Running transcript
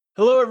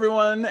Hello,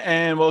 everyone,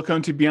 and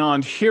welcome to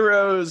Beyond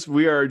Heroes.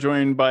 We are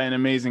joined by an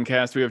amazing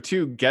cast. We have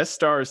two guest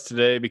stars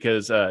today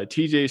because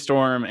TJ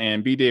Storm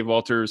and B. Dave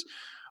Walters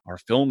are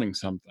filming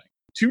something.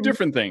 Two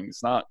different things,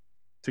 not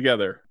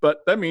together. But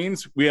that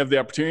means we have the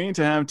opportunity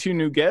to have two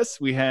new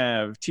guests. We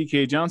have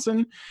TK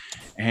Johnson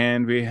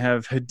and we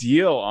have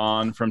Hadil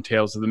on from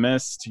Tales of the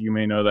Mist. You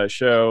may know that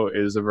show. It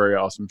is a very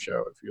awesome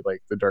show if you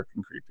like the dark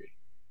and creepy.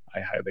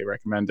 I highly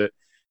recommend it.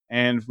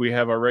 And we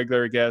have our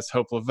regular guests,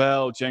 Hope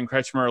Lavelle, Jen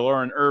Kretschmer,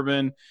 Lauren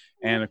Urban,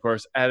 and of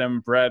course,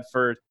 Adam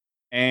Bradford.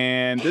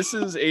 And this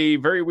is a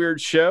very weird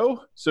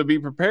show, so be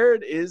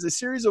prepared. It is a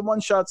series of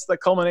one-shots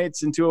that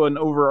culminates into an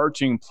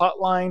overarching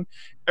plot line.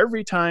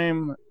 Every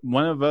time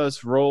one of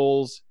us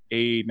rolls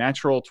a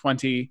natural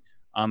 20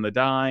 on the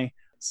die,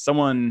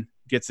 someone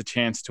gets a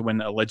chance to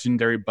win a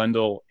legendary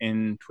bundle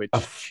in Twitch A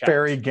chat.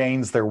 fairy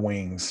gains their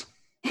wings.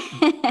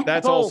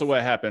 That's also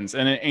what happens.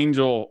 And an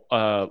angel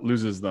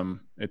loses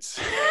them. It's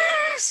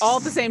all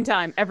at the same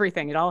time.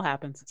 Everything. It all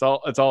happens. It's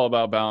all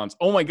about balance.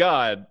 Oh my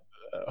God.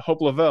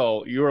 Hope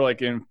Lavelle, you were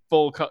like in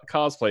full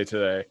cosplay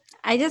today.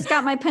 I just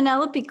got my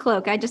Penelope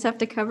cloak. I just have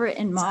to cover it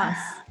in moss.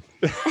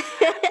 I didn't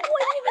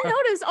even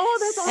notice.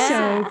 Oh, that's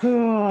awesome. So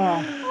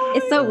cool.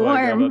 It's so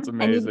warm. God,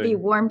 that's I need to be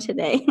warm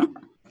today.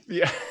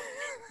 Yeah.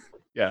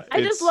 Yeah.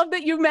 I just love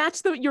that you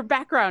match your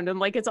background and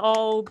like it's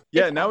all.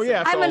 Yeah. Now we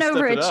have to I'm an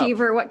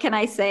overachiever. What can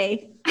I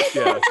say?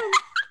 Yeah.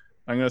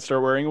 I'm going to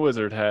start wearing a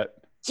wizard hat.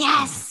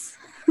 Yes.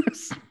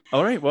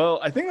 All right. Well,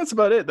 I think that's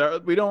about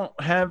it. We don't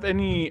have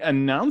any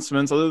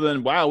announcements other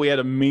than, wow, we had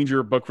a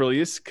major book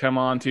release come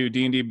on to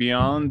D&D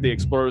Beyond, The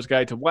Explorer's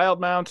Guide to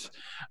Wildmount,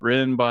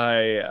 written by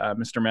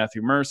Mr.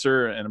 Matthew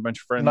Mercer and a bunch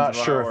of friends. Not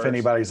sure if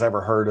anybody's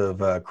ever heard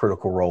of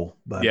Critical Role.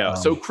 But, yeah.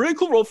 So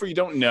Critical Role, for you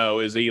don't know,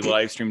 is a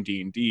live stream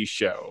D&D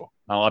show.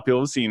 Not a lot of people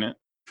have seen it.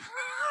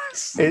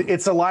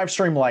 It's a live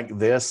stream like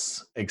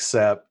this,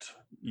 except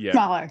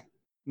smaller.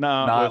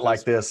 No, not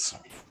like this.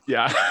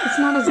 Yeah. It's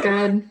not as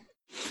good.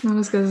 Not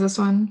as good as this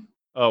one.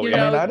 Oh, You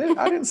yeah. know,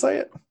 I didn't say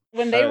it.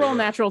 When they roll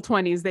natural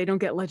 20s, they don't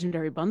get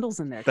legendary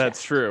bundles in there.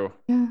 That's true.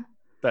 Yeah.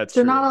 That's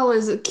They're true. not all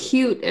as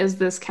cute as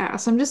this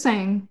cast. I'm just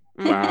saying.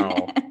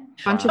 Wow.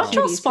 Bunch Don't of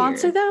you cuties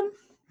sponsor here. them?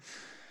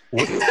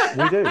 We do.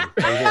 Oh,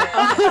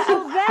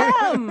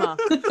 them.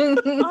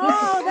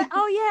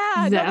 Oh,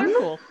 yeah. No, Them? they're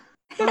cool.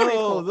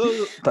 Oh,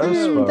 those folks.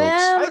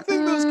 I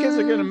think those kids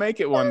are going to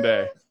make it one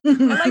day. I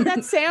like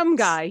that Sam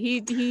guy.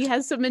 He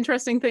has some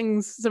interesting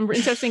things, some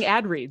interesting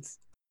ad reads.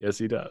 Yes,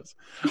 he does.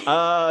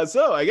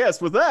 So I guess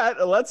with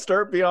that, let's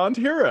start Beyond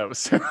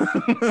Heroes.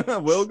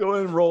 We'll go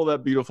and roll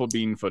that beautiful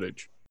bean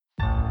footage.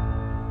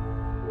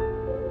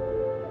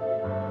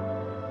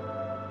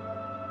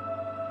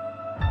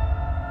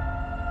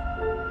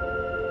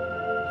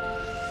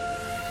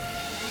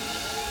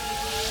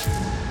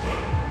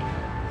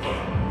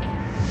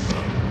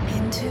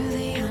 Into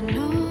the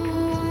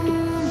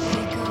unknown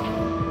we go.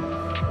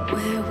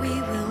 Where we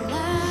will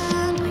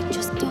land, we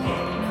just don't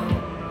know.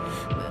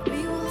 But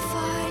we will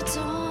fight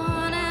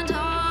on and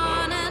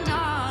on and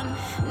on.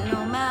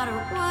 No matter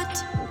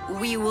what,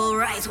 we will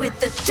rise with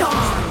the dawn.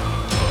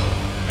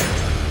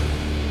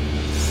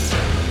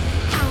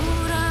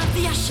 Out of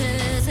the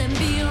ashes and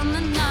beyond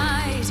the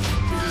night,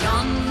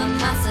 beyond the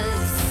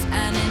masses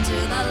and into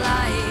the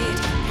light.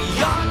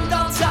 Beyond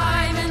all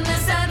time in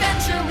this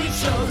adventure we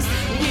chose.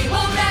 We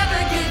will never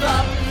give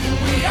up.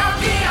 We are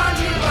Beyond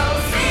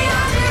Heroes.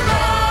 Beyond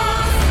Heroes.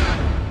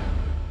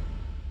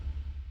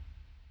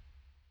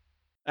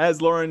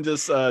 As Lauren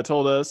just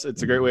told us,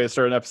 it's a great way to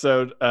start an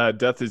episode.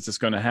 Death is just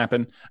going to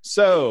happen.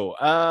 So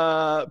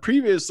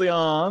previously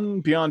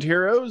on Beyond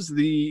Heroes,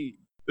 the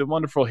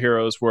wonderful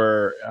heroes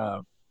were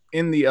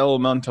in the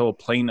elemental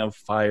plane of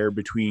fire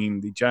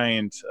between the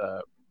giant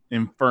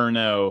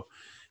Inferno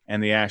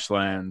and the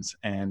Ashlands.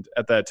 And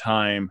at that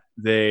time,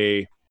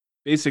 they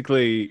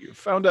basically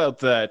found out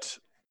that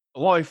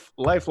a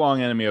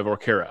lifelong enemy of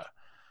Orkira,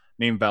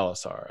 named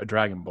Balasar, a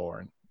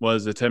dragonborn,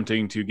 was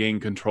attempting to gain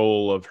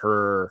control of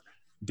her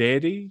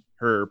deity,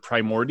 her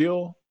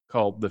primordial,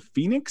 called the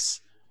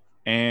Phoenix.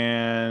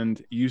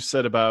 And you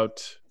set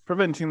about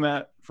preventing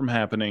that from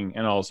happening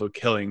and also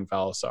killing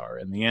Balasar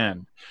in the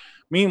end.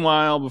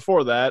 Meanwhile,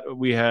 before that,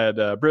 we had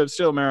Briv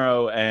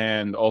Steelmarrow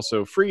and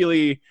also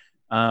Freely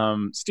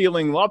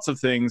stealing lots of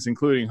things,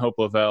 including Hope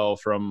Lavelle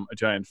from a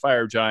giant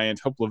fire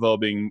giant. Hope Lavelle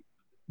being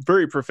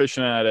very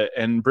proficient at it,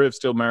 and Briv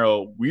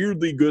Steelmarrow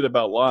weirdly good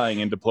about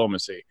lying and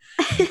diplomacy.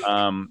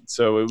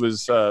 So it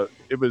was.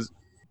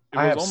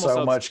 I have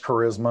so much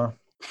charisma.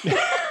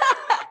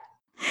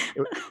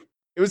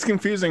 It was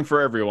confusing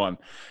for everyone,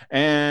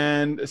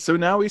 and so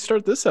now we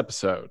start this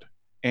episode,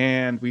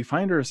 and we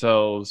find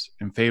ourselves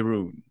in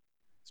Faerun,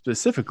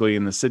 specifically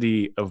in the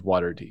city of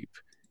Waterdeep.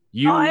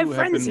 I have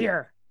friends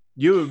here.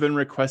 You have been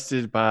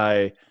requested by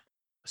a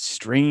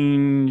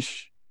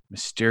strange,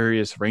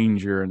 mysterious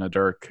ranger in a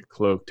dark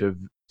cloak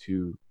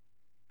to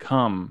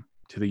come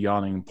to the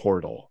Yawning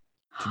Portal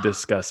to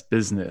discuss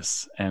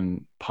business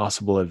and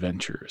possible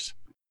adventures.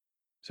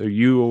 So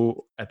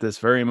you, at this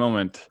very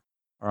moment,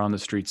 are on the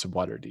streets of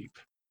Waterdeep,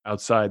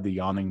 outside the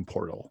Yawning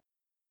Portal.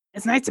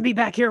 It's nice to be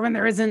back here when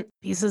there isn't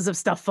pieces of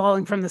stuff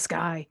falling from the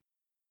sky.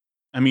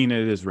 I mean,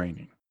 it is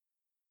raining.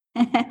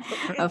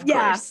 Of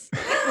Yeah. course.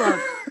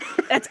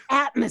 Look, that's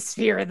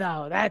atmosphere,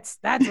 though. That's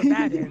what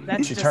that is.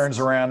 That's She just- turns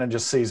around and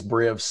just sees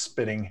Briv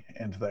spitting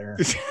into there.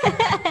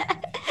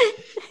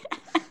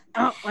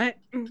 Oh, what?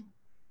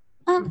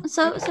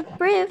 So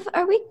Briv,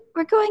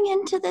 we're going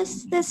into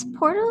this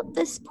portal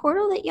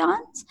that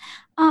yawns,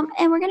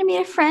 and we're gonna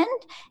meet a friend.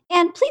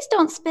 And please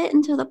don't spit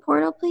into the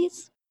portal,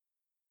 please.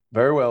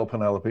 Very well,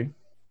 Penelope.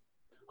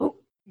 Oh,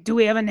 do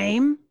we have a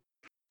name?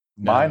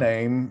 My No.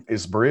 name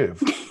is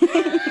Briv.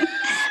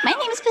 My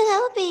name is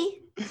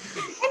Penelope.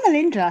 I'm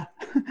Alindra.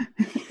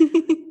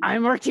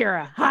 I'm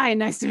Orkira. Hi,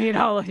 nice to meet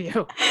all of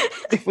you.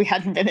 If we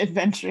hadn't been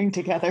adventuring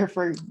together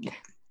for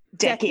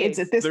decades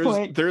at this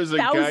point. There's a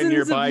guy Thousands of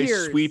nearby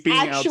years. sweeping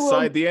Actual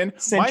outside the inn.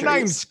 centuries. My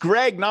name's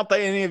Greg, not that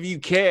any of you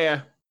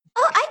care.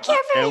 Oh, I care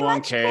very Everyone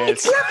much. cares.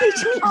 It's lovely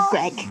to meet you,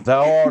 Greg.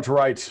 Thou art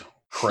right,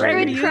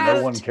 Craig. Druidcraft.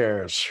 No one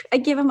cares. I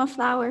give him a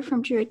flower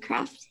from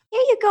Druidcraft.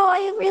 Here you go.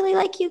 I really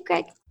like you,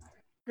 Greg.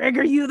 Greg,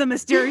 are you the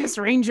mysterious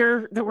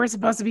ranger that we're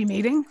supposed to be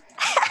meeting?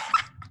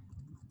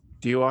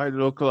 Do I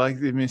look like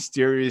the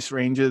mysterious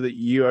ranger that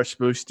you are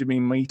supposed to be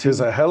meeting? Tis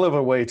a hell of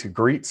a way to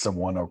greet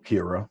someone,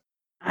 Okira.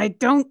 I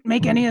don't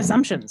make any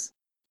assumptions.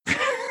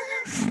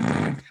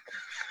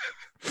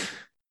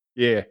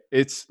 Yeah,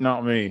 it's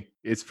not me.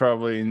 It's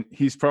probably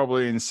he's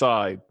probably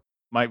inside.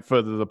 Might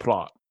further the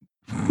plot.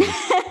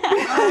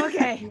 Oh,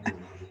 okay.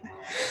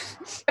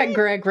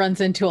 Greg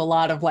runs into a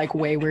lot of like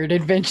wayward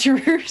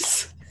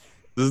adventurers.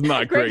 This is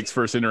not Greg- Greg's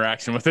first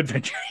interaction with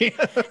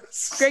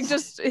adventurers. Greg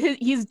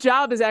his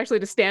job is actually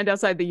to stand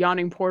outside the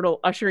yawning portal,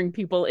 ushering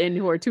people in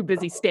who are too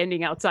busy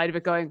standing outside of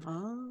it going,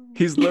 oh.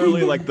 He's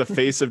literally like the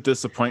face of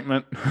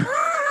disappointment.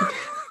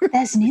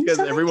 There's an Because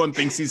inside. everyone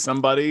thinks he's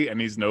somebody and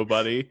he's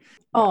nobody.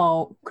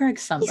 Oh,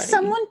 Greg's somebody. He's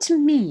someone to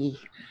me.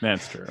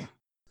 That's true.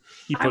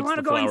 He I puts want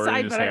the to go flower in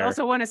inside, his but I hair.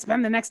 also want to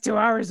spend the next 2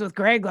 hours with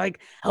Greg, like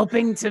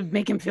helping to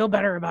make him feel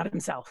better about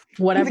himself.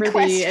 Whatever The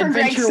quest the for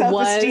Greg's adventure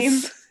self-esteem.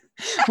 was.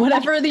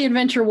 Whatever the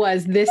adventure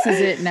was, this is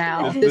it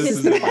now. This This is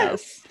is the it now.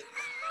 quest.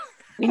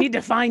 We need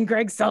to find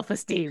Greg's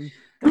self-esteem.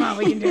 Come on,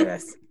 we can do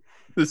this.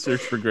 The search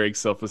for Greg's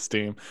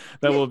self-esteem.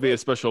 That will be a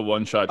special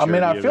one-shot. I mean, I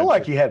charity feel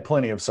like adventure. he had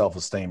plenty of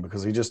self-esteem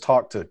because he just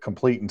talked to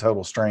complete and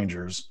total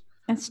strangers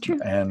That's true.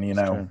 and, It's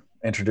true.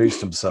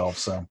 introduced himself.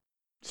 So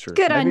It's true.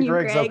 Good on maybe you,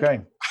 Greg's Greg.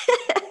 okay.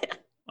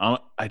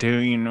 I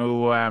don't even know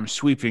why I'm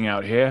sweeping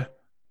out here.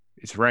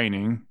 It's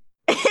raining.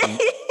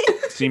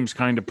 Seems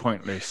kind of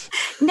pointless.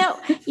 No,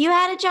 you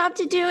had a job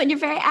to do, and you're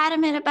very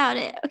adamant about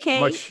it. Okay.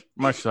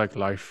 Much like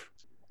life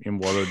in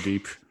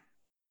Waterdeep.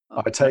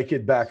 I take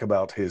it back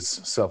about his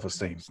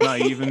self-esteem. It's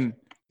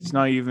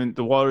not even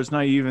the water's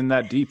not even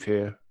that deep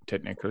here,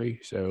 technically.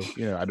 So,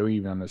 I don't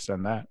even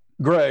understand that.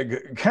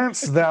 Greg,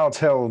 canst thou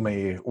tell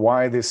me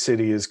why this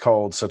city is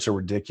called such a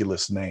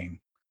ridiculous name?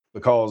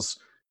 Because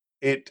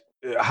it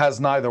has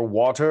neither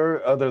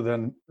water other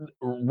than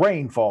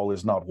rainfall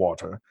is not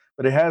water,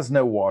 but it has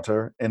no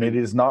water and it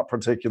is not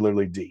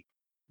particularly deep.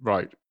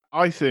 Right.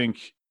 I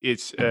think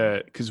it's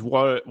because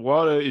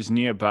water is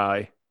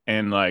nearby,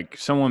 and like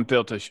someone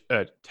built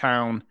a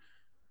town,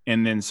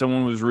 and then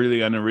someone was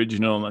really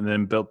unoriginal, and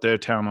then built their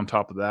town on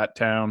top of that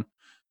town,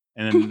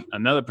 and then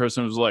another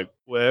person was like,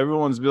 "Well,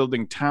 everyone's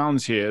building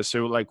towns here,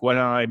 so like, why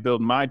don't I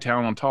build my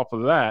town on top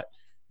of that?"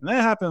 And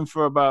that happened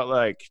for about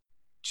like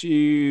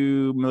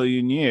 2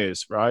 million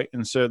years, right?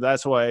 And so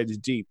that's why it's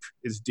deep.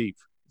 It's deep.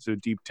 It's a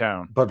deep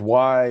town But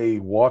why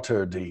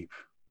water deep?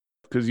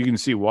 because you can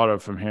see water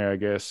from here, I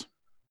guess.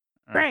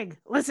 Greg,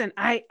 listen,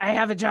 I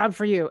have a job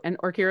for you. And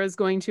Orkira is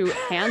going to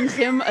hand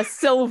him a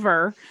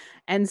silver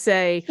and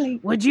say,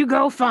 would you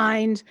go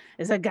find,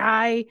 there's a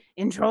guy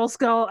in Troll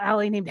Skull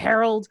Alley named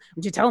Harold.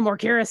 Would you tell him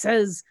Orkira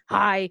says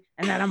hi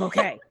and that I'm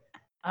okay?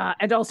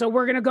 And also,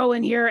 we're going to go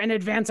in here and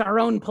advance our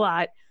own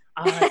plot.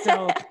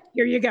 So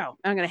here you go.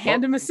 I'm going to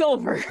hand him a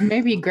silver.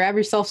 Maybe grab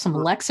yourself some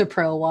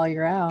Lexapro while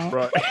you're out.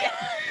 Right.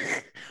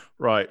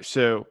 Right.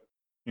 So,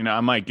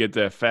 I might get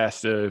there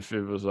faster if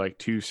it was like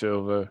 2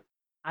 silver.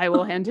 I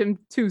will hand him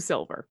 2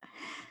 silver.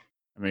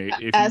 I mean,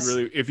 As-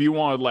 if you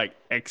want like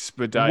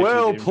expedited.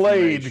 Well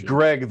played, information.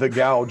 Greg the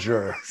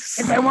Gouger.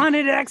 If I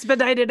wanted it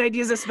expedited, I'd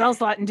use a spell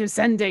slot and do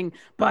sending,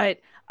 but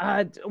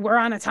we're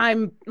on a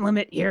time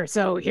limit here,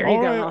 so here you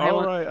All go. right, I'll have all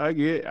one- right,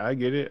 I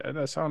get it.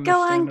 That's Go on,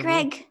 understandable.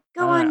 Greg.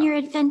 Go on your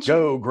adventure.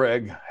 Go,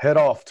 Greg. Head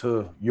off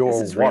to your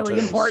This is waters.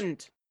 really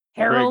important.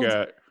 Harold,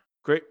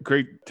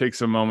 Greg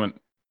takes a moment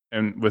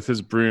and with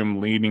his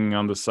broom leaning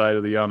on the side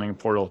of the yawning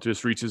portal,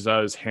 just reaches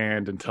out his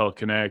hand and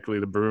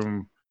telekinetically the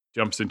broom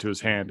jumps into his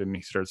hand and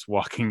he starts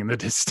walking in the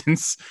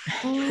distance.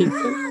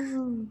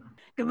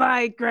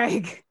 goodbye,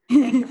 Greg.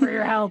 Thank you for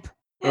your help.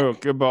 Oh,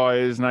 goodbye.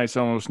 It's nice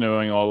almost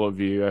knowing all of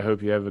you. I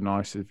hope you have a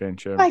nice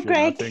adventure. I'm Bye,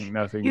 sure Greg.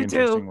 Nothing You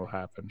interesting too. will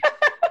happen.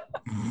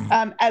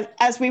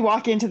 As we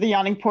walk into the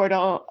yawning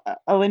portal,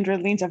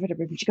 Alindra leans over to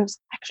Ruby. She goes,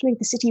 actually,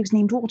 the city was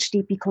named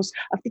Waterdeep because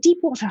of the deep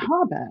water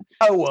harbor.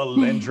 Oh,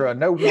 Alindra,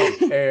 no one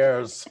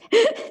cares.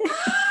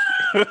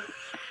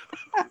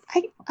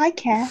 I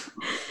care.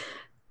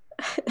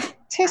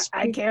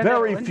 I care. that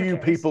Very Alindra few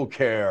cares. people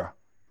care.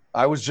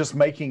 I was just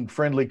making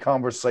friendly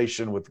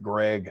conversation with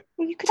Greg.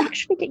 Well, you could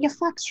actually get your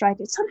facts right.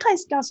 It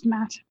sometimes does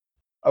matter.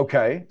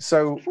 Okay,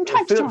 so From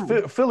time to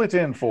time. fill it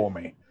in for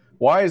me.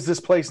 Why is this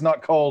place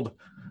not called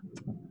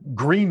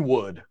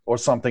Greenwood or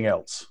something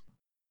else?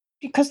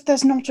 Because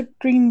there's not a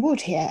green wood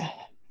here.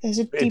 There's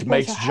a deep It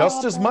makes water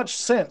just as harbour. much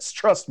sense,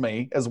 trust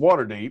me, as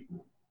Waterdeep.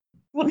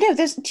 Well, no,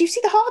 do you see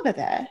the harbour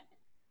there?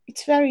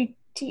 It's very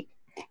deep.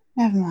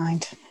 Never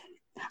mind.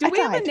 Do we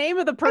have a tried. name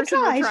of the person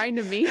we're tried. trying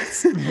to meet?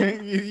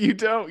 you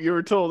don't. You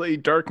were told a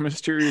dark,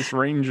 mysterious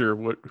ranger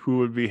who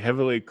would be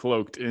heavily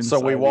cloaked inside.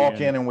 So we walk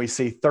the in and we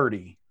see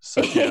 30.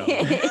 So,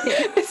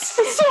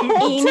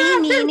 Eeny,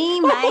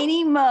 meeny,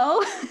 miny,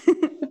 mo.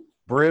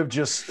 Briv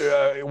just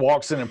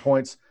walks in and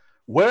points,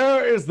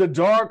 where is the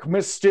dark,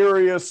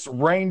 mysterious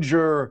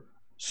ranger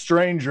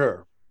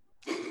stranger?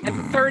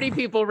 And 30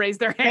 people raise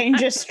their hands.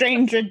 Danger,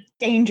 stranger,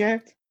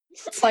 danger.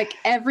 It's like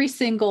every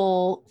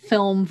single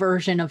film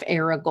version of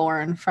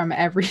Aragorn from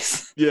every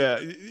Yeah.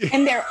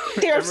 And they're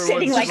Everyone's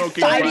sitting like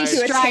smoking 30 pipes.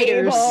 to a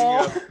Striders.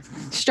 table.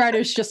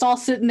 Striders just all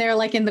sitting there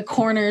like in the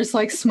corners,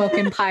 like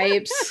smoking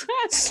pipes.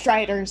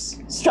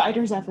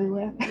 Striders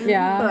everywhere. Oh,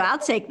 Yeah. I'll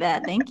take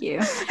that. Thank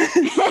you.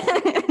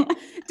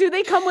 Do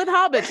they come with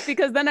hobbits?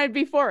 Because then I'd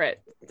be for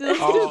it. Let's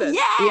do this.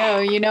 Yeah. Yo,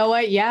 you know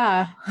what?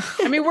 Yeah.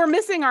 I mean, we're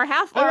missing our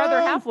other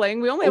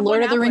halfling. We only have Lord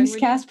one of the halfling. Rings We-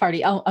 cast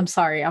party. Oh, I'm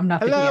sorry. I'm not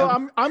the Hello,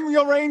 DM. I'm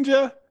your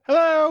ranger.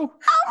 Hello.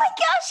 Oh my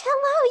gosh,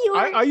 hello. You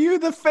were Are you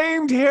the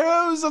famed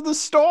heroes of the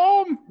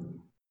storm?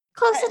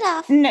 close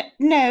enough.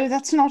 No,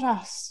 that's not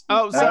us.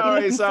 Oh,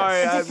 sorry. It's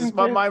a different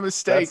group. My That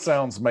mistake.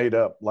 sounds made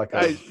up, like a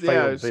I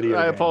failed video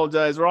I game.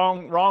 apologize.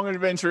 Wrong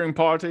adventuring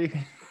party.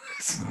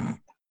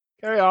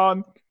 Carry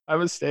on. My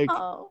mistake.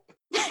 Oh.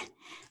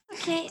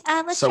 Okay,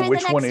 let's So try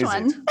which the one next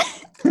is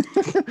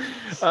it?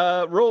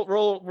 one.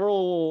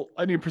 Roll.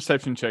 I need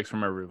perception checks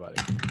from everybody.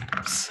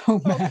 I'm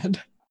so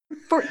mad.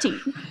 14.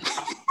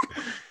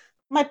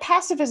 My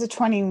passive is a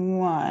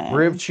 21.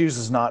 Briv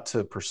chooses not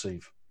to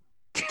perceive.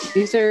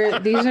 These are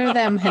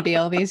them,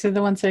 Hadil. These are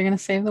the ones that are going to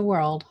save the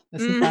world.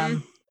 This is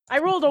them. I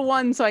rolled a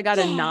 1, so I got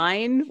a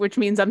 9, which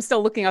means I'm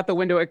still looking out the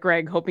window at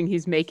Greg, hoping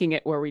he's making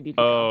it where we need to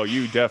go. Oh,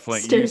 you definitely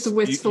Stares you-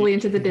 wistfully you-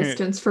 into the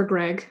distance for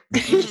Greg.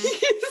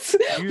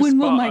 When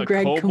will spot my a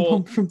Greg come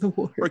home kobold- from the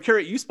war? Or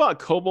Carrie, you spot a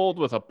kobold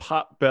with a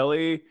pot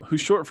belly, who's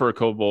short for a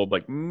kobold,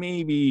 like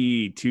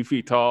maybe 2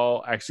 feet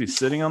tall, actually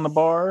sitting on the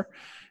bar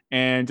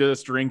and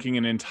just drinking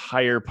an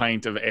entire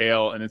pint of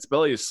ale, and its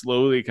belly is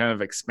slowly kind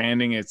of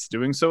expanding. It's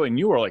doing so, and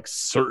you are like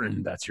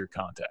certain that's your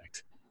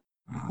contact.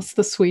 That's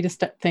the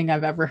sweetest thing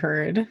I've ever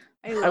heard.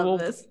 I will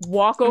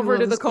walk over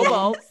to the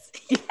kobold.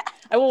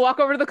 I will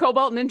walk over to the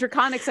kobold and in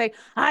Draconic say,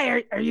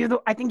 "Hi, are you the?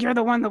 I think you're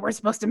the one that we're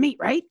supposed to meet,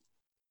 right?"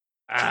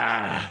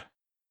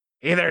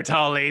 Hey there,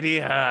 tall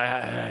lady.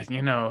 I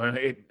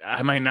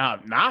might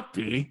not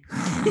be.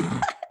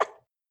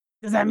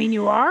 Does that mean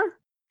you are?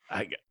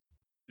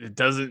 It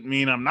doesn't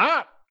mean I'm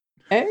not.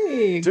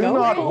 Hey, Do go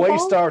not kobold.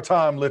 waste our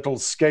time, little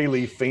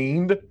scaly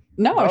fiend.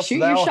 No, Dost shoot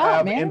your thou shot,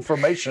 have man.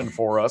 information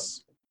for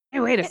us? Hey,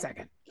 wait a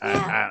second.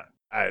 Yeah.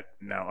 I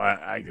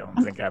don't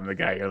think I'm the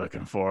guy you're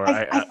looking for.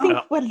 I think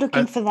we're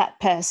looking for that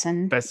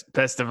person.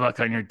 Best of luck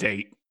on your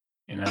date.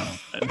 You know.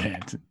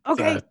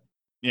 Okay.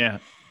 Yeah.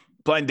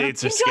 Blind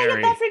dates are Enjoy scary.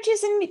 your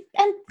beverages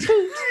and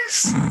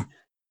food.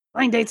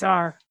 Blind dates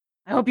are.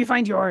 I hope you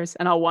find yours.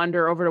 And I'll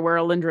wander over to where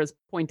Alindra is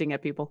pointing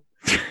at people.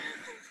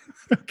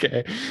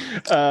 Okay.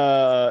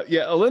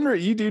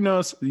 Alindra, you do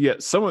notice,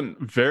 someone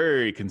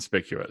very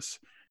conspicuous,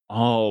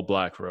 all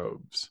black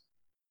robes.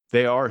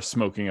 They are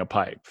smoking a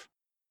pipe.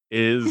 It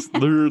is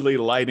literally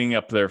lighting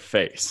up their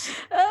face.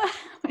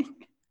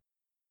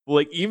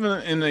 Like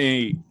even in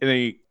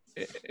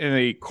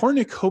a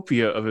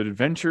cornucopia of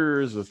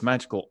adventures with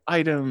magical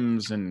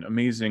items and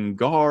amazing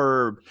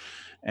garb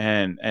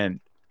and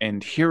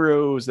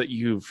heroes that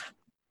you've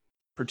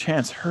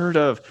perchance heard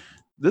of,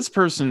 this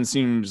person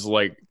seems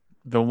like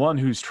the one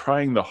who's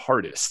trying the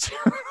hardest.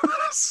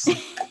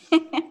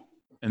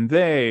 And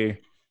they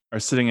are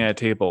sitting at a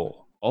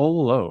table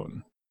all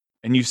alone.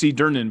 And you see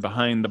Durnan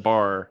behind the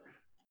bar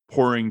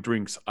pouring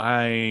drinks,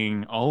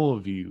 eyeing all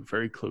of you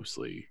very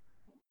closely.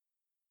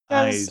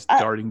 Eyes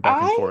darting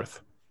back and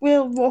forth.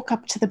 We'll walk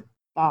up to the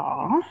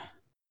bar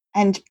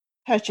and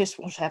purchase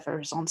whatever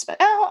is on special.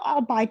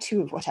 I'll buy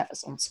 2 of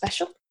whatever's on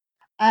special.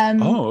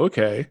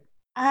 Okay.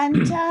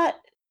 And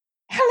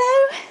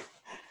hello.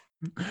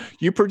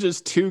 You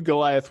purchased 2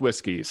 Goliath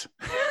whiskeys.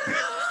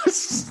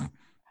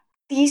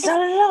 These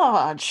are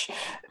large.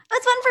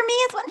 That's one for me.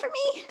 It's one for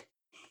me.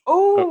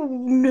 Oh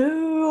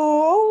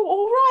no!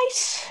 All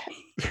right.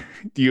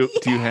 Do you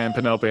hand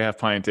Penelope half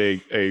pint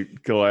a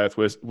Goliath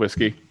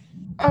whiskey?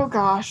 Oh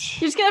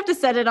gosh. You're just gonna have to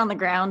set it on the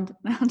ground.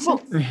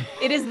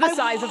 It is the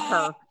size of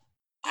her.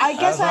 I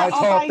guess As I I'll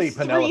taught buy thee,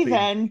 3 Penelope.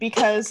 then,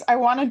 because I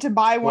wanted to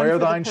buy one Wear for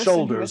the thine person who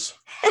shoulders.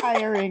 was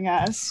hiring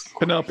us.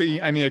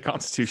 Penelope, I need a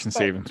Constitution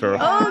saving throw.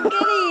 Oh,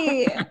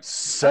 goody.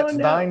 Set Oh, no.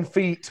 9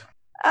 feet.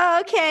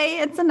 Oh, okay,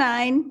 it's a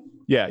 9.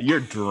 Yeah, you're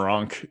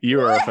drunk.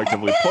 You are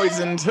effectively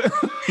poisoned.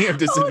 You have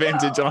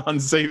disadvantage on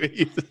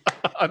saving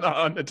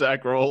on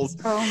attack rolls.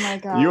 Oh my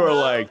god. You are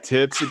like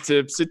tipsy,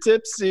 tipsy,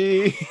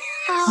 tipsy.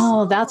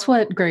 Oh, that's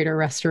what greater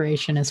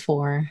restoration is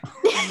for.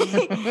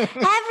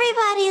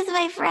 Everybody's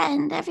my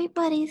friend.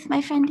 Everybody's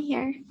my friend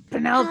here.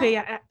 Penelope,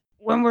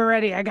 when we're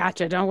ready, I got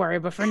you. Don't worry.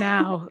 But for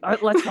now,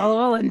 let's follow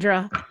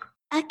Alindra.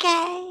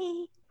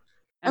 Okay.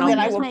 And And then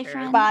I Alindra's will my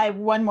friend. buy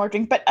one more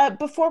drink. But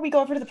before we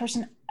go over to the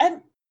person,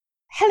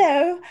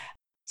 hello.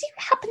 Do you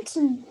happen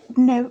to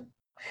know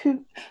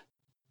who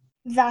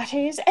that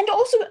is? And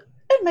also,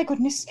 oh my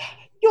goodness,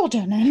 you're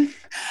Dernan.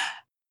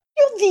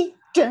 You're the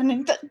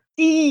Dernan.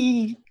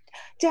 The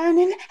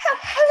Dernan.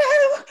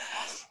 Hello.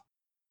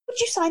 Would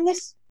you sign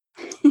this?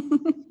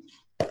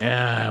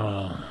 Yeah,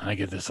 well, I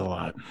get this a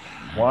lot.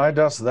 Why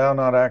dost thou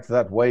not act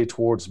that way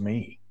towards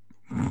me?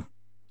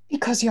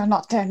 Because you're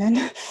not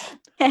Dernan.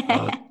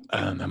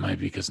 That might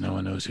be because no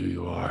one knows who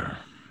you are.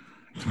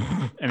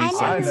 And he I know I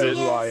signs know it.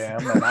 who I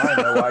am, and I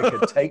know I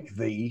could take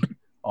thee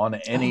on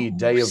any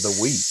day of the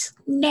week.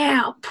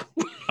 Snap.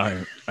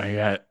 Are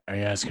you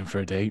asking for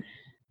a date?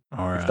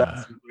 Or If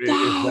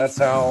that's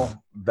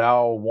how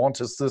thou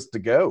wantest this to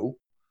go.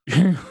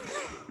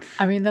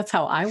 I mean, that's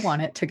how I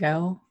want it to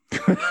go.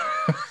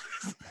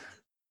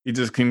 He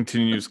just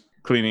continues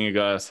cleaning a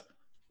glass.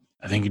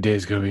 I think your day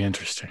is gonna be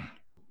interesting.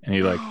 And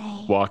he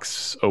Hi.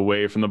 walks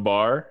away from the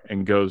bar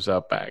and goes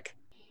out back.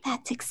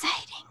 That's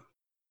exciting.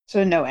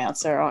 So no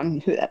answer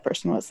on who that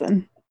person was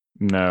then.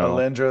 No.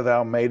 Alindra,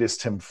 thou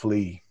madest him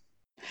flee.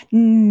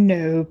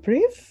 No,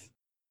 Brief.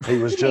 He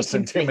was just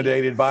Make him flee.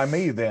 intimidated by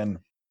me then.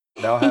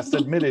 Thou hast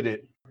admitted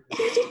it. He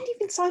didn't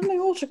even sign my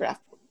autograph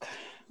book.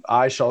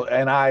 I shall,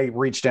 and I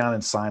reach down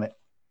and sign it.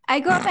 I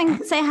go up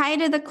and say hi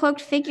to the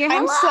cloaked figure.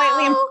 I'm Hello.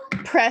 slightly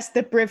impressed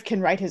that Briv can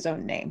write his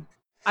own name.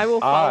 I will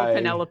follow I-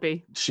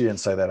 Penelope. She didn't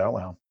say that out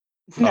loud.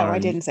 No, Are I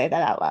you- didn't say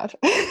that out loud.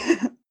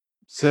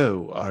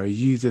 So, are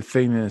you the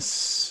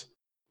famous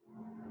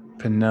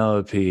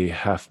Penelope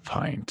Half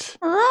Pint?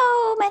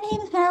 Hello, my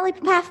name is Penelope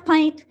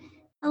Pathpint.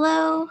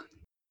 Hello.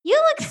 You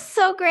look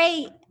so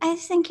great. I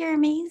think you're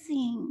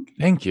amazing.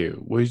 Thank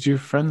you. Would your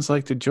friends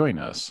like to join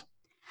us?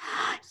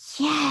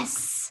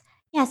 Yes.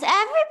 Yes,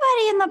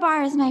 everybody in the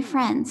bar is my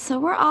friend, so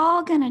we're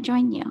all gonna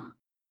join you.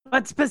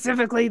 But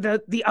specifically,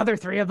 the other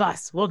three of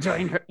us will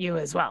join you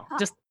as well.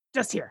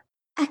 Just here.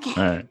 Okay.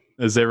 All right.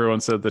 Is everyone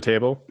set at the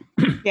table?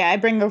 Yeah, I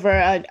bring over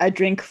a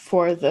drink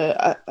for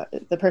the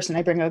person.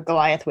 I bring a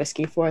Goliath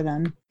whiskey for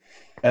them.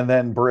 And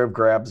then Briv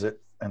grabs it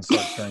and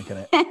starts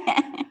drinking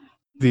it.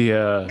 The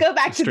Go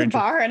back to the stranger-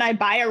 bar and I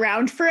buy a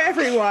round for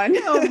everyone.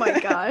 Oh my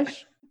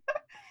gosh.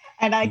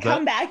 And I That-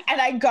 come back and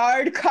I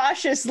guard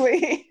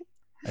cautiously.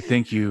 I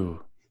thank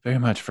you very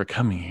much for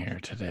coming here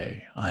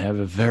today. I have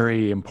a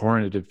very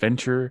important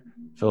adventure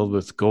filled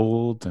with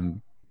gold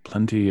and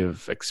plenty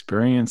of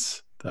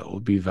experience that will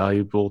be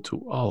valuable to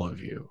all of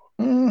you.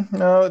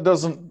 No, it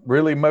doesn't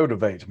really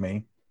motivate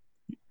me.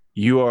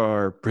 You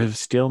are Briv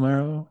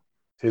Steelmarrow,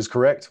 'Tis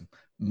correct.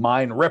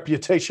 Mine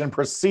reputation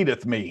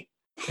precedeth me.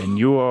 and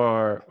you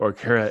are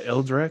Orkera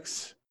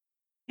Ildrex,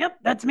 Yep,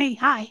 that's me.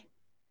 Hi.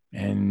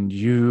 and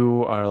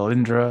you are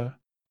Alindra,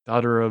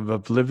 daughter of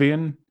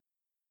Oblivion.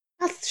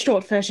 That's the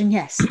short version,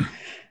 yes.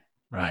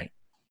 Right.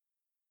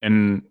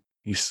 And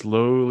he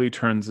slowly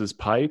turns his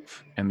pipe,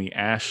 and the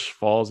ash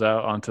falls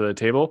out onto the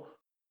table.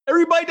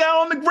 Everybody down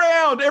on the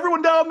ground!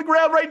 Everyone down on the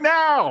ground right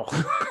now!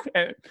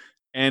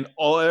 and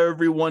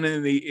everyone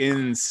in the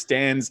inn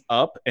stands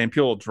up, and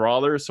people draw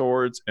their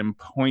swords and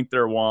point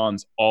their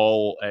wands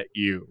all at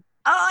you.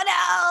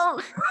 Oh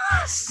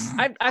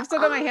I've still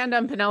got my hand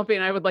on Penelope,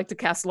 and I would like to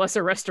cast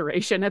Lesser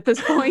Restoration at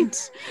this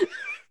point.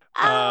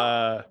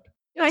 no.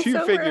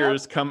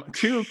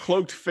 Two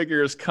cloaked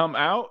figures come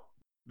out.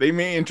 They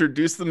may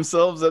introduce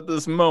themselves at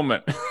this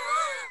moment.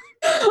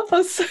 I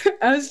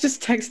was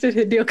just texting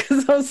Hideo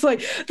because I was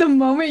like, the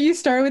moment you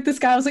started with this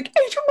guy, I was like,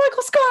 Agent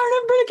Michael Scar, and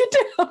I'm bringing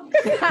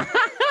it down.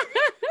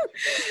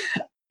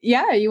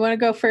 Yeah, you want to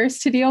go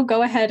first, Hideo?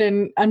 Go ahead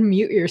and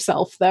unmute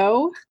yourself,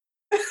 though.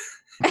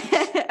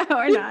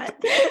 or not.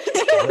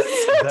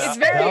 It's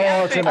very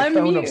Thou art epic. in a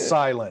tone of Unmute.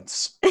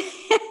 silence.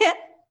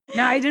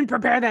 No, I didn't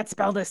prepare that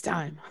spell this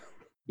time.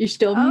 You're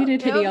still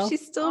muted, no, Hideo.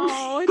 she's still.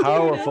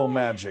 Powerful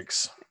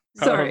magics.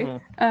 Sorry.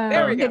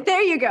 There we go.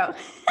 There you go.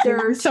 There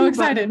are So two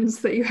excited. buttons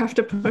that you have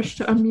to push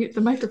to unmute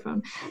the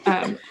microphone.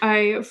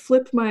 I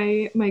flip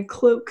my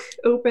cloak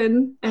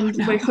open and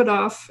no. my hood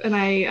off, and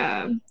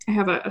I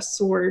have a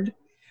sword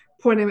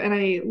pointed, and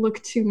I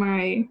look to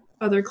my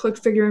other cloaked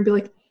figure and be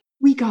like,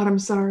 "We got him,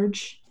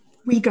 Sarge.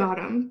 We got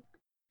him."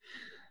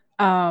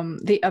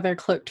 The other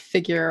cloaked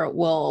figure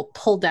will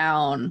pull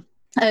down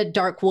a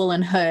dark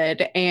woolen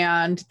hood,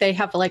 and they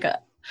have like a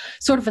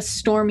sort of a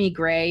stormy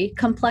gray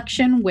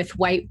complexion with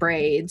white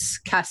braids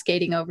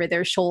cascading over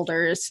their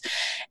shoulders,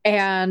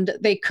 and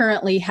they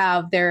currently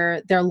have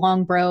their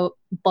long bow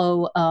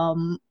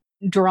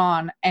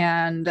drawn,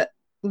 and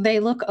they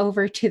look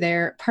over to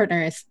their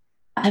partners.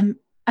 I'm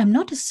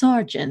not a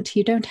sergeant.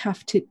 You don't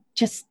have to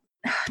just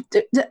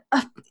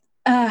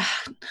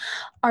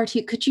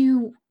Artie, could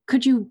you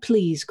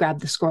please grab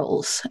the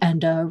scrolls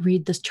and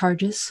read the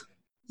charges?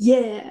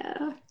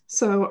 Yeah.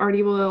 So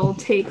Artie will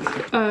take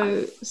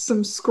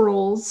some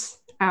scrolls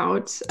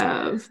out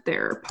of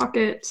their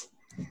pocket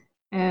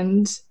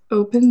and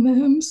open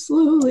them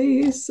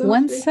slowly. So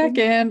One they can-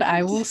 second,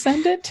 I will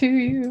send it to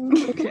you.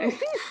 Okay.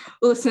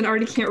 Listen,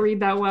 Artie can't read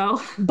that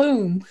well.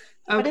 Boom.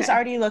 What does Okay.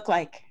 Artie look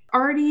like?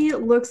 Artie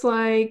looks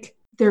like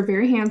they're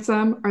very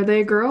handsome. Are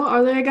they a girl?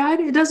 Are they a guy?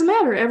 It doesn't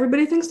matter.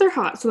 Everybody thinks they're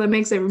hot, so that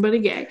makes everybody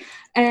gay.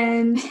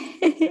 And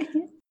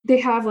they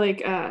have like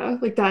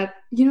that, like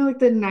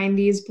the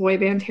 90s boy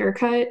band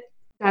haircut.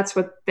 That's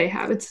what they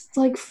have. It's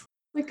like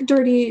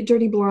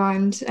dirty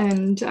blonde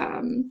and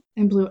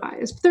blue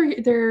eyes.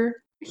 But they're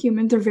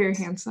human. They're very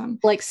handsome.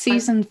 Like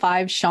season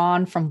 5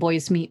 Sean from Boy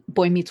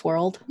Meets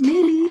World.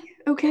 Maybe.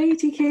 Okay,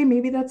 TK,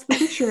 maybe that's the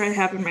picture I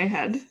have in my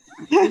head.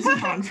 Is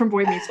Sean from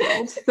Boy Meets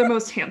World, the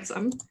most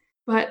handsome.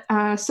 But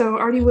so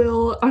Artie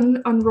will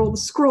unroll the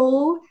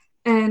scroll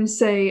and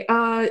say,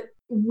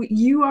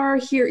 you are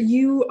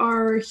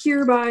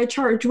hereby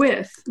charged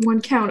with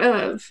 1 count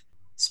of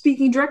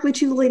speaking directly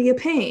to the Lady of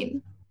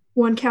Pain,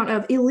 1 count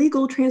of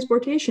illegal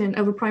transportation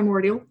of a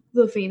primordial,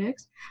 the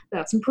Phoenix.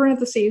 That's in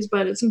parentheses,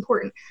 but it's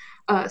important.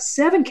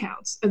 7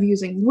 counts of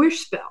using wish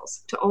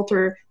spells to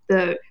alter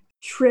the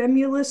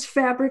tremulous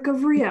fabric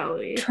of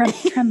reality.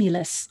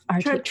 Tremulous,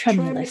 Artie,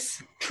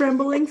 tremulous.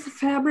 Trembling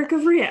fabric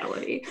of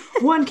reality.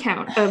 1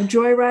 count of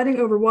joyriding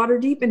over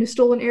Waterdeep in a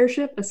stolen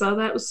airship. I saw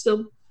that was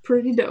still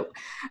pretty dope.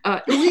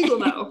 Illegal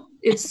though.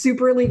 It's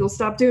super illegal.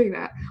 Stop doing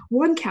that.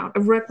 1 count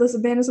of reckless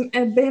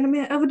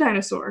abandonment of a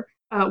dinosaur.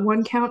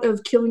 1 count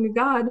of killing a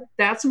god.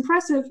 That's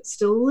impressive.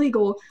 Still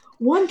illegal.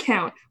 1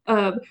 count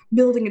of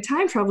building a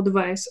time travel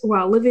device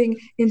while living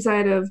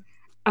inside of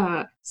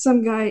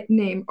some guy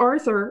named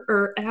Arthur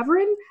or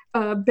Averin,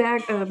 a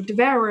bag of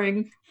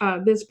devouring.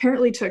 This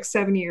apparently took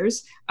 7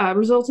 years,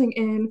 resulting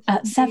in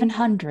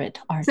 700.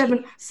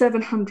 Artie.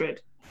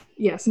 700.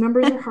 Yes,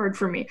 numbers are hard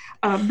for me.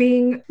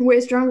 Being way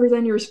stronger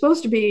than you were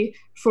supposed to be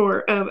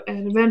for an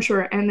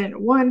adventure, and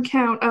then 1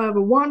 count of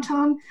a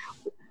wanton.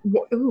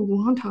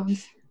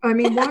 Wontons. I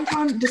mean,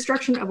 wanton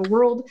destruction of a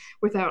world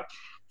without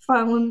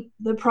filing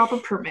the proper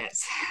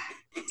permits.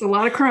 It's a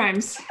lot of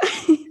crimes.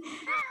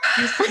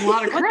 It's a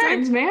lot of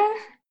crimes, man.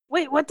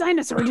 Wait, what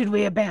dinosaur did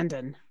we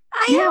abandon?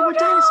 What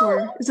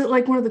dinosaur? Is it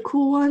like one of the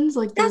cool ones?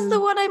 Like That's the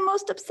one I'm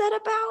most upset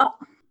about.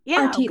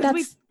 Yeah, Artie, 'cause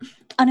that's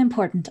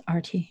unimportant,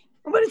 Artie.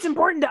 but it's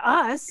important to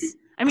us.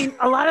 I mean,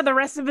 a lot of the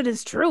rest of it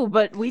is true,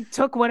 but we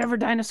took whatever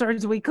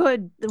dinosaurs we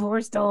could that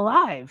were still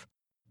alive.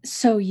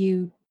 So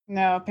you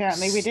No,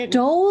 apparently we didn't.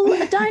 stole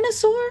a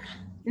dinosaur?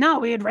 No,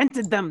 we had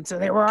rented them, so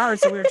they were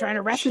ours, so we were trying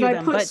to rescue Should I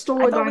them. put but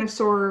stole I a thought we-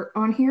 dinosaur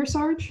on here,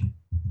 Sarge?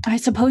 I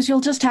suppose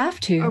you'll just have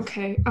to.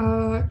 Okay.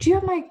 Do you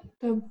have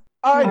the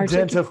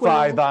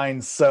Identify quill?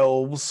 thine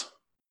selves.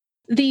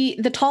 The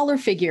taller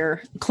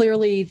figure,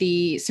 clearly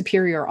the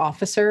superior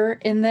officer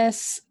in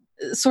this,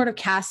 sort of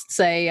casts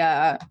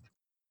a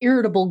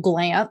irritable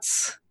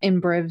glance in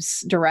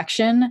Briv's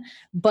direction,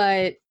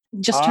 but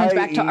just turns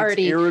back to I eat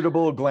Artie.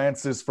 irritable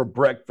glances for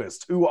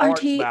breakfast. Who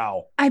Artie, art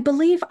thou? I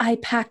believe I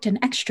packed an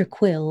extra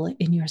quill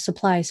in your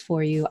supplies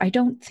for you. I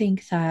don't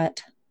think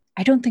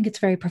it's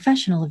very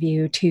professional of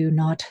you to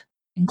not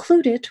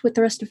include it with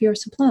the rest of your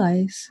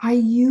supplies. I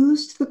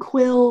used the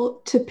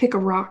quill to pick a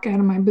rock out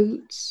of my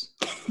boots.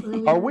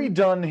 Are we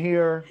done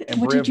here? And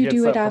What Briv did you gets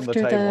do up it from the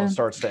after table and the-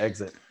 starts to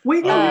exit.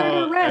 Wait, no,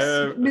 Uh, rest,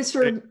 uh,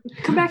 Mister.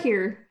 Come back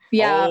here.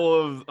 Yeah,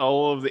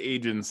 all of the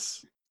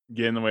agents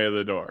get in the way of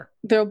the door.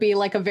 there'll be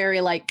like a very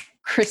like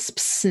crisp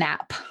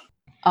snap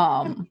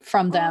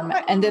from them,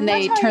 and then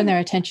they What are turn you- their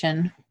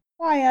attention.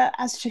 Why,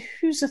 as to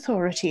whose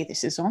authority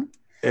this is on?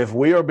 If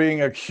we are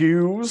being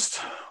accused,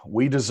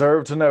 we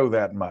deserve to know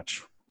that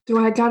much.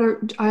 Do I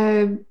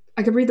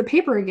could read the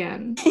paper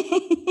again.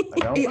 I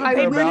don't I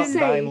care would about say-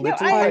 thine No, No,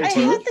 little I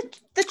Artie? heard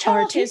the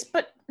charges,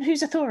 but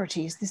whose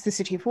authority? Is this the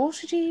city of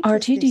Waterdeep? Is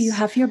Artie, do you this-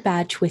 have your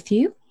badge with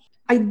you?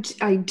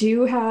 I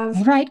do have.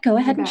 All right, go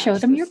My ahead and show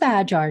badge. them your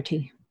badge,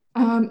 Artie.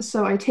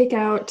 So I take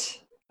out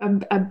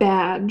a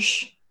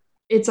badge.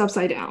 It's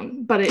upside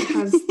down, but it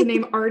has the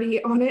name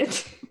Artie on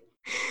it.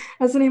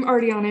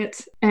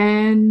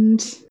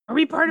 And Are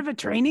we part of a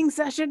training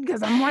session?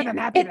 Because I'm more than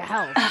happy to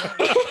help.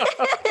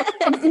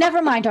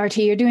 Never mind,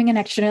 Artie, you're doing an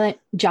excellent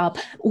job.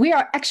 We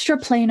are extra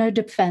planar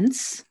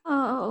defense.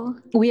 Oh.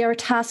 We are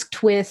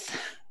tasked with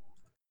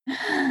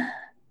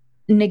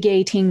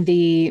negating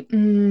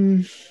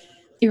the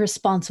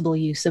irresponsible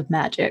use of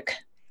magic.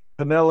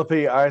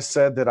 Penelope, I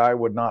said that I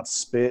would not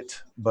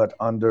spit, but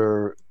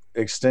under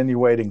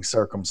extenuating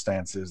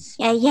circumstances.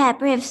 Yeah,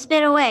 Briv,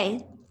 spit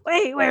away.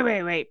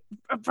 Wait.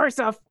 First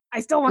off, I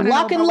still want to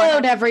Lock and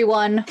load,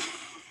 everyone.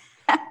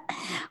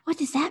 What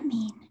does that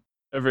mean?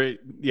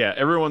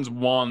 Everyone's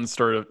wands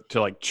start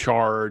to like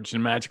charge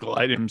and magical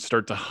items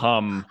start to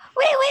hum.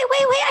 Wait.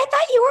 I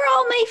thought you were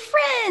all my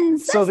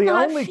friends. So That's the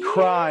not only fair.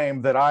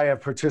 crime that I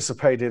have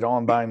participated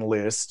on thine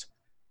list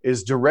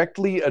is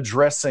directly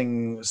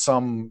addressing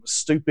some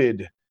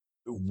stupid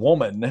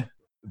woman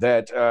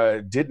that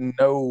didn't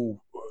know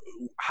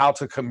how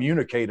to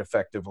communicate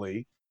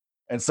effectively.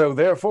 And so,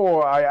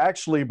 therefore, I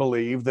actually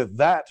believe that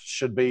that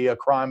should be a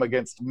crime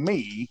against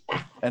me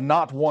and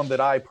not one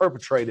that I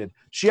perpetrated.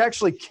 She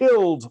actually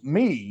killed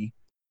me,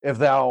 if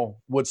thou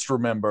wouldst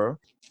remember,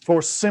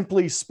 for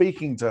simply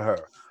speaking to her.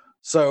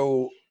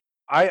 So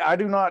I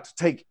do not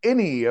take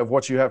any of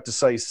what you have to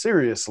say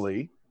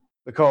seriously,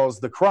 because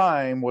the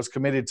crime was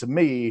committed to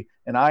me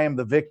and I am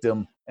the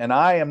victim, and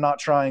I am not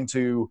trying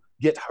to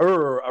get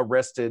her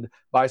arrested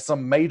by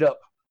some made-up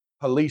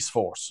police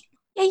force.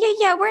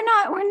 Yeah. We're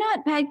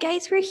not bad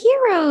guys. We're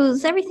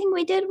heroes. Everything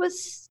we did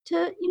was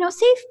to,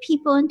 save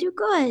people and do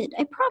good.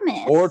 I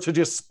promise. Or to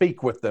just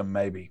speak with them,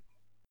 maybe.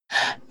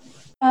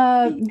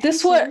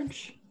 This would,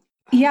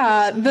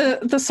 yeah,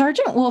 the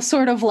sergeant will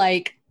sort of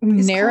like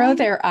narrow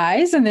their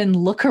eyes and then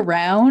look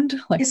around.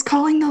 Like, Is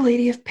calling the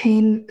Lady of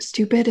Pain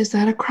stupid? Is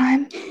that a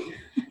crime?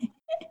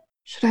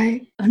 Should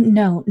I?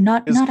 No,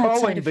 not Is outside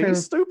calling of thee her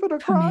stupid a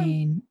crime?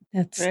 domain.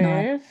 That's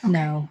Brave. not,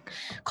 no.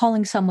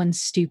 Calling someone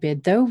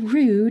stupid, though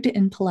rude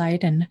and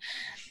polite and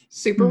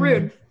Super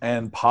rude.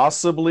 And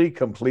possibly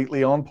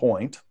completely on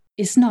point.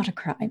 is not a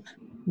crime.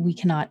 We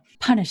cannot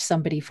punish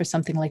somebody for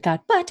something like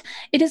that. But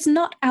it is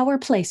not our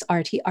place,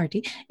 Artie,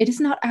 it is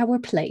not our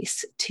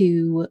place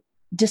to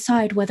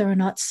decide whether or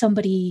not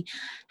somebody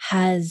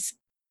has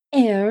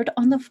erred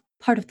on the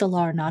part of the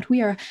law or not.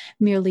 We are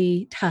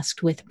merely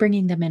tasked with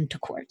bringing them into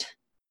court.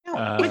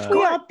 Now, if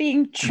we are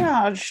being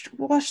charged,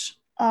 what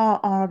are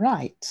our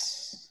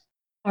rights?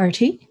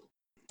 Artie?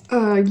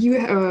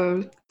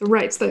 The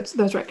rights.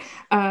 That's right.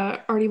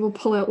 Artie will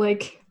pull out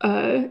like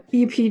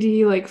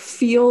EPD like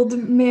field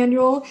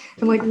manual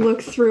and like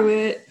look through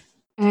it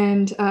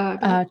and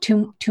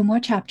Two more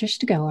chapters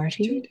to go,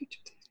 Artie.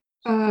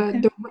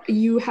 Okay.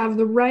 You have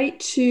the right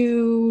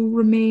to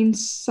remain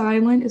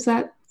silent. Is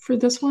that for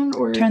this one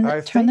or Turn I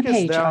the think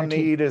page, thou Artie.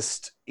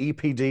 needest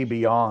EPD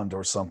Beyond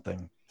or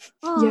something.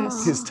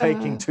 Yes. It's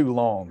taking too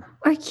long.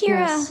 Or Kira,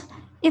 Yes.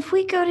 if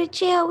we go to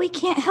jail, we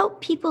can't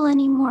help people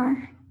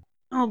anymore.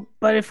 Oh,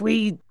 but if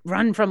we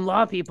run from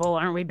law people,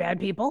 aren't we bad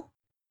people?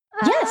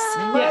 Yes.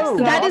 Yes,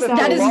 that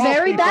is law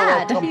very people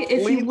are bad.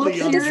 If you look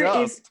completely here,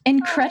 unjust.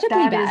 Incredibly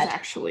that is bad.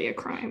 actually a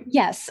crime.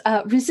 Yes,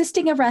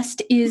 resisting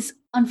arrest is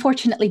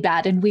unfortunately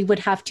bad, and we would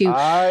have to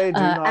I do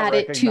not add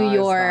it to recognize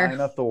your thine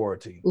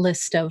authority.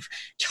 list of Super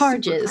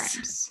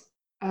charges.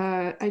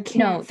 crimes. I can't.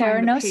 No, there are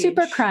find the no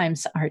super page.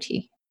 crimes,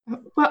 Artie.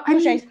 Well, I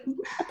mean,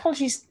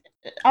 Apologies.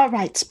 Our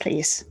rights,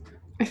 please.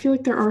 I feel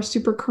like there are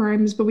super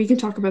crimes, but we can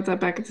talk about that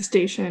back at the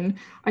station.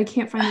 I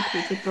can't find the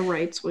page with the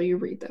rights. Will you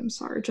read them,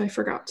 Sarge? I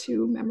forgot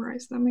to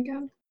memorize them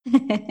again.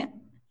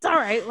 It's all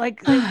right. Like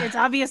it's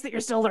obvious that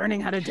you're still learning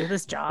how to do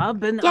this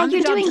job, and Yeah, on the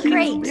you're job doing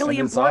training is great. really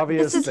And it's important.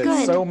 obvious This is that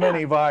good. so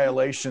many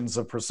violations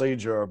of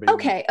procedure are being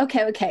Okay.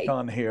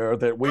 done here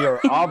that we are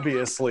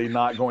obviously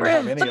not going to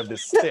have any of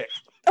this stick.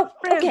 Oh,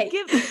 Briv, okay.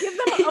 give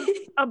them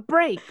a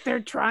break. They're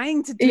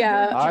trying to do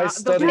Yeah. their I job.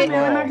 studied Yeah, man,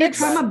 law. I'm gonna That's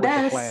try my what the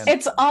best. plan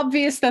It's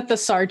obvious that the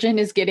sergeant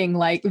is getting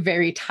like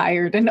very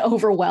tired and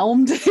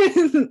overwhelmed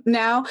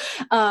now,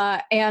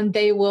 and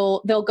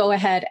they'll go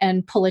ahead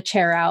and pull a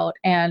chair out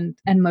and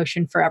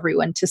motion for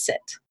everyone to sit.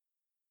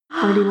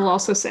 Artie will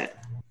also sit.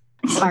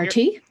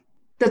 Artie?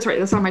 That's right.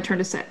 That's not my turn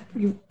to sit.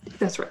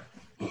 That's right.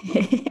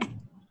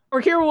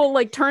 Or Kira will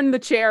like turn the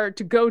chair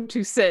to go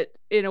to sit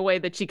in a way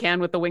that she can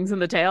with the wings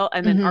and the tail,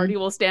 and then Mhm. Artie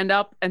will stand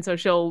up, and so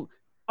she'll.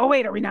 Oh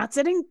wait, are we not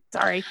sitting?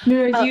 Sorry.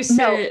 No, No, you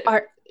sit.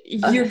 Ar-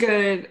 You're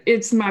good.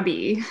 It's my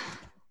bee.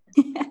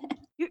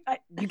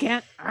 You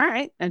can't. All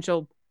right, and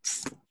she'll.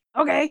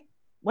 Okay,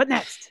 what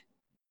next?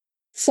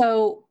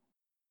 So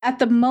at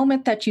the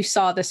moment that you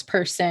saw this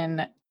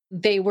person,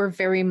 they were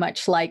very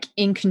much like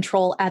in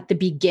control at the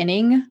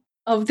beginning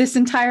of this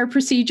entire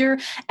procedure.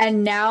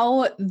 And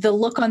now the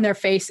look on their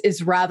face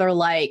is rather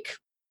like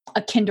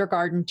a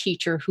kindergarten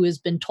teacher who has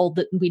been told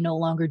that we no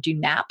longer do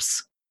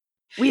naps.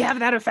 We have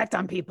that effect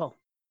on people.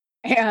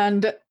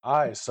 And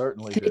I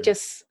certainly do.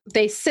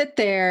 they sit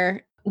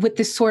there with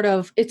this sort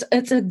of it's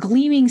a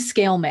gleaming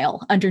scale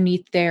mail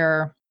underneath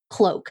their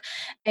cloak,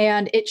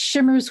 and it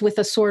shimmers with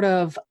a sort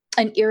of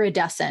an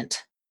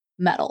iridescent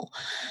metal.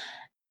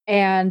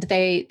 And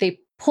they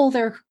pull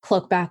their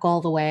cloak back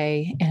all the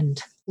way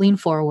and lean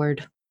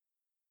forward.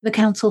 The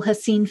council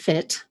has seen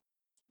fit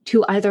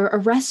to either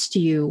arrest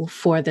you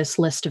for this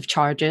list of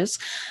charges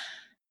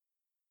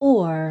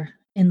or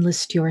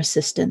enlist your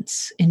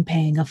assistance in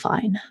paying a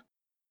fine.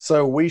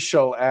 So we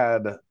shall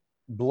add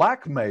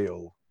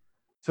blackmail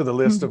to the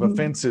list of Mhm.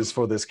 offenses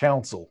for this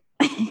council.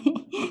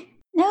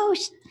 No,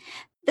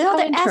 they're How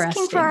asking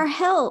interesting. for our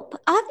help.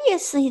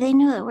 Obviously, they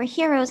know that we're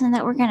heroes and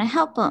that we're going to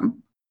help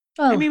them.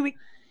 Oh, I mean, we.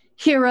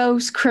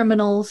 heroes,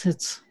 criminals,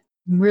 it's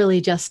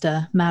really just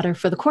a matter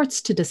for the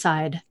courts to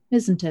decide,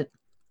 isn't it?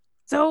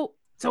 So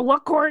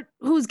what court?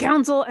 Whose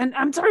counsel? And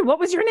I'm sorry, what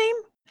was your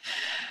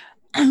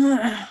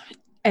name?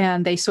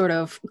 And they sort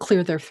of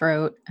clear their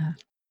throat.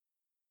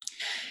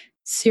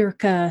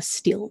 Circa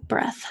Steel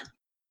Breath.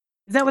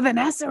 Is that with an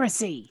S or a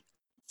C?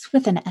 It's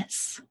with an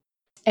S.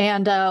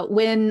 And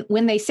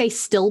when they say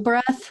still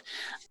breath,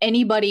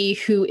 anybody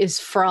who is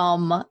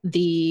from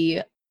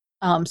the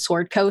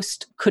Sword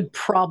Coast could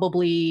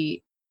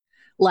probably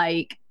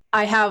like.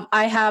 I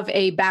have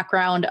a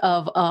background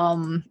of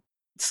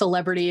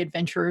celebrity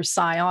adventurer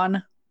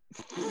Scion,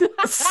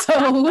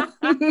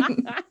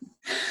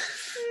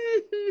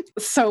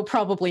 so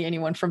probably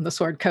anyone from the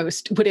Sword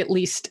Coast would at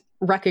least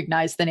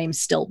recognize the name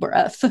Still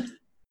Breath.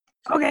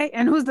 Okay,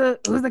 and who's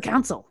the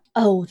council?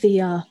 Oh,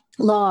 the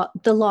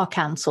law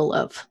council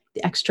of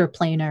the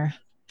extraplanar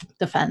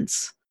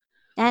defense.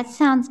 That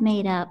sounds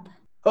made up.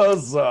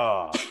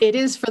 Huzzah! It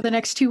is for the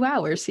next 2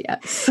 hours,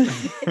 yes.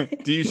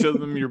 Do you show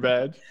them your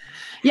badge?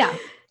 Yeah,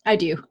 I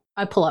do.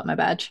 I pull out my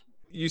badge.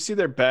 You see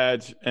their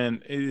badge,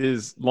 and it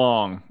is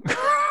long.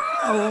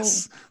 Oh.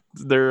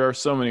 There are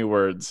so many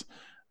words.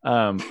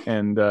 And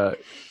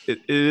it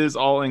is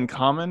all in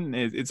common.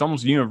 It's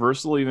almost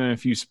universal, even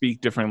if you speak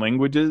different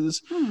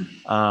languages.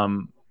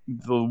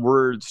 The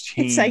words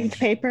change It's psychic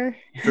paper.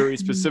 very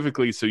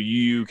specifically so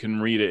you can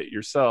read it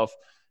yourself.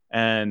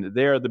 And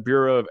they are the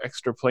Bureau of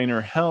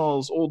Extraplanar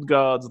Hells, Old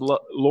Gods,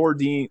 Lore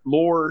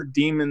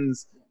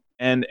Demons,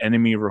 and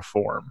Enemy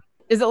Reform.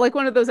 Is it like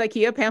one of those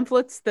IKEA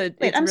pamphlets that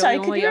Wait, it's I'm really sorry,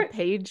 could only you a re-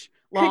 page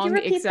Could long? you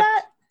repeat except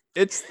that?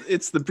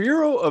 It's the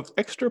Bureau of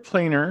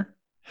Extraplanar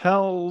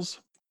Hells,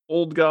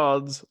 Old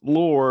Gods,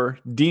 Lore,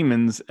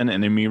 Demons, and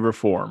Enemy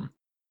Reform.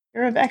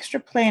 Bureau of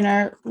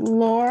Extraplanar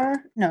Lore.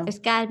 No. There's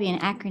got to be an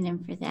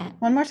acronym for that.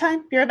 One more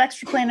time. Bureau of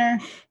Extraplanar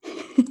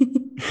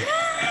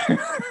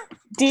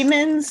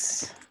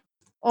Demons,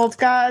 Old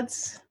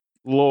Gods,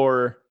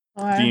 Lore,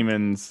 or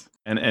Demons,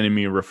 and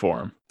Enemy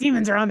Reform.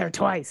 demons are on there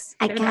twice.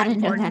 I They're gotta that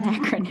know important.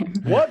 that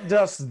acronym. What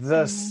does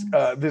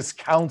this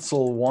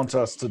council want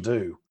us to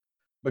do?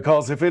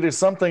 Because if it is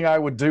something I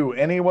would do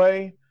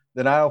anyway,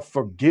 then I'll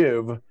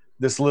forgive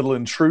this little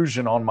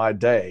intrusion on my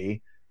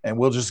day, and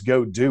we'll just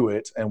go do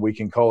it, and we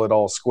can call it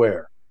all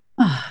square.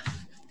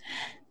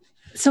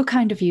 So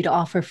kind of you to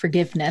offer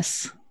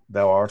forgiveness.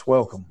 Thou art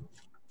welcome.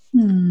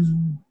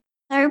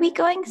 Are we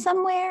going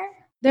somewhere?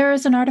 There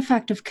is an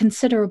artifact of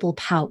considerable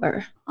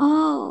power.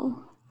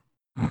 Oh.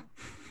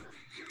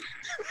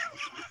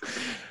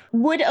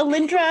 would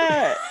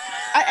Alindra?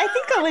 I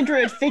think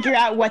Alindra would figure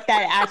out what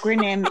that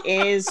acronym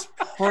is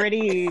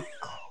pretty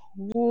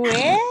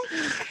quick.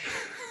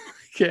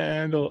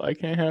 I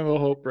can't handle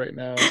hope right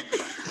now.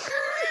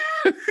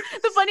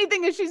 The funny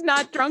thing is she's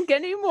not drunk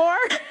anymore.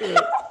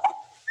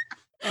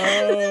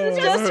 Oh.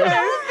 Just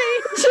happy.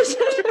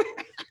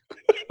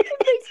 It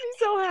makes me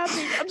so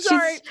happy. I'm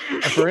sorry.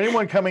 And for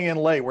anyone coming in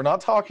late, we're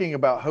not talking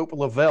about Hope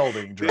Lavelle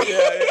being drunk.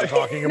 We're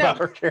talking about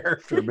her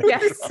character being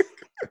Yes.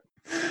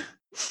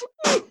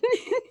 drunk.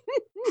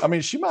 I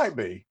mean, she might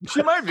be.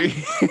 She might be.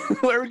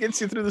 Whoever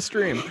gets you through the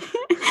stream.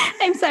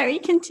 I'm sorry,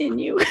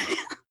 continue.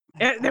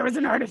 There was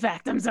an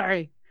artifact. I'm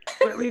sorry.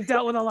 We've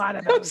dealt with a lot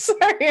of I'm those.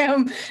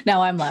 sorry.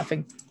 Now I'm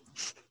laughing.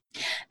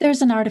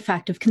 There's an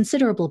artifact of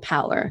considerable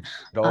power.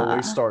 It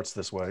always starts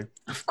this way.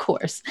 Of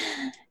course.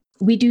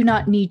 We do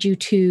not need you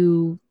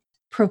to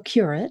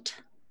procure it.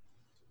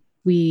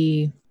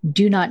 We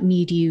do not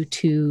need you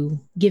to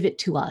give it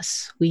to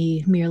us.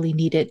 We merely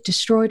need it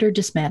destroyed or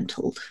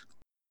dismantled.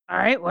 All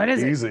right, what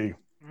is it? Easy.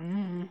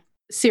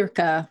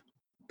 Circa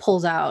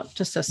pulls out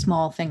just a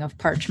small thing of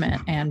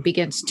parchment and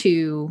begins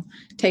to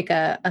take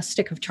a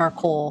stick of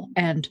charcoal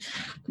and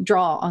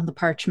draw on the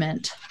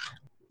parchment,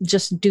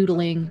 just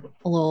doodling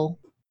a little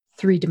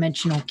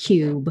 3-dimensional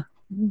cube.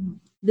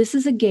 This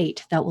is a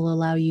gate that will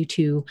allow you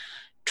to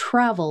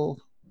travel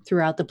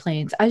throughout the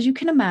plains. As you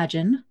can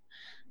imagine,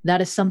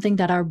 that is something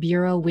that our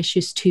bureau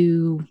wishes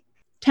to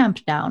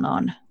tamp down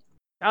on.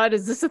 God,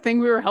 is this a thing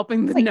we were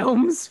helping the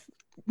gnomes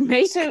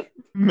make? So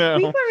No.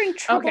 we were in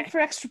trouble Okay. for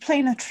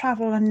extraplanar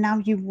travel, and now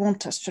you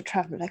want us to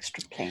travel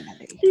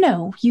extraplanarly.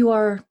 No, you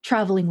are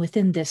traveling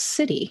within this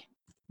city.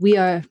 We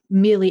are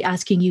merely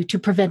asking you to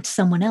prevent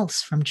someone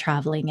else from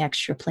traveling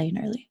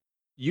extraplanarly.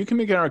 You can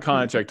make an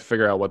Arcana check to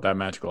figure out what that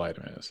magical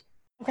item is.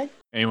 Okay.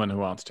 Anyone who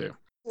wants to.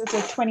 It's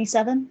a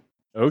 27.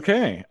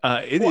 Okay.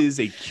 It is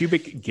a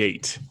cubic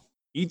gate.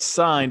 Each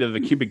side of the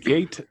cubic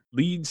gate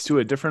leads to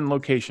a different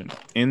location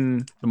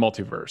in the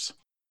multiverse.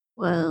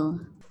 Whoa.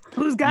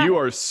 Who's got You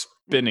it? are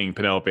spinning,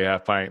 Penelope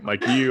Halfpint.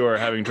 Like you are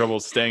having trouble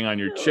staying on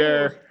your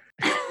chair.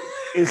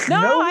 Is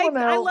No, no I one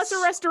else...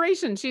 lesser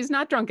restoration. She's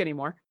not drunk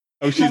anymore.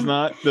 Oh, she's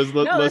not? Does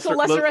No, that's a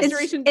lesser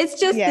restoration. It's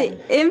just Yeah.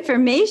 the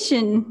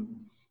information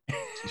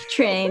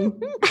train.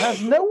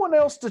 Has no one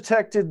else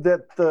detected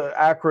that the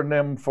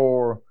acronym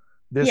for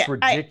this Yeah,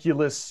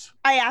 ridiculous...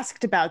 I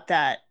asked about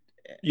that.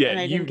 Yeah, and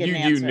I you didn't get an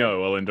you answer. know,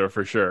 Alinda,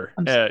 for sure.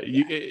 I'm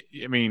sorry,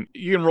 I mean,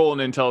 you can roll an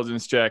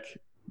intelligence check.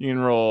 You can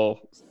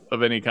roll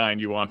of any kind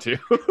you want to.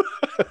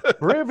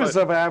 Briv is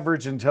of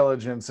average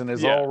intelligence and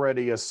is Yeah.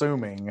 already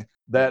assuming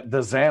that the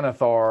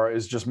Xanathar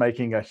is just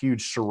making a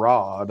huge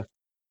charade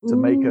to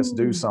make us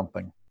do Ooh.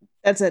 something.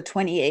 That's a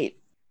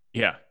 28.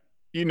 Yeah.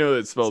 You know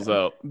that spells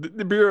out.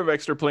 The Bureau of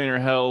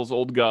Extraplanar Hells,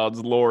 Old Gods,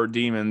 Lore,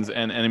 Demons,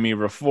 and Enemy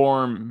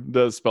Reform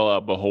does spell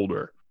out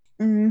Beholder.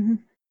 Mm-hmm.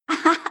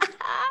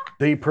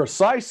 The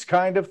precise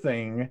kind of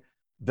thing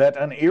that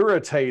an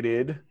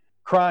irritated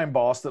crime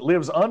boss that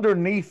lives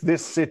underneath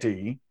this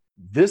city,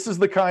 this is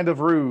the kind of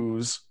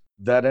ruse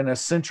that an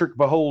eccentric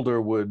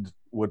beholder would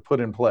put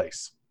in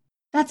place.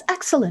 That's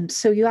excellent.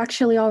 So you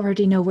actually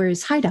already know where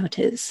his hideout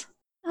is.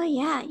 Oh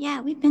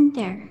yeah, we've been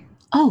there.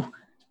 Oh,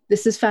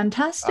 this is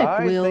fantastic.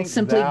 I We'll think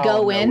simply thou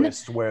go in,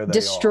 knowest where they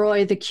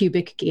destroy the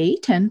cubic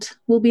gate, and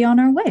we'll be on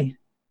our way.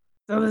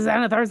 So the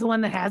Xanathar's the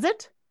one that has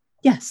it?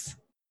 Yes.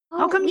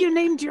 How come we- you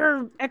named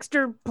your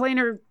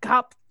extraplanar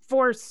cop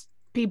force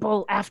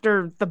people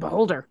after the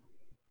Beholder?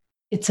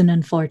 It's an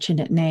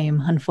unfortunate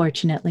name.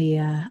 Unfortunately,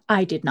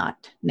 I did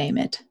not name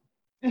it.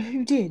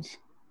 Who did?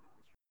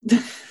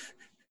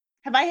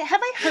 Have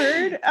I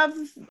heard of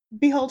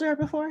Beholder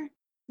before?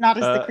 Not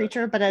as the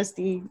creature, but as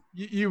the.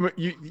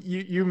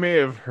 You may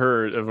have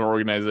heard of an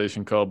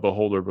organization called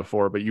Beholder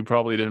before, but you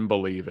probably didn't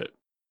believe it.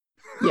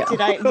 Yeah.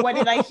 What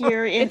did I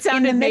hear in, It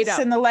sounded in the made myths up.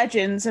 and the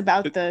legends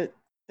about the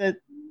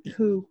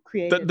who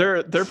created?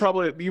 They're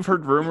probably, you've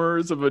heard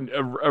rumors of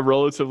a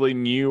relatively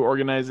new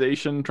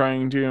organization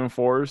trying to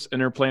enforce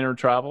interplanar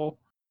travel.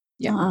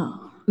 Yeah.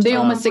 Oh. They Sounds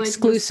almost like the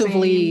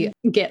exclusively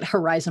get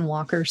Horizon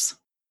Walkers.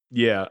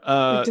 Yeah.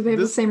 Like, do they have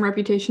the same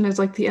reputation as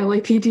like the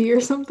LAPD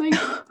or something?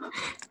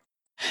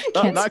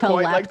 Can't not spell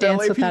quite lap like the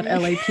dance without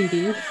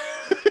LAPD. LAPD.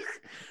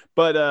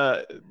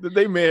 But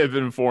they may have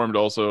been formed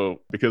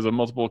also because of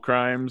multiple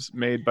crimes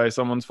made by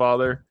someone's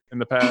father in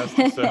the past.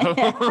 So. Who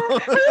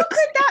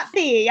could that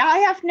be? I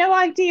have no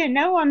idea.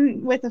 No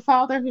one with a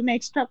father who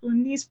makes trouble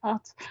in these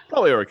parts.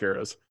 Probably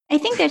Orcaros. I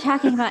think they're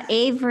talking about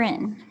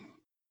Averin.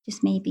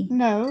 Just maybe.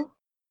 No.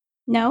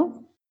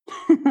 No?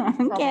 Okay.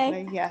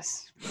 Probably,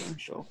 yes. I'm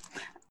sure.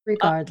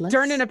 Regardless.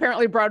 Durnan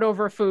apparently brought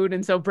over food,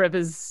 and so Briv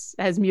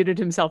has muted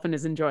himself and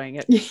is enjoying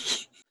it.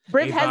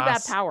 Briv Hey, has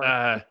boss, that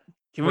power.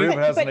 Can we? Briv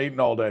hasn't but- eaten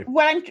all day.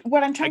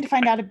 What I'm trying to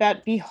find out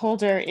about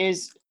Beholder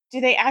is, do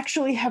they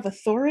actually have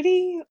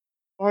authority,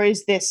 or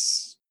is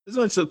this? As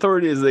much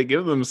authority as they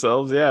give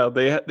themselves, yeah,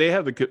 they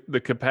have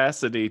the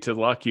capacity to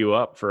lock you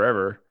up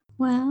forever.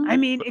 Well, I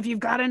mean, if you've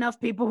got enough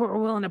people who are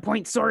willing to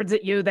point swords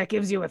at you, that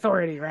gives you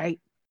authority, right?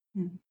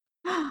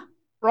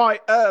 Right,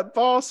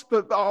 boss.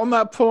 But on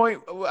that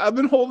point, I've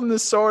been holding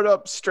this sword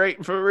up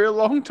straight for a real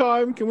long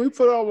time. Can we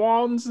put our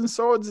wands and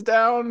swords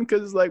down?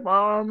 Because like my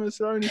arm is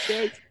starting to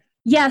shake.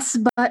 Yes,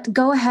 but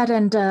go ahead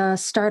and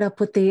start up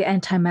with the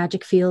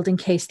anti-magic field in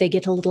case they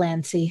get a little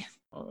antsy.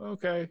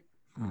 Okay.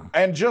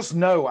 And just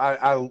know,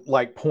 I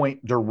like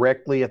point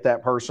directly at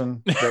that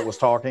person that was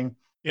talking.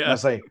 And I Yeah.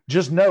 say,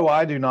 just know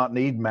I do not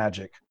need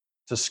magic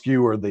to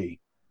skewer thee.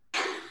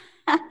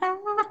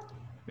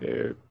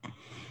 Yeah.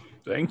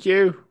 Thank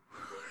you.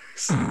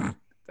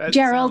 That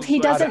Gerald, sounds he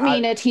like- doesn't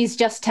mean it. He's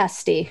just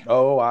testy.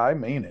 Oh, I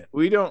mean it.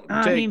 We don't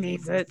He take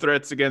means it.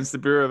 threats against the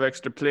Bureau of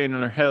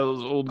Extraplanar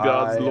Hell's old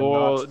gods, I am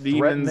law, not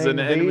demons, and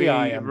threatening thee, enemy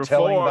I am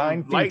telling thine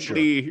reform future.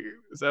 lightly.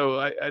 So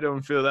I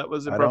don't feel that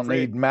was I appropriate. don't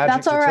need magic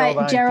That's to all tell right,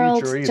 thine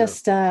Gerald. future either.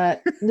 Just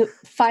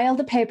file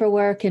the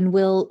paperwork, and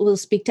we'll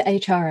speak to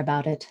HR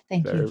about it.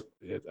 Thank you. So,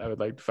 yeah, I would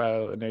like to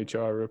file an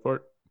HR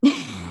report.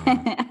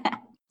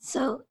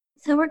 so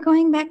we're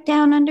going back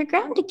down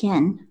underground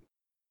again.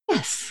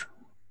 Yes.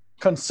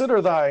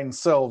 Consider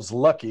thyself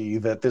lucky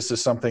that this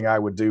is something I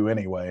would do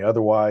anyway.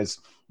 Otherwise,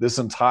 this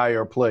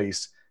entire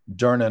place,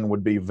 Durnan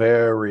would be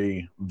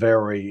very,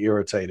 very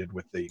irritated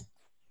with thee.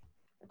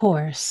 Of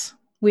course.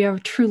 We are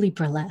truly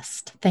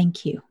burlesque.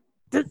 Thank you.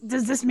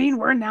 Does this mean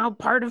we're now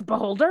part of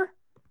Beholder?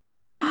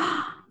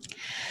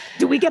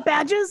 Do we get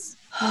badges?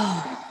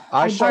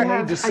 I shall do need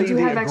have- to I see do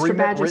the have extra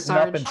agreement badges,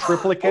 written up in Sarge. Oh,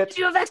 triplicate.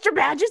 do you have extra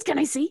badges? Can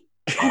I see?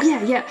 Oh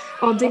yeah.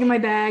 I'll dig in my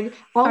bag.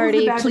 All of the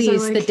Artie, badges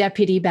please, are the like,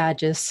 deputy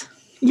badges.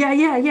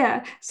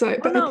 Yeah. So,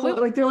 but no, I pull,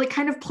 we- like they're like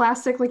kind of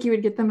plastic, like you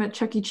would get them at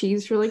Chuck E.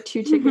 Cheese for like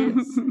 2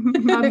 tickets.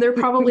 They're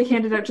probably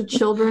handed out to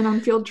children on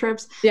field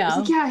trips. It's Yeah.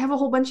 like, yeah, I have a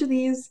whole bunch of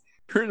these,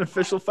 You're an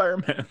official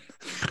fireman.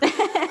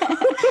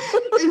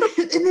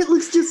 and it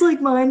looks just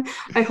like mine.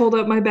 I hold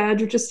up my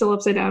badge, which is still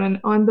upside down, and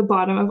on the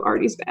bottom of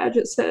Artie's badge,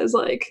 it says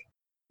like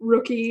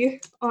rookie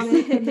on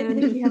it, and then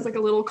he has like a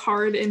little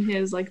card in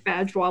his like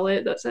badge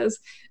wallet that says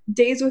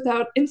days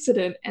without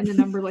incident, and the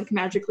number like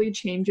magically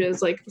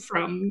changes like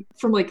from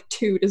like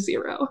 2 to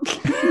 0.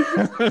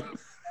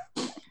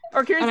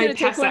 Or Kira's And I gonna take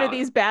pass one of out.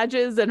 these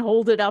badges and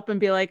hold it up and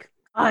be like,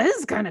 "Oh, this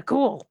is kind of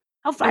cool.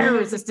 How fire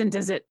resistant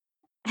is it?"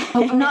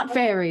 Oh, not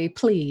very,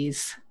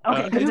 please.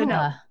 Okay, good to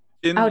know.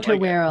 In,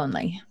 Outerwear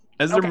only.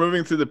 as they're Okay.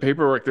 moving through the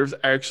paperwork, there's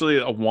actually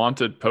a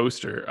wanted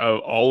poster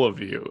of all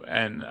of you,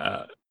 and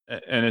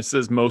it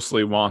says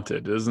mostly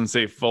wanted. It doesn't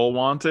say full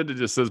wanted. It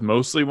just says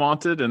mostly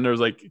wanted, and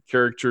there's like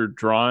character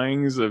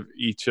drawings of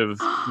each of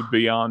the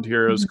Beyond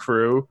Heroes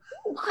crew.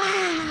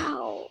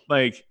 Wow.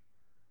 Like,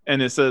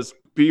 and it says,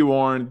 "Be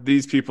warned,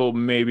 these people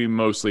may be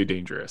mostly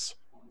dangerous."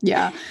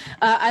 Yeah.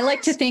 I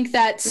like to think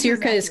that This is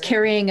Circa is accurate.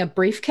 carrying a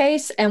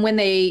briefcase, and when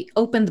they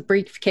open the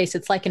briefcase,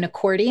 it's like an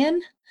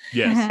accordion.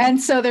 Yes. And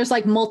so there's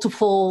like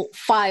multiple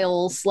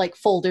files, like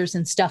folders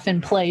and stuff in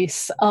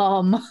place.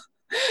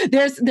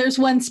 There's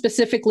one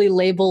specifically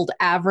labeled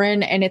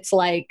Avrin, and it's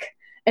like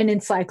an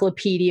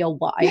encyclopedia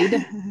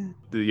wide.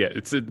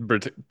 It's the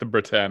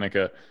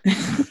Britannica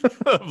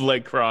of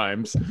like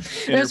crimes.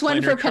 There's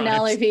one for Interplanar crimes.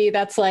 Penelope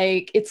that's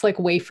like it's like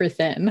wafer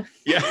thin.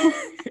 Yeah,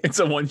 it's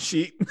a one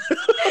sheet.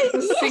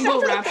 A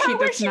single rap sheet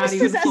that's not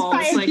even full.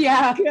 It's like,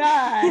 Yeah.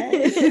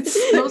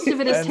 God. most of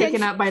it is And-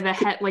 taken up by the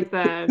head, like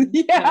the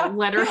Yeah.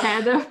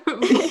 letterhead.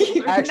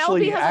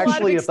 Actually, has a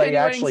lot of if they extenuating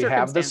actually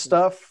have this circumstances.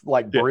 stuff,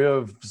 like Yeah.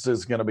 Briv's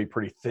is going to be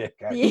pretty thick.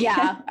 Actually.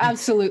 Yeah,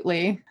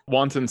 absolutely.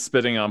 Wanton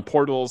spitting on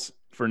portals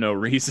for no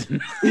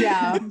reason.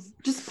 Yeah.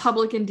 Just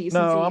public indecency.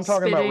 No, I'm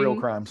talking about real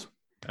spitting. crimes.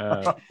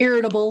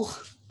 Irritable.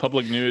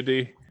 Public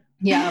nudity.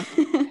 Yeah.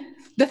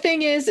 The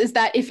thing is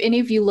that if any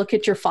of you look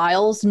at your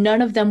files,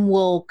 none of them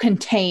will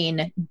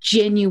contain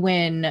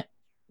genuine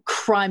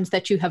crimes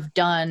that you have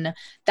done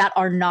that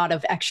are not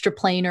of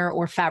extraplanar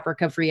or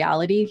fabric of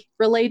reality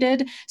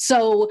related.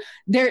 So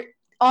there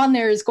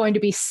is going to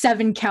be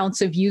 7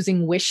 counts of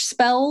using wish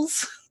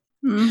spells.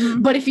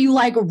 Mhm. But if you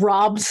like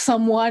robbed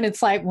someone,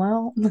 it's like,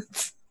 well,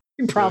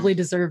 you probably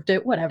deserved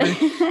it. Whatever.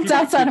 It's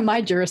outside of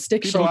my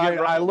jurisdiction. So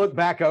I look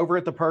back over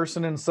at the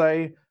person and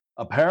say,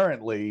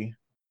 apparently,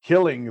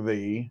 killing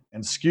thee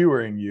and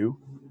skewering you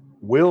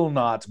will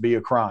not be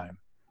a crime.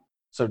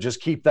 So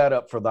just keep that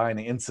up for thine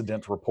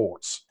incident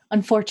reports.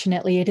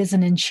 Unfortunately, it is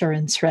an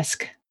insurance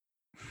risk.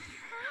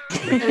 The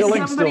As killing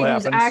still somebody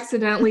who's happens.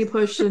 accidentally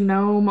pushed a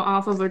gnome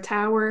off of a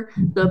tower,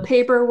 the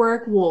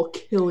paperwork will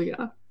kill you.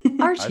 I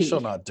Archie.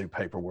 shall not do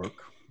paperwork.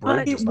 But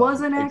Briv It does not was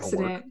do an paperwork.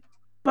 accident.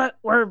 But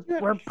we're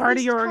part of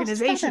He's your cost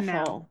organization now.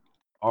 featherful.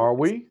 Are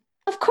we?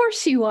 Of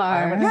course you I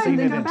are. haven't Yeah, seen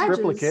they it got in badges.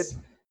 triplicate.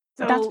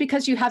 So That's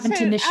because you haven't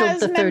So initialed as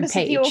the third members of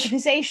page. the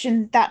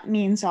organization, that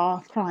means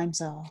our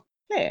crimes are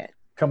cleared.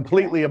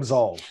 Completely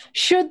absolved.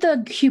 Should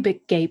the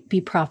cubic gate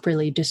be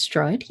properly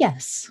destroyed?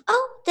 Yes.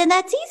 Oh, then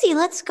that's easy.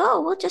 Let's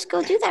go. We'll just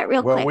go do that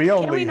real Well, quick. we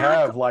only we not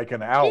have like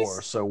an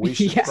hour, so we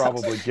should Yeah.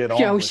 probably get on.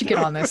 Yeah, we with should it. get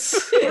on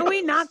this. can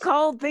we not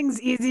call things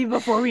easy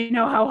before we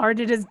know how hard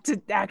it is to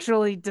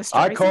actually destroy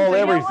I call something?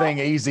 everything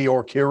easy,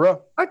 or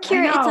Kira. Or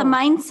Kira, it's a know.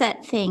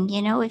 mindset thing,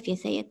 you know, if you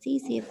say it's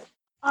easy.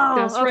 Oh,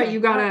 That's right. okay. You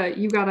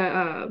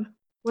gotta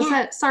what's Yeah.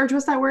 that? Sarge,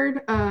 what's that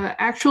word?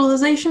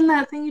 Actualization,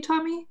 that thing you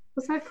taught me?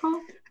 What's that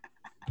called?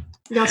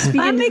 You gotta speak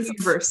That into makes- the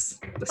universe.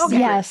 The Okay. secret.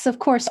 Yes, of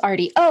course,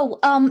 Artie. Oh,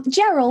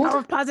 Gerald, Power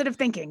of positive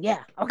thinking.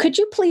 Yeah. Okay. could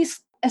you please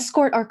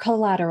escort our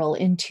collateral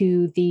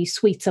into the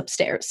suites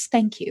upstairs?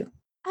 Thank you.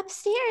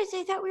 Upstairs,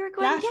 I thought we were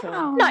going Collateral.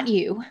 down. Not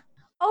you.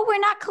 Oh, we're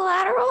not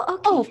collateral?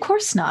 Okay. Oh, of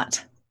course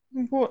not.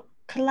 What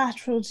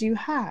collateral do you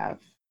have?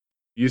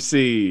 You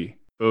see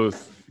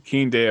both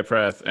Keen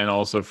Deapreth and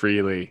also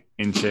Freely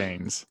in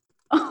chains.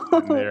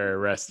 And they're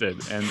arrested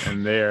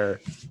and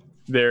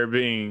they're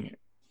being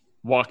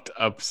walked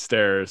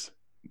upstairs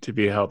to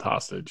be held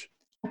hostage.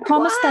 I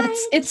promise that What?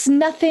 it's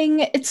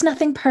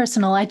nothing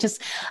personal. I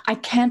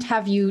can't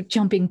have you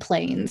jumping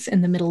planes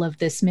in the middle of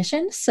this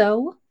mission.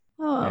 So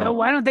So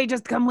why don't they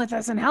just come with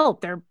us and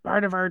help? They're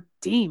part of our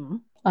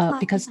team.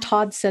 because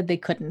Todd said they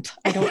couldn't.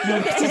 I don't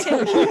know what to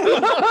tell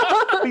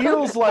you.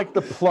 Feels like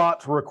the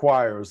plot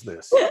requires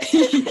this.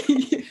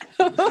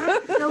 They'll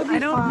be I don't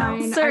know.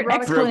 fine. Insert I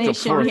brought a couple Broke the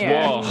explanation fourth here.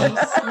 wall.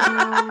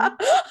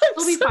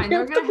 They'll be fine.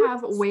 They're gonna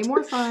have way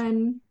more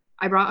fun.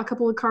 I brought a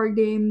couple of card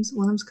games.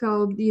 One of them's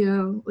called,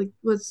 like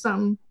with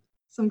some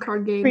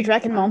card game. Free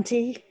Dragon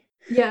Monty.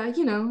 Yeah,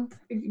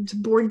 it's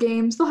board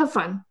games. They'll have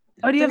fun.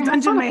 Oh, do you They're have gonna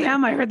have Dungeon fun up there.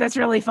 Mayhem? I heard that's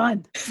really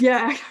fun.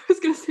 Yeah, I was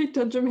gonna say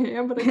Dungeon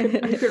Mayhem, but I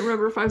couldn't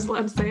remember if I was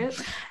allowed to say it.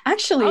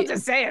 Actually, I'll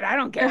just say it. I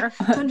don't care.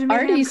 Dungeon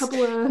Mayhem, a Artie's,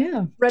 couple of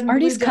yeah. red and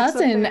Artie's blue decks up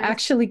cousin there.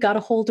 actually got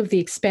a hold of the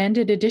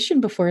expanded edition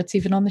before it's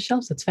even on the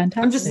shelves. It's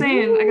fantastic. I'm just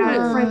saying, I got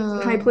Ooh. friends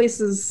in high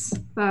places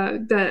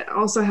that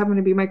also happen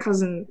to be my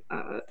cousin.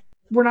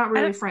 We're not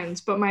really I-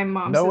 friends, but my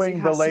mom says Knowing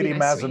he the has to be Lady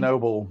nice to me.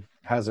 Mazanoble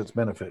has its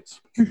benefits.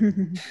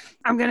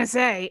 I'm gonna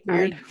say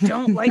Weird. I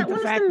don't like That the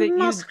one's fact the that you.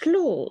 Masked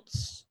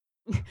Lords.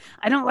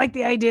 I don't like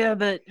the idea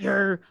that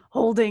you're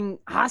holding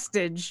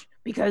hostage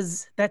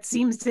because that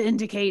seems to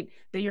indicate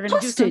that you're going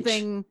to do Hostage?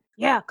 something.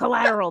 Yeah,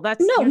 collateral. That's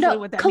no, usually no,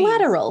 what that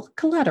means.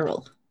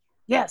 collateral.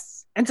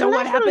 Yes, and so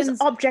what Collateral is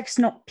happens? Objects,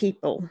 not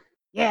people.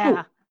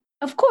 Yeah,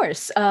 Of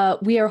course,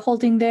 we are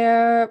holding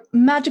their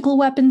magical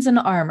weapons and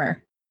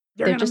armor.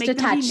 you're They're gonna just make them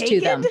be attached to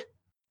them. naked?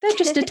 They're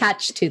just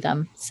attached to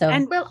them. So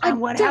And, Well, and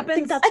what don't happens?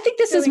 think that's I think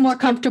this is going more to be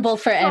a comfortable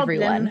for problem.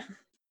 everyone.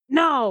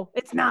 No,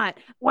 it's not.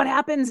 What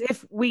happens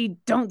if we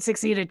don't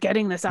succeed at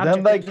getting this object?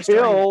 Then they and destroying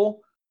it?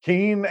 kill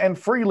Keen and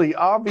Freely,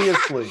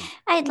 obviously.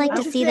 I'd like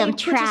to Well, see them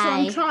Put us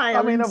on try. trial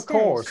I mean, of instead.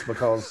 course,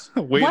 because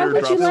Waiter Why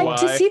would you drops like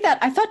to Y. see that?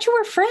 I thought you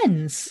were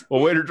friends. Well,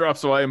 waiter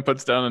drops away and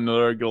puts down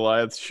another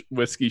Goliath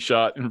whiskey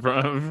shot in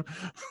front of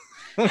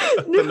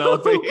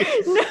Penelope.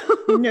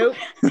 No. Nope.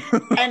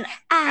 And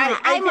I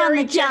I'm on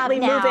very the job gently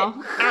move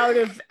now.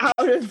 it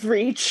out of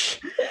reach.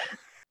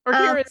 Or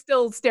Kira is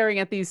still staring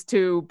at these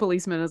two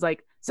policemen and is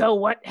like, so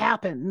what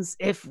happens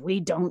if we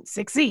don't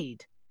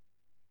succeed?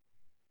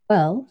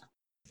 Well,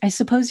 I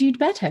suppose you'd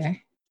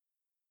better.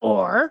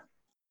 Or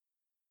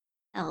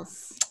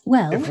Else.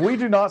 Well, if we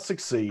do not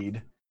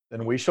succeed,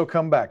 then we shall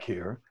come back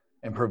here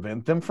and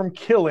prevent them from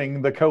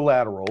killing the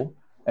collateral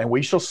and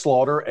we shall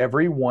slaughter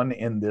everyone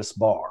in this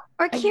bar.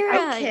 Or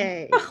Kira,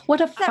 Okay.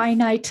 What a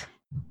finite.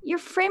 your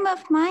frame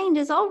of mind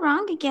is all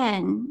wrong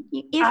again.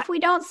 If we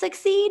don't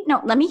succeed,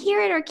 no, let me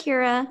hear it, or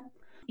Kira.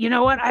 You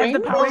know what? I have the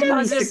When power of will we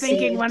positive thinking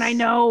succeed? when I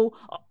know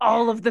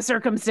all of the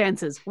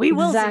circumstances. We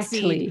will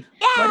succeed.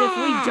 But if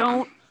we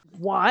don't,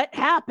 what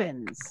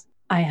happens?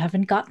 I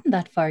haven't gotten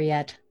that far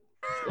yet.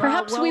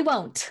 Perhaps we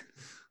well- won't.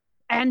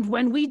 And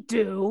when we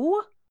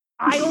do,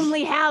 I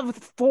only have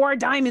 4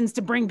 diamonds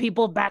to bring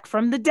people back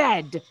from the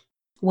dead.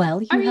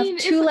 Well, you I have mean,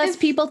 2 if- less if-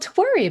 people to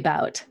worry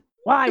about.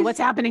 Why? What's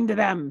happening to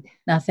them?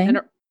 Nothing.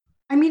 And-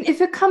 I mean,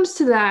 if it comes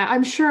to that,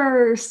 I'm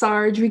sure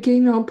Sarge, we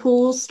can,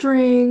 pull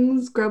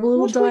strings, grab a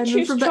little What do we diamond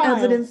choose from the trial?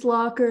 evidence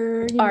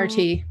locker.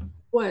 RT.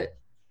 What?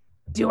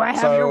 Do I have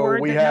So your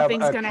word we that have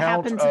nothing's a going to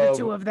count happen to the of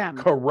 2 of them?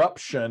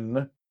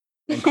 Corruption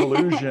and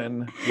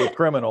collusion with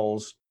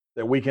criminals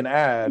that we can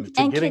add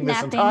to And getting this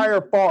kidnapping.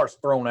 entire farce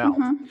thrown out.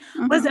 Mhm,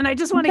 mhm. Listen, I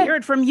just want to hear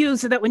it from you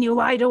so that when you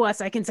lie to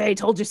us, I can say I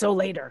told you so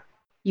later.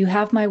 You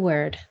have my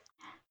word.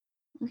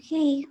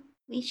 Okay,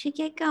 we should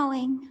get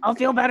going. I'll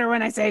feel better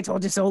when I say I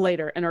told you so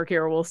later. And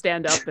Orkira will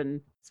stand up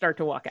and start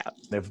to walk out.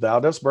 If thou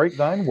dost break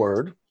thine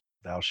word,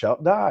 thou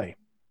shalt die.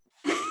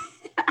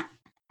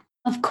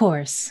 Of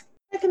course.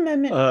 Take a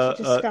moment to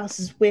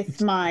discuss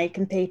with my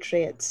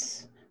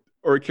compatriots.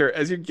 Or Kira,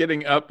 as you're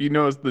getting up, you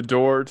notice the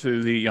door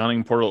to the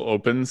yawning portal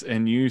opens,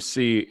 and you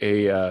see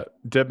a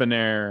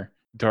debonair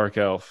dark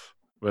elf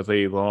with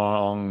a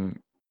long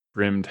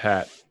brimmed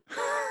hat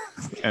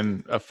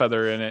and a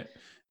feather in it,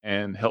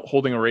 and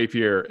holding a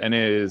rapier, and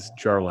it is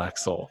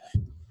Jarlaxle.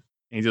 And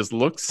he just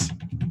looks.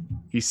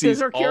 He sees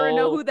Does Orkira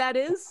know all- who that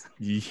is?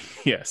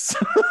 Yes.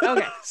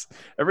 Okay.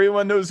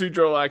 Everyone knows who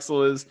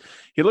Jarlaxle is.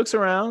 He looks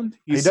around.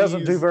 He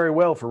doesn't do sees very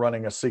well for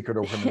running a secret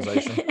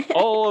organization.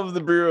 all of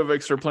the Bureau of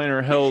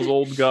Extraplanar Hell's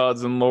old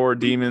gods and lore,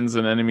 demons,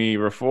 and enemy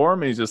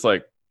reform. And he's just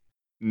like,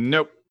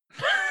 nope.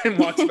 And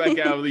walks back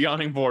out of the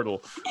yawning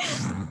portal.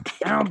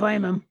 I don't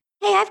blame him.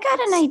 Hey, I've got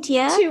an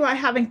idea. 2 I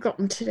haven't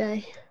gotten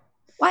today.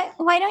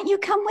 Why don't you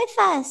come with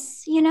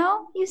us?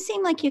 You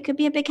seem like you could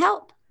be a big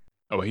help.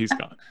 Oh, he's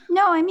gone.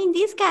 No, I mean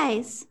these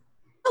guys.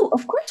 Oh,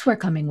 of course we're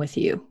coming with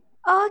you.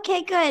 Oh,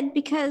 okay, good,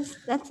 because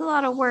that's a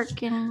lot of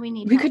work and we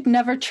need We help. could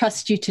never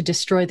trust you to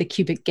destroy the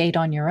cubic gate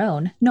on your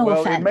own. No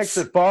well, offense. it makes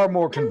it far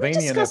more Can we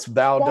convenient if discuss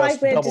thou why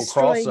dost we're double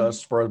cross destroying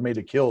us for me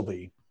to kill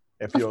thee.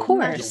 If Of you're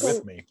course.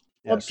 with me.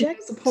 Yes. He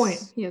has a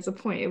point. He has a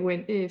point.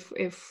 When if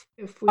we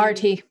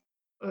RT.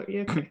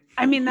 Yeah, okay.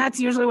 I mean, that's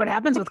usually what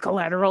happens with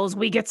collaterals.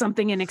 We get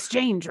something in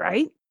exchange,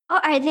 right? Oh,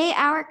 are they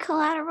our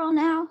collateral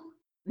now?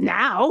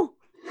 Now.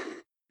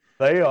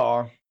 They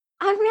are.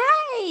 All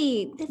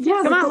right. This is-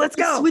 Come on, let's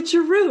go.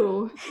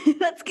 Switcheroo.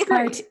 let's go.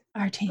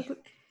 RT.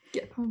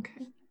 Yeah,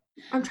 okay.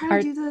 I'm trying to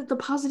Art- do the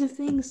positive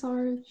thing,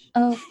 Sarge.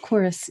 Of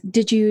course.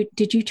 Did you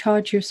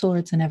charge your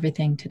swords and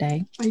everything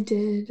today? I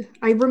did.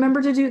 I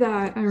remember to do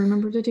that.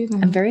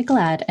 I'm very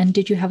glad. And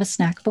did you have a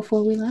snack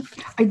before we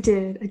left? I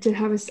did. I did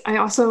have I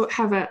also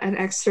have an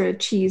extra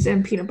cheese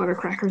and peanut butter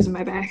crackers in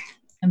my bag.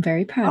 I'm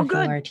very proud Oh, of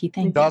good. you, RT.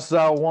 Thank you. Dost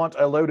thou want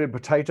a loaded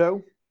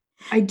potato?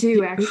 I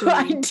do actually.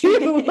 I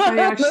do. I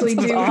actually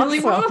That's do really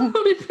want a awesome.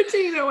 loaded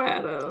potato,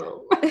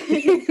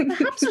 Adam.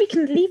 Perhaps we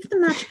can leave the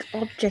magic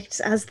objects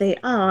as they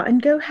are and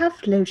go have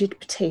loaded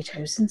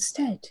potatoes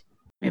instead.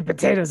 I mean,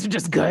 potatoes are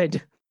just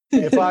good.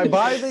 If I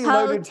buy thee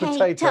loaded potatoes,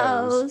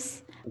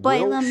 Potatoes. Boil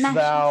wilt them, mash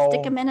thou them,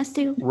 stick them in a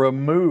stew.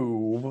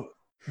 remove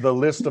the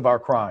list of our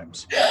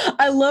crimes?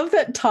 I love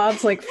that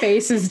Todd's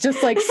face is just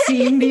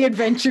seeing the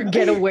adventure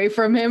get away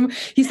from him.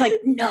 He's like,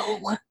 no,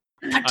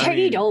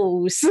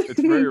 potatoes. It's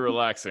very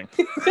relaxing.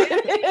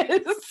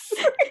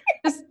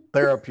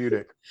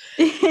 Therapeutic.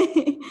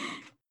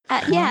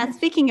 Yeah,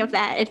 speaking of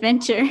that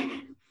adventure.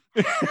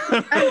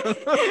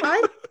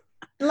 I'd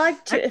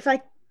like to, if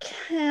I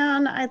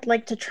can, I'd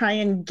like to try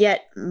and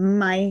get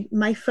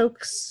my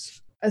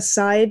folks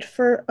aside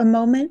for a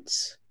moment.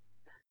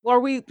 Or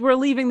we're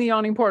leaving the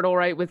yawning portal,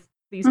 right, with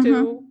these Mhm.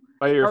 two?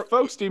 By your Or-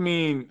 folks, do you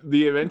mean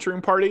the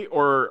adventuring party,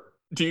 or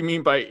do you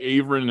mean by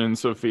Avron and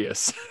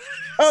Sophias?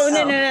 Oh,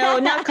 no,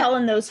 not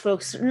calling those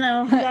folks.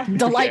 No.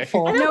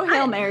 Delightful. No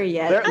Hail Mary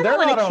yet. They're, I they're don't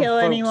want not to on kill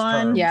folks'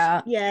 anyone terms.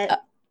 Yeah.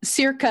 yet.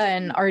 Circa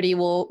and Artie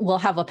will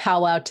have a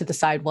powwow to the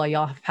side while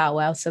y'all have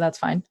powwow, so that's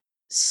fine.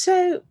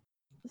 So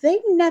they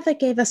never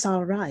gave us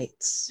our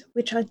rights,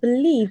 which I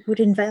believe would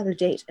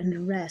invalidate an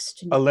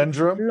arrest. in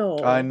Alindra,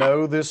 law. I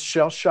know this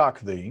shall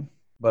shock thee,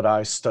 but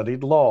I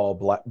studied law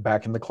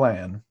back in the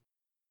clan,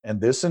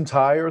 and this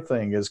entire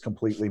thing is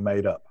completely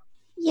made up.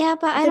 Yeah,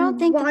 but I Then don't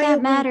think why are that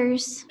we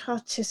matters.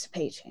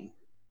 Participating.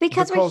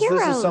 Because we're heroes.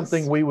 this is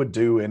something we would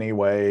do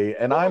anyway,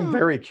 and I'm Yeah.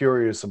 very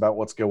curious about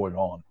what's going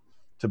on,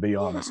 to be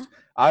honest.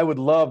 I would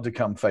love to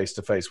come face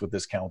to face with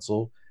this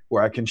council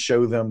where I can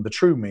show them the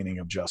true meaning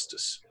of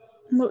justice.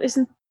 Well,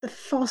 isn't the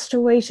faster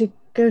way to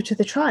go to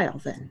the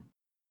trial then?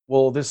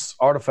 Well, this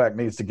artifact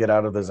needs to get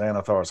out of the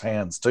Xanathar's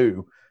hands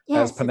too.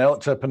 Yes. As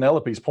to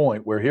Penelope's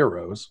point, we're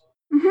heroes.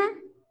 Mm-hmm.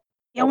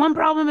 Yeah, one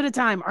problem at a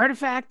time.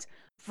 Artifact,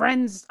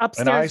 friends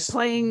upstairs ice.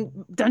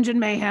 playing Dungeon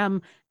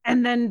Mayhem,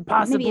 and then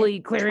possibly Maybe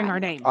a clearing try. our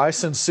name. I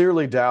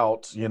sincerely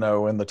doubt, in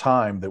the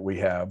time that we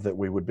have, that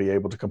we would be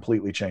able to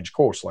completely change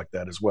course like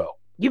that as well.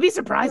 You'd be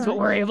surprised what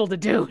we're able to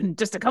do in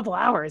just a couple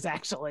hours,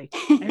 actually.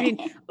 I mean,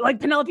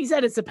 like Penelope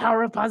said, it's the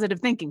power of positive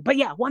thinking. But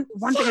yeah, one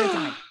thing at a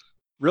time.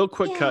 Real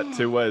quick cut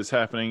to what is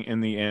happening in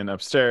the inn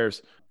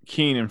upstairs.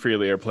 Keen and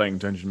Freely are playing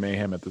Dungeon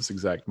Mayhem at this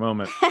exact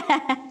moment.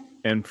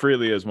 And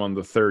Freely has won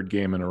the third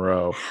game in a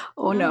row.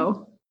 Oh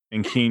no.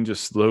 And Keen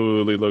just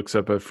slowly looks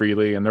up at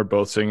Freely, and they're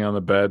both sitting on the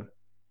bed.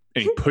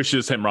 And he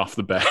pushes him off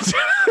the bed.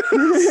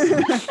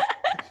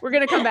 We're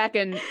going to come back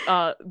and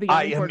the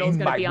yawning portal is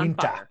going to be on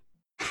fire.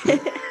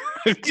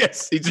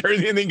 Yes, he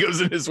turns and then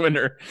goes in his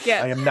winter.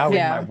 Yeah. I am now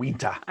Yeah. in my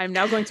winter. I'm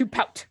now going to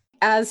pout.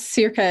 As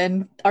Circa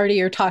and Artie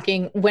are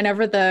talking,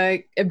 whenever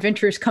the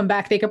adventurers come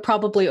back, they could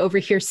probably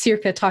overhear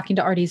Circa talking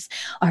to Artie,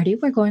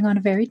 we're going on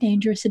a very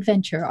dangerous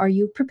adventure. Are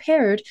you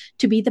prepared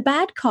to be the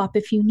bad cop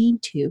if you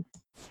need to?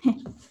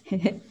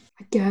 I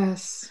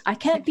guess. I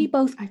can't be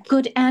both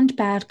good and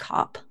bad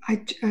cop.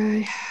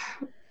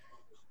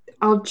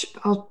 I'll do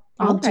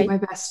Alright. my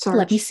best, Sarge.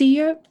 Let me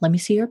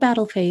see your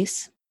battle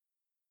face.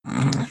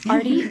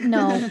 Artie,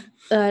 no.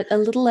 A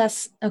little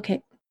less.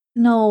 Okay.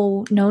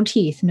 No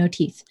teeth.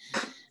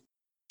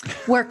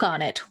 Work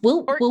on it.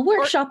 We'll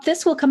workshop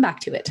this. We'll come back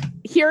to it.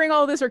 Hearing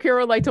all this,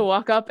 Urkira would like to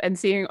walk up, and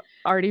seeing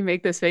Artie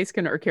make this face,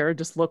 can Urkira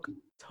just look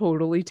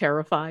totally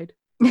terrified?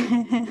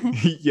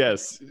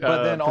 Yes.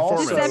 But then also-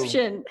 performance.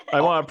 Deception.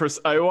 I want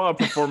a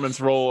performance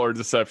roll or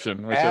deception.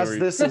 As whichever.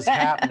 this is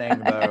happening,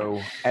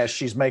 though, as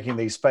she's making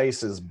these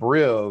faces,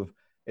 Briv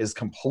is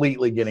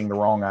completely getting the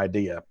wrong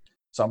idea.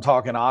 So I'm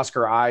talking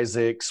Oscar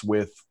Isaacs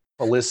with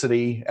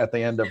Felicity at the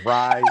end of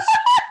Rise,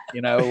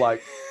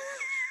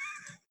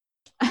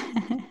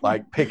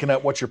 like picking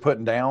up what you're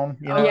putting down.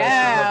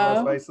 Yeah.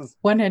 those faces.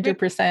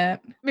 100%.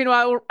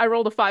 Meanwhile, I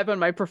rolled a 5 on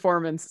my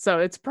performance, so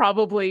it's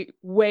probably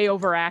way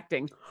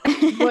overacting.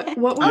 What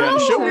would Yeah, you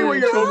show me say? where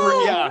you're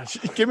over. Yeah,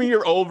 give me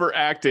your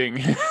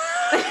overacting.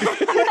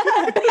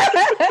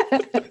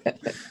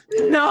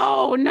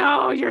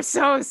 No, you're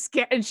so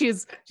scared. And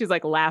she's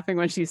like laughing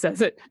when she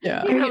says it.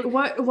 Yeah. I mean,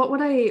 what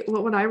would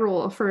I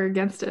roll for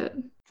against it?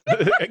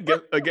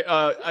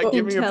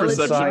 Give me a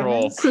perception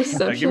roll.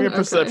 Perception. Give me a okay.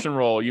 perception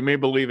roll. You may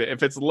believe it.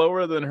 If it's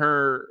lower than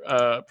her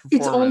performance,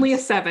 It's only a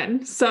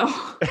 7, so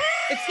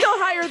It's still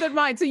higher than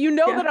mine, so you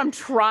know Yeah. that I'm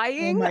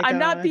trying. Oh my I'm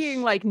not gosh.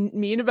 being like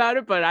mean about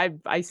it, but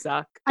I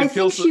suck. I think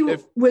feels- she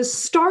if- was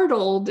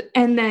startled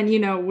and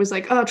then was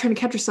like, oh, trying to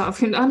catch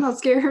herself, and I'm not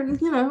scared,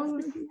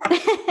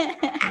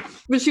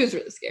 but she was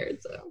really scared,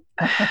 so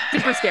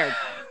Super scared.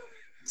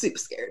 super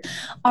scared.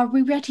 Are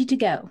we ready to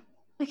go?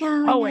 We're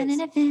going Always. on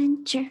an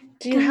adventure.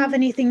 Do you have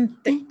anything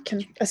that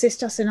can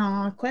assist us in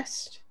our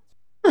quest?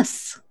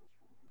 Yes.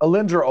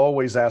 Alindra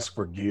always asks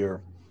for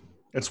gear.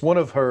 It's one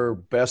of her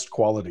best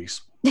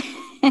qualities.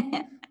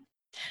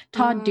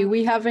 Todd, do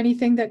we have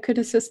anything that could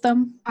assist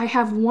them? I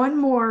have one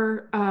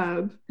more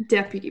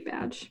deputy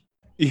badge.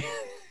 you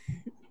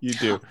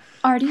do.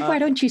 Artie, why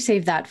don't you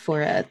save that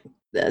for a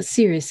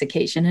serious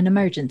occasion, an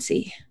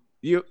emergency?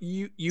 You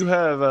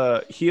have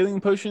a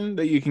healing potion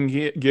that you can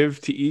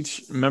give to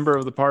each member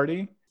of the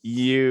party.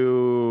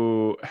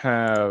 You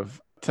have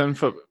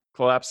 10-foot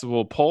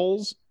collapsible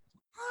poles.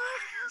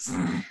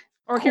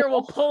 Or here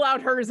we'll pull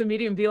out hers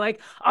immediately and be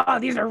like, oh,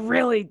 these are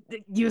really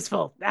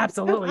useful.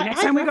 Absolutely. Oh, I- Next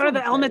I time we go to the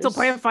reference Elemental those.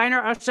 Plant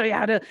Finder, I'll show you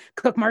how to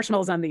cook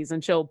marshmallows on these.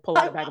 And she'll pull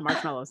out a bag of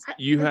marshmallows.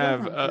 You I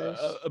have don't have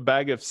those. a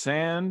bag of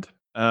sand.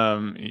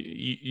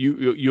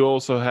 You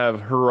also have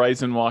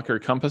Horizon Walker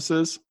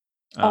compasses.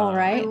 All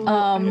right.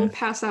 I will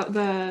pass out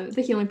the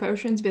healing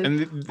potions. be like,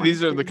 And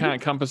these are the kind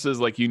of compasses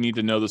like you need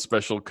to know the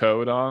special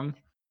code on.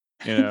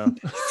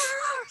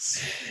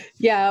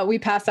 Yeah, we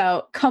pass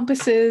out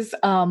compasses.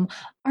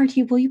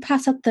 Artie, will you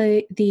pass out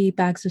the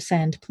bags of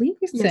sand, please?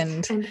 yes,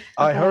 And and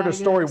I heard a bag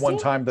story of one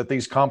sand. time that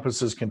these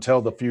compasses can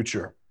tell the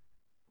future.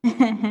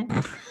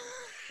 I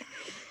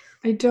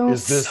don't.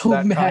 Is this so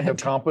that kind of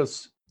mad.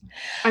 compass?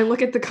 I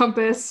look at the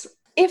compass.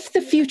 if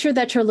the future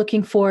that you're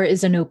looking for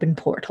is an open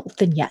portal,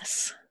 then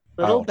yes.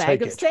 Little I'll bag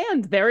take of it.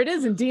 sand. There it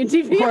is in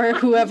D&D. Or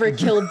whoever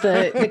killed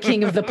the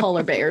king of the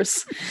polar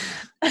bears.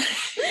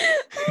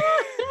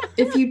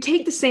 If you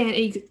take the sand and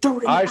you throw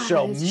it in I the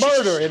shall eyes,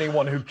 murder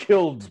anyone who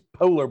killed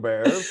polar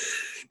bears.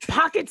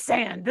 Pocket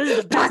sand. This is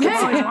the best Pocket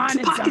I've always sand.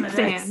 wanted some Pocket of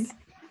sand.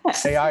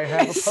 this. Hey, I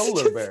have a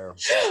polar bear.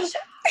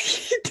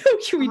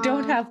 We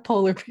don't have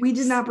polar bears. We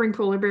did not bring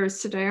polar bears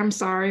today. I'm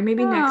sorry.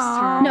 Maybe next Aw.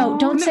 time. No,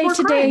 don't Commit say more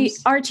today,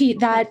 crimes. Artie,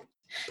 that.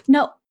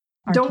 No.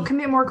 Don't Artie.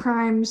 commit more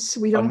crimes.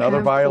 We don't Another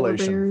have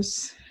violation. polar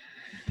bears.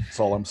 That's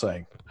all I'm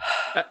saying.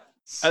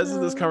 As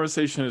this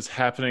conversation is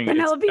happening,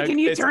 Penelope, can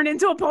you turn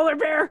into a polar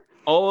bear?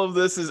 all of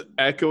this is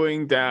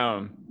echoing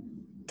down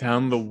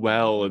the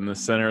well in the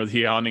center of the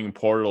yawning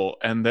portal,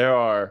 and there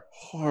are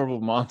horrible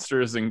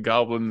monsters and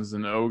goblins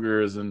and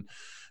ogres and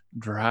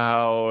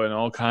drow and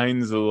all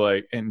kinds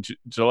of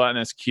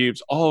gelatinous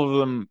cubes, all of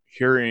them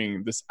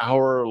hearing this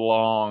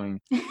hour-long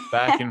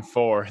back and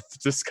forth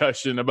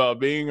discussion about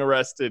being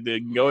arrested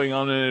and going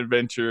on an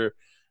adventure.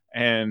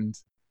 And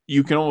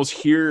you can almost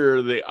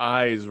hear the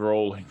eyes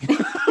rolling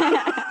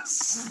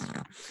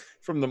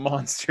from the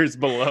monsters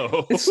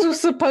below. This was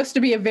supposed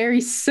to be a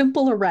very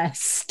simple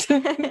arrest,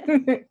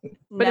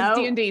 But it's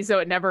D&D, so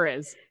it never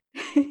is.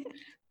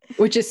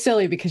 which is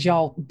silly because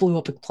y'all blew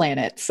up a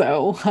planet.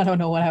 So I don't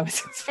know what I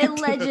was expecting.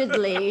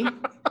 Allegedly.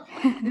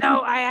 No,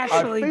 I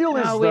actually, feel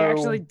as we though-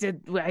 actually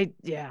did.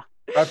 Yeah.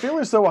 I feel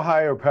as though a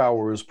higher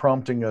power is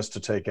prompting us to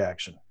take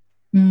action.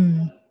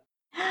 Hmm.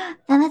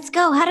 Then let's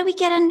go. How do we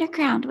get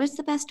underground? What's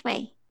the best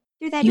way?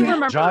 Through that You door?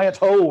 remember- Giant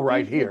hole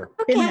right here.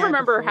 Been You there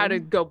remember how before.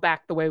 to go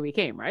back the way we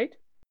came, right?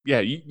 Yeah,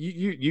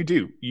 you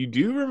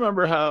do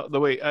remember how the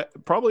way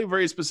probably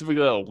very specifically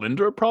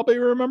Lindra probably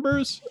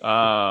remembers.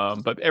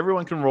 But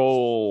everyone can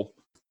roll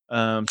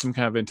some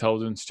kind of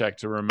intelligence check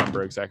to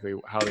remember exactly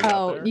how they got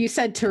Oh, there. you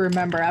said to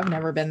remember. I've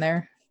never been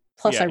there.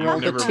 Plus, Yeah, I you've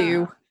rolled never- a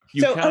 2.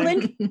 You So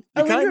kind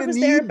Alindra of was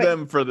need there, but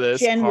them for this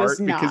Jen was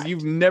part because not.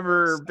 you've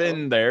never So-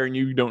 been there and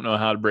you don't know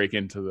how to break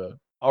into the.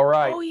 All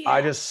right. Oh, yeah.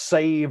 I just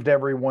saved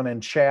everyone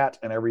in chat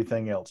and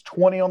everything else.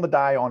 20 on the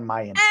die on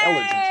my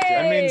intelligence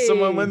check. I mean,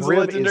 someone wins the Briv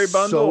legendary is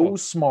bundle. so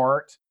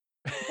smart.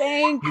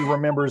 Thank He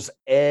remembers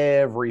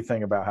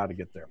everything about how to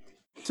get there.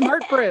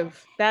 Smart Briv.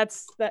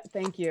 That's that.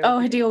 Thank you. Oh,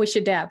 Hadil, we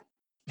should dab.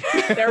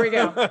 There we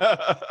go.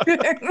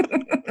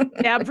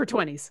 Dab for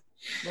 20s.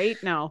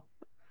 Wait, no.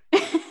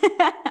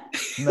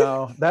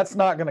 No, that's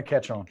not going to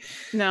catch on.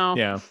 No.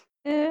 Yeah.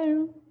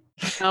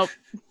 Nope.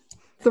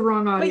 The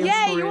wrong But audience.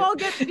 yeah, for you it. all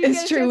get. You It's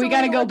get a true. chance We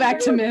got to roll go back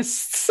to legendary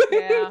mists.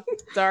 one. Yeah.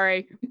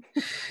 Sorry.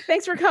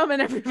 Thanks for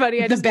coming, everybody.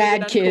 I The just made it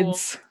bad uncool.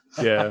 kids.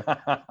 Yeah.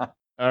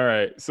 All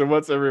right. So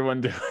what's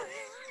everyone doing?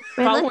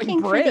 We're Following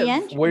looking for Briv. the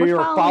end. We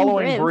are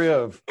following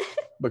Briv. Briv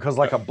because,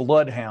 like a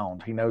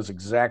bloodhound, he knows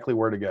exactly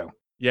where to go.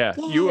 Yeah.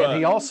 Yeah. You And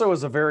he also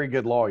is a very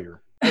good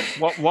lawyer.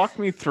 walk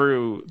me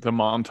through the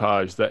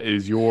montage that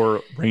is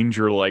your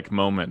ranger-like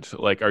moment.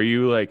 Like, are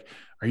you like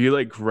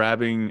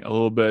grabbing a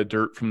little bit of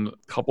dirt from the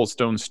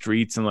cobblestone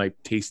streets and like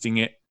tasting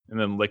it and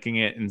then licking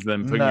it and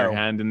then putting your No.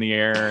 hand in the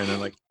air and then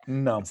like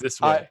No. it's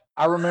this way?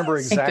 I remember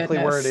exactly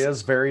where it goodness.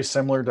 is, very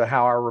similar to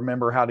how I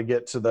remember how to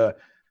get to the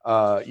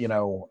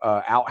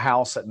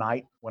outhouse at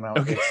night when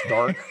it's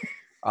dark.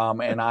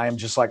 And I am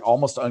just like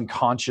almost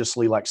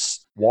unconsciously like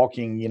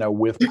walking,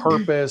 with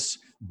purpose,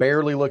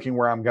 barely looking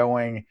where I'm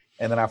going.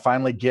 And then I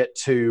finally get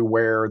to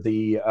where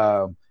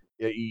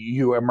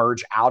you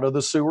emerge out of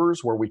the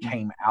sewers where we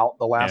came out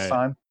the last Yeah.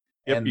 time.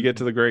 Yep, and you get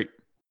to the grate.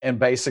 and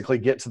basically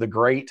get to the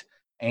grate.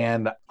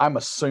 And I'm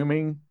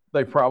assuming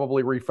they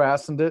probably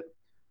refastened it.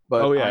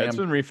 But Oh yeah, I it's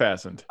am, been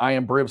refastened. I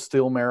am Briv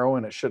Steel Marrow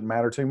and it shouldn't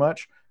matter too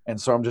much. And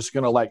so I'm just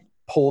going to like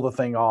pull the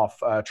thing off,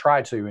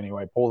 try to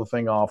anyway, pull the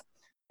thing off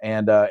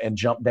and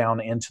jump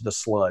down into the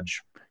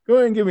sludge. Go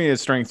ahead and give me a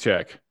strength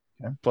check.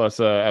 Okay. Plus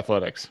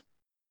athletics.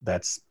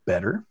 That's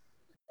better.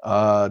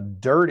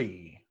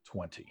 Dirty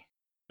 20.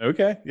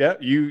 Okay. Yeah.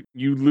 You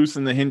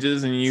loosen the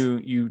hinges and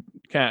you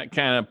kind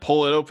of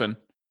pull it open.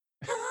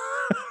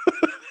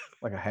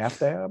 Like a half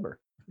dab or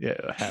Yeah.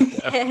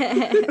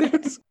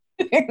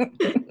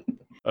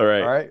 All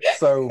right. all right.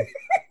 So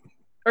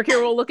Or here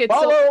we'll look at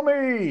Sil- follow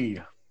me.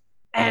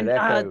 and it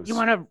echoes. you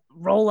want to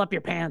roll up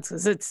your pants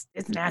because it's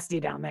nasty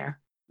down there.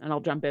 And I'll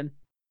jump in.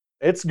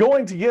 It's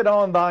going to get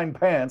on thine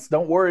pants.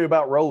 Don't worry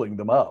about rolling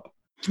them up.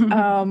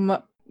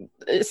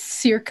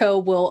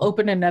 Circo will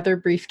open another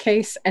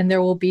briefcase and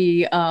there will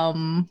be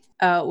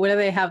what do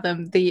they have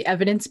them? The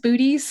evidence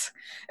booties.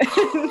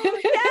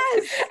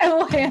 Yes. And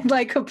we'll hand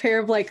like a pair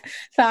of like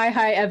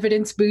thigh-high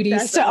evidence booties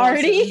That's to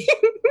Artie.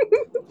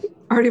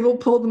 Artie will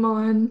pull them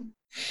on.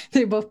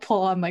 They both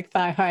pull on like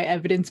thigh-high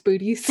evidence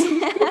booties.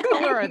 What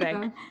color are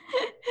they?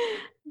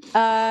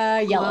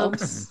 Yellow.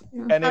 Gloves.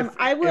 Yeah. And if,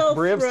 I will if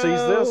Briv throw-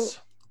 sees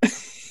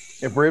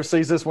this, if Briv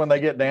sees this when they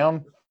get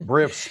down,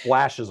 Briv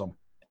splashes them.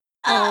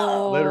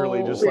 Oh,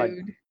 Literally just like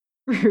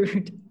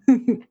rude.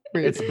 Rude.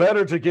 it's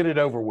better to get it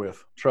over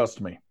with. Trust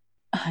me.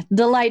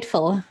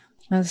 Delightful.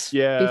 That's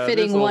Yeah,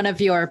 befitting there's a- one of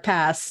your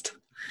past.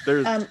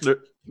 There's Um,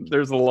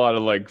 there's a lot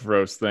of like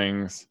gross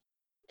things.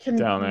 Can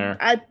Down there.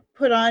 I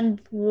put on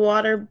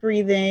water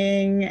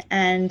breathing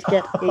and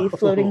get a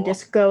floating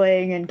disc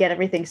going and get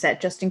everything set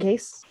just in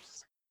case?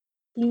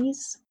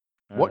 Please.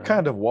 What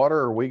kind of water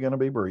are we going to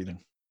be breathing?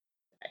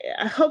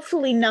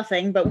 Hopefully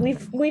nothing, but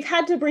we've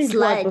had to breathe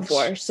Sludge. blood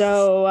before,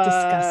 so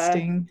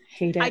Disgusting.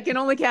 Hate it. I can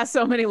only cast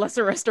so many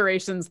lesser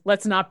restorations.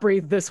 Let's not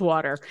breathe this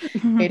water.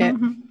 Hate it.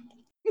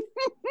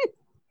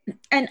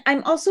 And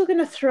I'm also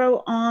gonna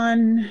throw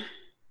on.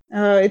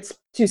 It's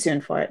too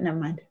soon for it. Never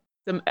mind.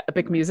 Some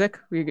epic music.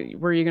 Were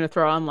you going to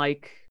throw on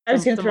like? I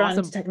was gonna some throw on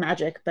awesome- detect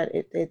magic, but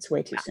it's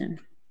way too soon.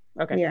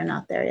 Okay. We are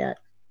not there yet.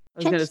 I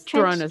was going to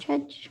throw on a.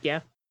 trudge.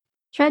 Yeah.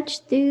 Trudge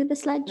through the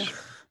sludge.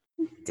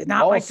 Did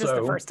not like this the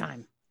Also- first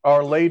time.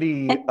 Our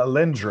Lady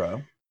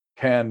Alindra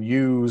can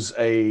use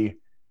a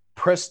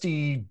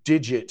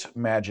prestidigit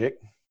magic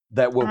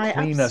that will I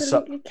clean us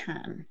up. absolutely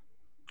can.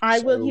 I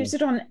will So- use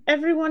it on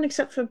everyone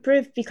except for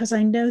Briv because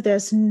I know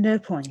there's no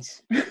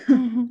point.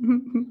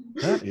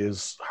 That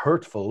is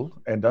hurtful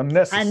and and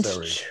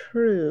unnecessary,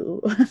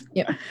 true.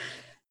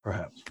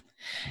 perhaps.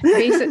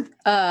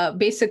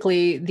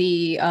 Basically,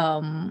 the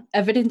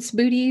evidence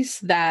booties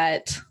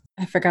that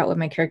I forgot what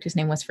my character's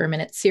name was for a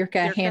minute.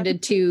 Circa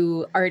handed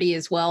to Artie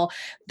as well.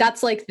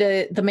 That's like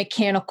the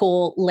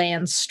mechanical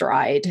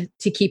landstride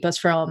to keep us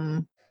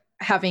from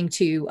having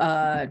to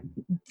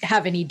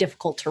have any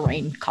difficult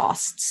terrain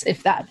costs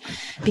if that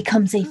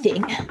becomes a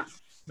thing.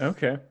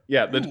 Okay.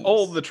 Yeah.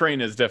 All the terrain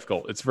is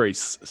difficult. It's very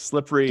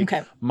slippery,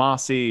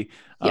 mossy.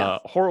 Yeah.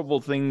 Horrible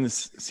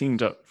things seem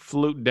to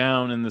float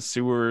down in the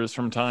sewers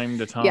from time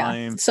to time.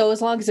 Yeah. So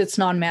as long as it's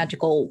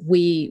non-magical,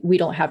 we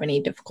don't have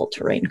any difficult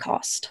terrain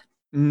cost.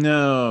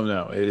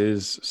 No. It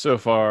is so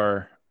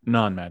far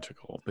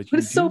non-magical. But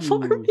it's so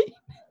far.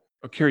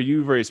 Kira,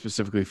 you very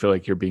specifically feel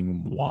like you're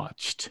being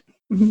watched.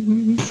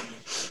 She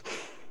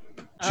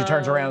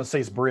turns around and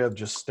sees Briv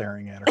just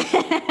staring at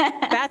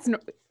her.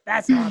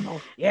 That's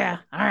normal. Yeah.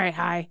 All right.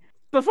 Hi.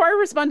 Before I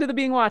respond to the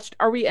being watched,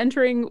 are we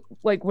entering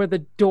like where the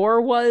door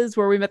was,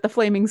 where we met the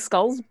flaming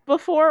skulls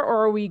before,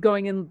 or are we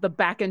going in the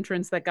back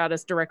entrance that got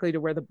us directly to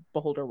where the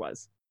beholder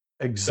was?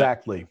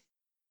 Exactly.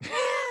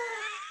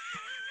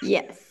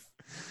 Yes.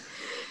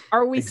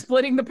 Are we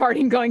splitting the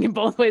party and going in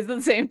both ways at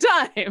the same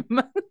time?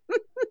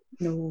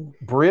 No.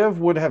 Briv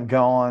would have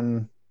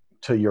gone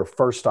to your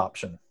first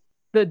option.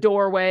 The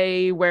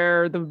doorway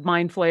where the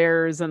mind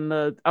flares and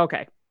the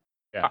okay.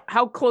 Yeah.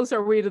 How close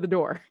are we to the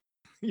door?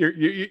 You're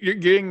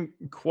getting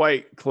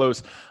quite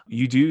close.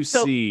 You do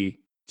see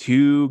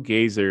two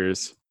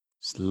gazers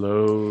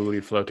slowly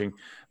floating.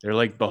 They're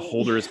like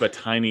beholders, but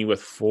tiny with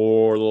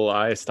 4 little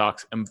eye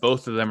stalks, and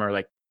both of them are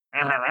like.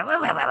 Well,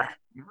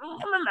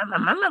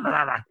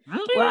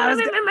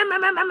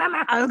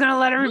 I was gonna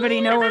let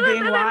everybody know we're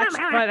being watched,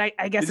 but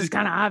I guess it's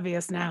kind of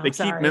obvious now. They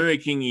keep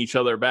mimicking each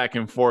other back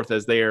and forth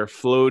as they are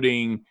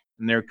floating,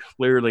 and they're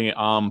clearly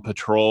on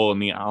patrol,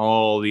 and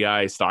all the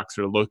eye stalks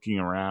are looking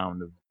around in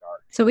the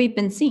dark. So we've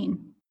been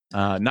seen.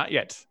 Not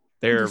yet.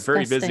 They're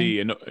very Disgusting. busy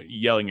and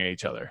yelling at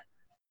each other.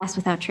 Lost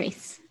without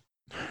trace.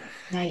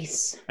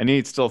 Nice. I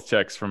need stealth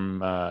checks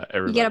from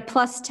everybody. You get a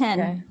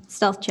 +10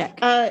 stealth check.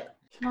 Can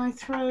I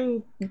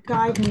throw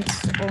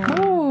guidance on?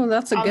 Oh,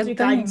 that's a I'll good do thing.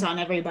 guidance on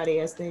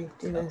everybody as they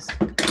do this.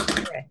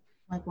 Okay.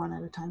 Like one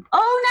at a time.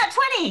 Oh, nat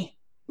 20!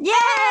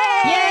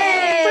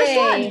 Yay! First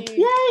one!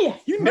 Yay!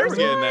 You never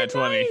get in that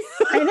 20.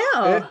 I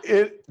know.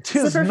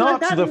 Tis first one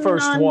not I've the gotten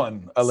first on-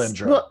 one,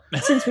 Alindra. Well,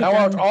 since we Thou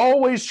art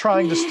always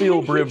trying to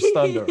steal Briv's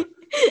thunder.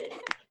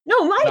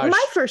 No, Nice.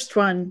 my first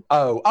one.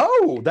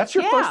 Oh, that's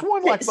your first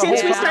one? Like the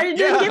Since whole we time? started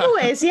doing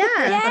giveaways,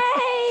 yeah.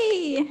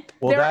 Yay!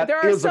 Well, that there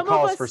are is a some of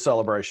cause us- for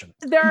celebration.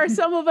 There are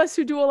some of us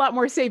who do a lot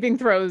more saving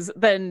throws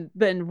than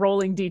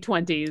rolling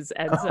d20s,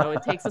 and so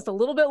it takes us a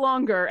little bit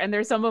longer. And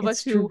there's some of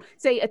us who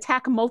say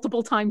attack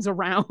multiple times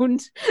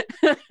around.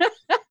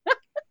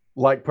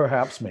 Like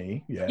perhaps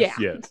me. Yes. Yeah.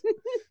 Yes.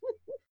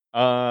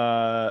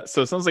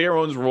 So it sounds like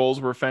everyone's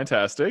rolls were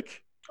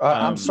fantastic.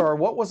 I'm sorry.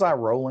 What was I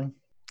rolling?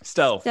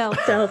 Stealth.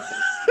 Stealth.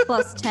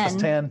 Plus +10.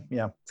 10.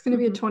 Yeah. It's going to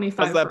be a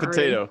 25. How's that for Ari.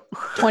 potato?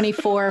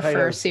 24 for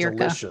Potato's Circa.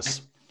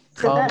 delicious.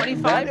 So that-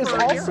 25 that is for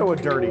a also a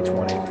dirty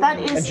 20. That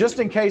And is just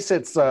in case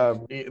it's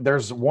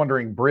there's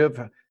wondering,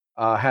 Briv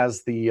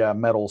has the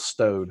metal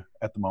stowed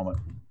at the moment.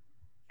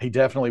 He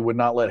definitely would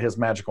not let his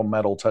magical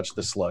metal touch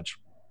the sludge.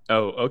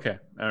 Oh, okay.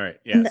 All right.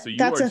 Yeah. So you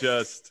That's are a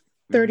just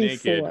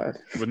 34. naked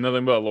with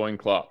nothing but a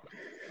loincloth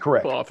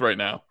Correct. right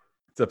now.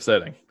 It's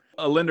upsetting.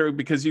 Linder,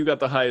 because you got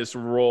the highest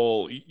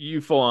roll, you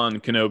full on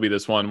Kenobi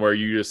this one where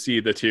you just see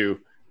the two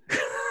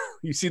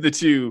you see the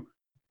two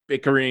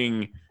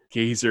bickering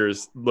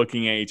gazers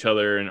looking at each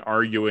other and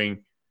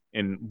arguing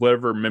in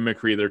whatever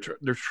mimicry they're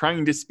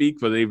trying to speak,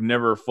 but they've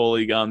never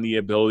fully gotten the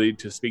ability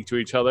to speak to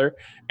each other.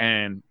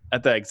 And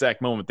at that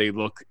exact moment, they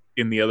look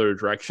in the other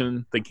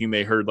direction, thinking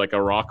they heard like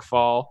a rock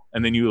fall,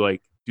 and then you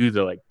like do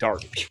the like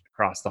dart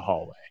across the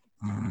hallway,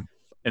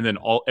 and then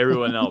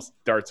everyone else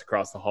darts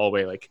across the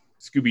hallway like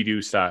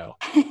Scooby-Doo style.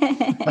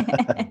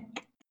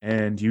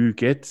 And you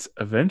get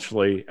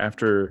eventually,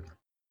 after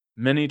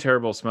many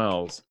terrible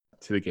smells,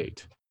 to the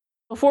gate.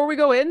 Before we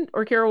go in,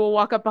 Orkira will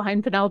walk up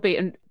behind Penelope,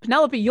 and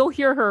Penelope, you'll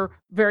hear her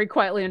very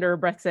quietly under her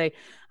breath say,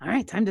 "All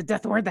right, time to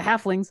death ward the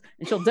halflings,"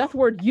 and she'll death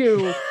ward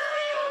you.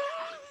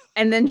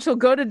 And then she'll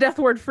go to death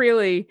ward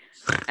Freely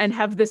and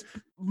have this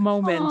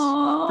moment.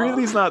 Aw.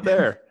 Freely's not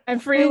there.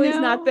 And Freely's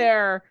know. not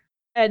there.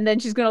 And then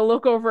she's going to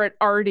look over at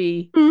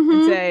Artie Mhm.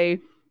 and say,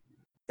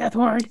 "Death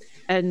ward."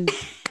 And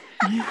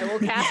I will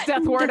cast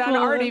death ward Death on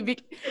ward. Artie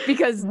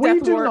because We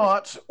death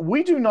ward.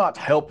 we do not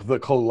help the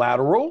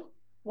collateral.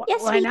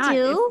 Yes, Why we not?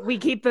 do. If we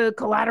keep the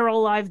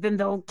collateral alive, then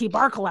they'll keep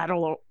our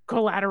collateral.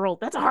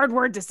 That's a hard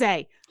word to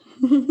say.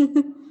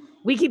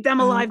 We keep them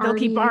alive, they'll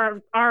keep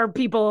our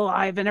people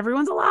alive, and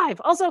everyone's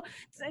alive. Also,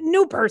 it's a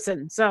new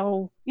person,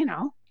 so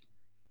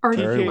Artie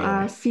Very will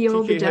well.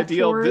 feel the TK death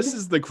Hadil, ward. this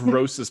is the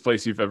grossest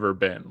place you've ever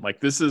been. Like,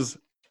 this is,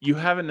 you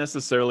haven't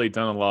necessarily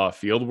done a lot of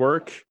field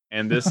work,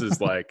 and this is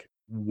like,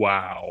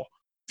 wow.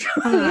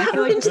 I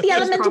feel like into the this is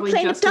elemental probably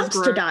plane of just as dumpster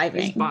gross as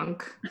diving.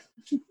 Bunk.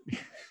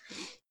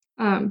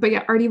 But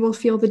yeah, Artie will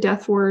feel the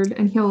death word,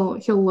 and he'll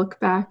look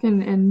back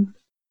and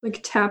like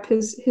tap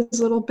his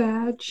little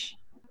badge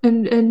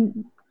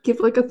and give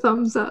like a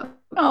thumbs up.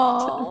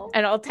 Oh.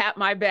 And I'll tap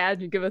my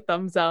badge and give a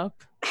thumbs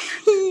up.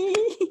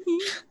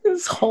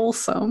 It's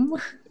wholesome.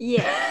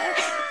 Yeah.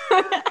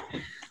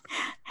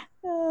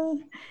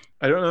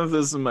 I don't know if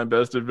this is my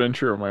best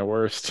adventure or my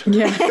worst.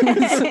 Yeah.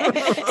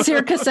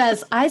 Circa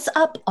says, "Eyes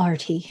up,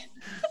 Artie."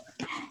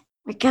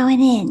 We're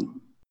going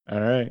in. All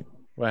right.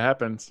 What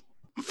happens?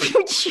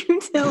 You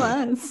tell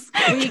us.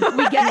 We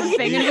get the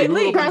thing and we Who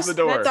leave. opens the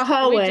door? That's a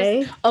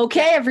hallway.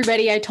 Okay,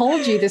 everybody, I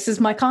told you this is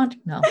my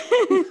No.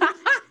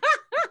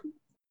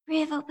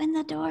 Riv, open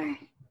the door.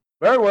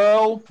 Very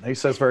well, he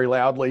says very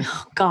loudly,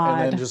 Oh, and God.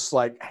 then just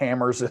like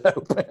hammers it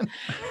open.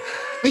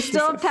 We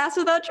still have Pass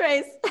Without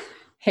Trace.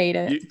 Hate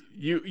it.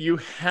 You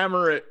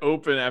hammer it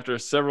open after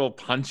several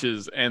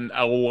punches, and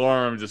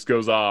alarm just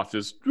goes off.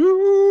 Just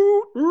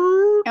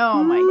oh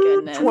Oh my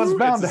goodness. Which was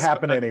bound to It's a-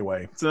 happen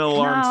anyway. It's an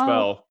alarm No.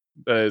 spell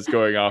that is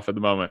going off at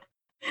the moment.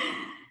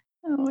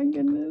 Oh my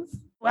goodness.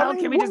 Well, I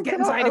mean, can we one just get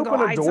cannot inside and go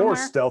open a hide door somewhere?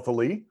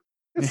 stealthily.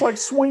 It's like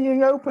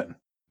swinging open.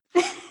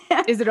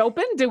 Is it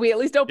open? Did we at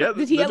least open? Yeah,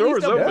 Did he the at door least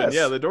is open? open. Yes.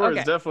 Yeah, the door Okay.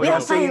 is definitely We don't Yeah,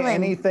 open. see silent.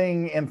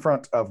 anything in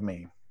front of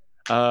me.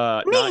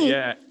 Not Me.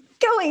 yet.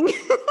 Going.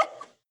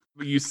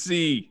 You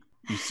see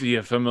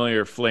a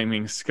familiar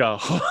flaming skull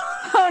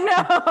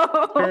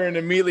Oh no. turn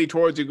immediately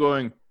towards you,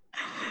 going,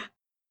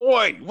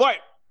 "Oi, what?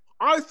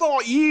 I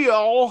thought you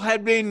all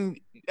had been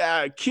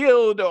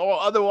killed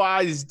or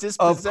otherwise Of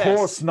dispossessed."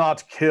 course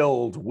not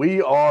killed.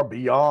 We are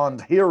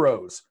beyond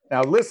heroes.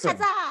 Now listen,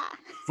 Huzzah.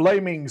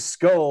 flaming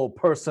skull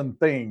person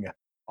thing.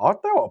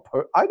 Art thou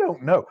I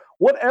don't know.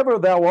 Whatever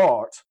thou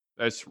art,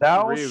 That's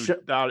Thou rude. sh-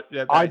 That- I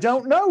that's-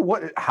 don't know.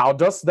 How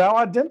dost thou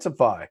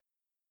identify?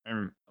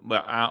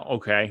 Well,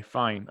 okay,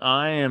 fine.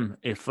 I am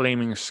a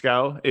flaming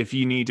skull. If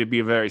you need to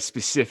be very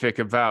specific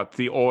about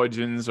the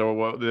origins or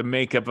what the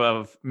makeup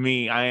of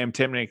me, I am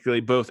technically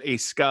both a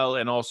skull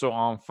and also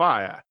on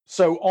fire.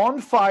 So on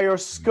fire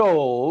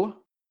skull,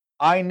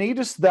 I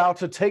needest thou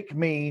to take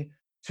me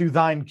to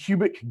thine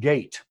cubic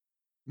gate.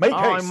 Make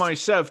I haste.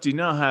 myself do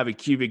not have a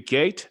cubic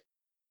gate.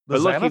 The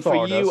But lucky for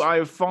Xanathar you, does. I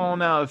have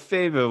fallen out of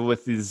favor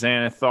with the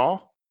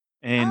Xanathar.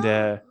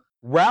 And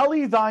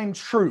Rally thine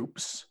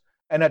troops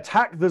and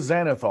attack the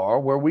Xanathar,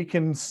 where we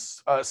can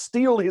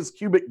steal his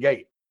cubic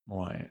gate.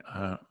 boy,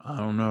 I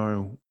don't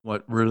know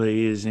what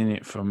really is in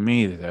it for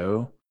me,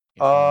 though.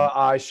 If I'm-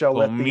 I shall for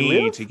let thee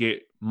me live. to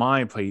get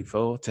my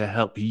people to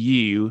help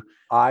you.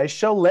 I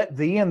shall let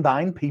thee and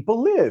thine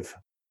people live.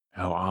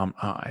 Oh,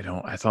 I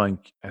don't. I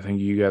think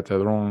you got the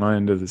wrong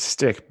end of the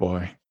stick,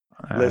 boy.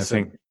 I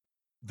Listen, think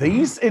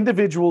these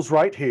individuals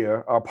right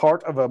here are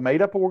part of a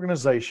made-up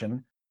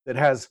organization that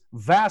has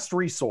vast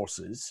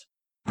resources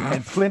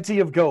and plenty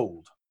of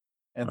gold,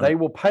 and they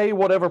will pay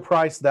whatever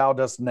price thou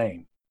dost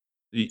name.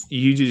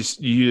 you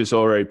just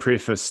already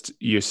prefaced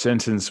your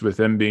sentence with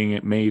them being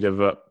made of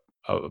a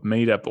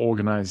made-up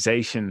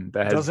organization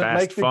that has Doesn't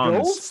vast make the funds.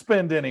 gold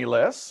spend any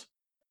less.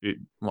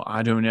 Well,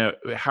 I don't know.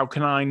 How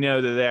can I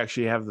know that they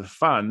actually have the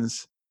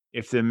funds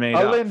if they're made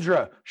up?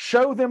 Alindra,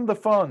 show them the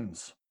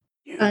funds.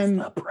 Use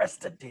the press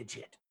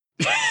digit.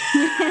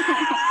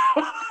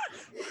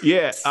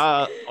 Yeah,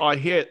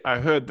 I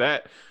heard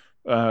that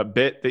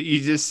bit that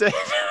you just said.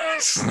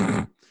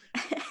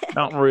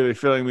 Not really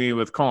filling me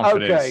with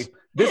confidence. Okay,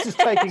 this is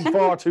taking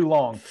far too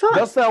long.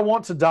 Dost thou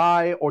want to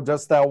die, or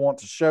dost thou want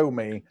to show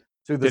me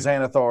to the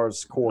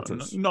Xanathar's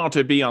quarters? Not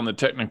to be on the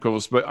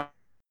technicals, but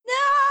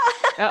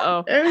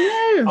Uh-oh.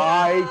 Oh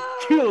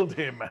I killed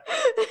him.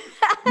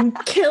 no!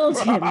 Killed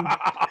him.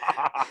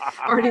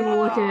 Artie will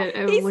look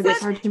at He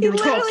Sarge and be like,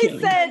 literally "Talking."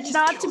 said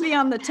not to be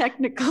on the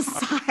technical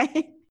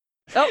side.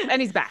 Oh,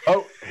 and he's back.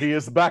 Oh, he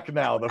is back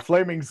now. The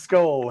flaming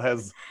skull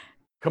has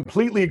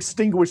completely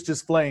extinguished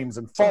his flames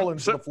and fallen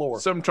to the floor.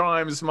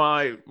 sometimes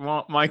my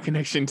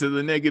connection to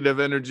the negative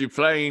energy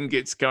plane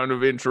gets kind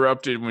of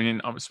interrupted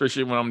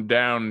especially when I'm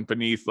down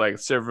beneath like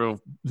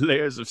several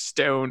layers of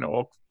stone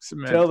or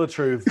cement. Tell the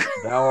truth,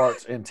 thou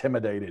art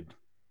intimidated.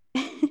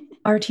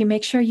 Artie,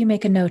 make sure you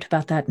make a note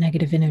about that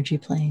negative energy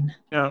plane.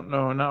 No,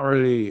 not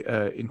really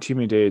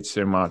intimidated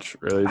so much.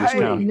 Really, just Hey,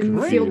 kind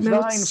of Field use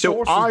notes. thine So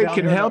forces I down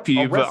can here to help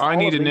you, but arrest I all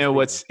need of to these know people.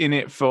 what's in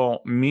it for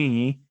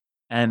me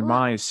and What?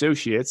 my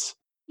associates.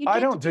 You I get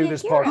don't to do be a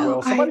this part hero.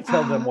 well. Somebody I,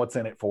 tell them uh, what's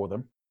in it for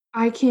them.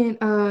 I can't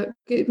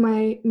get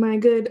my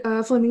good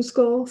flaming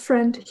skull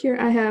friend here.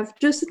 I have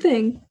just a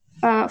thing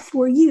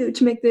for you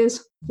to make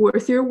this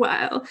worth your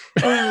while.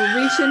 And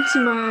I'll reach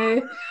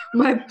into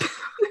my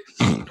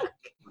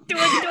Do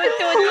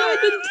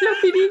it. the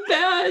deputy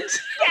badge.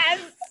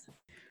 Yes.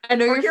 I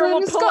know Or your here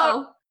we'll flaming pull out-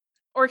 skull.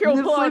 Or here we'll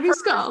The pull out flaming her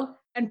skull.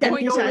 and Then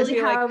point he over says, and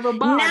be like, have a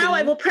body. Now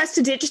I will press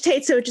to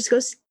digitate so it just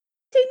goes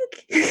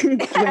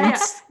tink.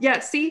 Yeah,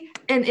 see?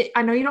 And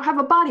I know you don't have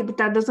a body, but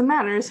that doesn't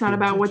matter. It's not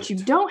about what you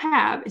don't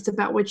have. It's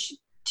about what you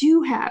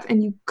do have.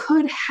 And you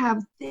could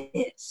have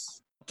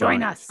this.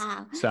 join Right. us.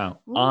 Wow. So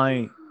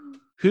Ooh.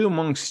 who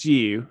amongst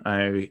you?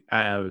 I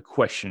have a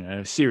question,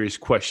 a serious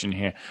question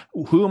here.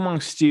 Who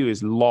amongst you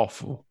is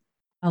lawful?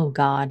 Oh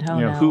God. Oh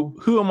You know, no.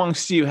 who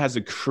amongst you has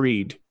a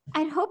creed?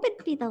 I'd hope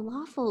it'd be the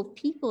lawful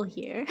people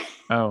here.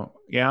 Oh,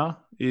 yeah?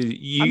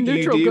 You, I'm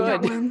neutral you do?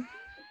 good.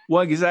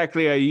 What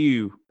exactly are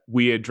you?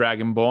 Weird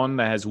dragonborn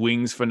that has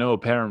wings for no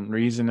apparent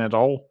reason at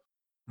all?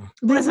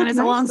 Listen, look it's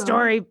a nice, long though.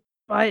 story,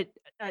 but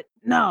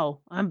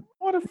no, I'm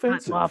What not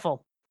offensive.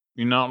 lawful.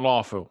 You're not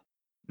lawful.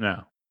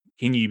 No.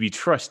 Can you be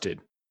trusted?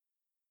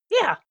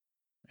 Yeah.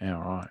 All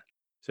right.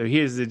 So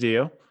here's the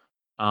deal.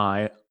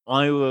 I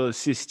will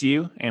assist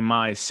you and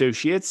my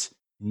associates.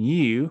 And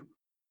you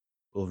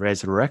will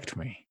resurrect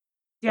me.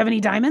 Do you have any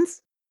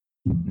diamonds?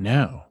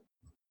 No.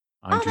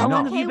 I Oh, do How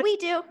long not. have you okay, been- we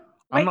do.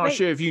 I'm not wait.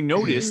 sure if you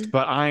noticed,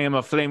 but I am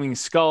a flaming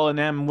skull and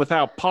am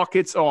without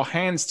pockets or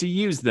hands to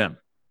use them.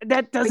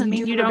 That doesn't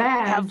mean you don't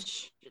have.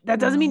 That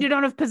doesn't mean you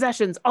don't have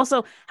possessions.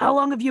 Also, how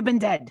long have you been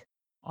dead?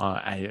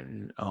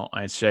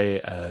 I'd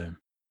say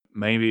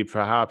maybe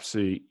perhaps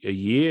a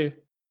year,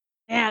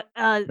 Yeah.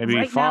 maybe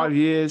right 5 now,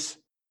 years.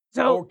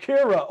 So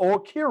Kira,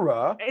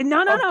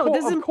 no.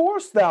 This is of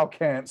course thou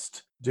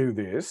canst do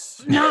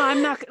this. no.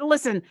 I'm not.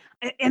 Listen.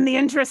 In the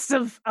interests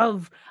of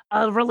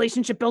a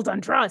relationship built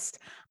on trust,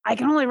 I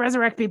can only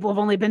resurrect people who've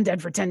only been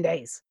dead for 10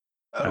 days.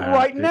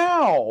 Right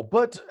now,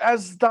 but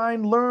as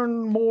thine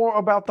learn more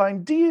about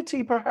thine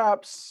deity,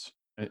 perhaps.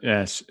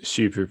 Yes,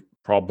 super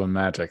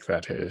problematic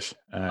that is.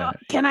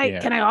 Can I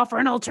yeah. offer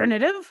an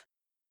alternative?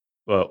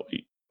 Well,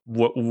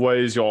 what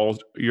is your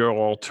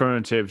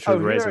alternative to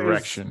Here is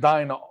resurrection?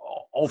 thine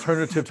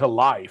alternative to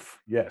life.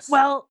 Yes.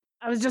 Well,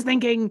 I was just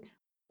thinking,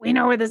 we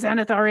know where the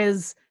Xanathar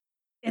is.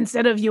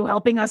 Instead of you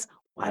helping us,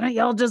 why don't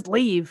y'all just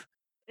leave?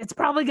 It's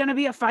probably going to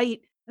be a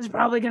fight. There's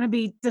probably going to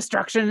be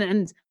destruction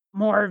and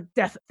more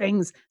death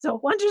things. So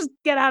why don't you just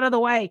get out of the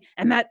way?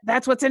 And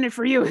that's what's in it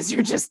for you, is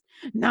you're just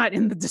not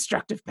in the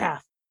destructive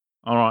path.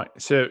 All right.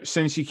 So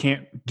since you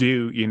can't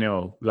do,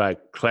 like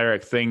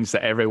cleric things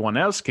that everyone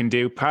else can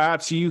do,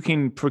 perhaps you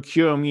can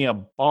procure me a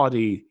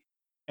body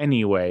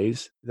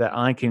anyways that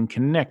I can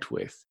connect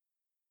with.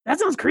 That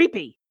sounds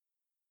creepy.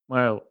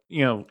 Well,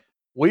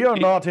 we are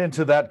not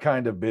into that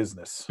kind of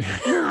business.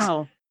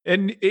 No.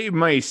 and it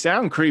may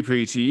sound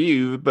creepy to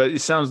you, but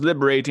it sounds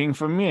liberating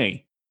for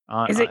me.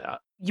 Is it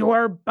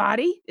your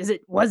body?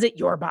 Was it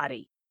your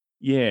body?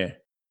 Yeah.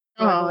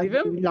 Do I Are believe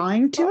him? you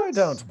lying to I us?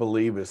 don't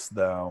believe us,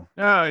 though.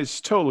 No,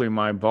 it's totally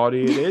my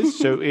body. It is.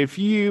 So if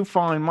you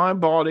find my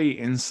body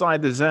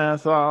inside the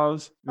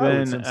Xanathar's, Oh,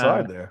 then it's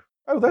inside there.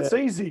 Oh, that's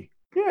easy.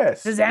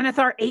 Yes. The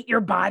Xanathar ate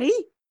your body?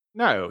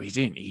 No, he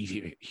didn't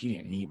eat it. He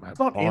didn't eat my It's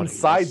not body.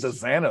 inside the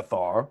It's-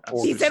 Xanathar.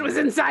 Or He said it was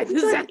inside the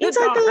Xanathar.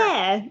 Inside the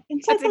lair.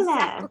 Inside That's the lair.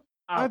 exactly.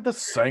 inside the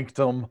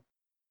sanctum.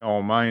 Oh,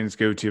 minds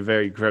go to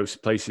very gross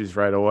places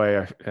right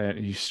away.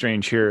 You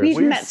strange heroes. We've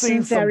We've met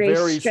seen some some very,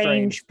 very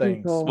strange strange things.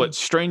 people. What,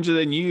 stranger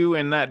than you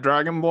and that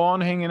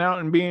dragonborn hanging out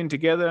and being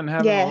together and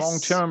having Yes. a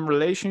long-term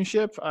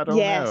relationship? I don't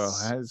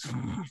Yes.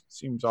 know.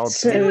 Seems odd.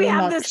 So- Did we much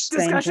have this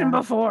discussion stranger.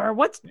 before?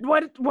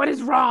 What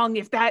is wrong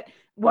if that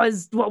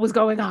was what was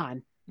going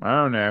on? I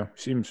don't know.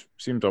 Seems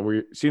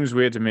weird. Seems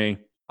weird to me.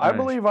 I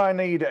believe I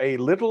need a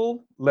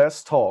little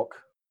less talk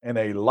and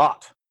a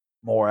lot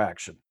more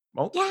action.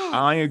 Well, Yes.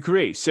 I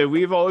agree. So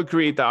we've all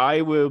agreed that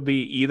I will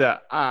be either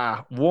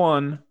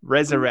one,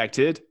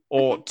 resurrected,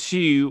 or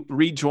two,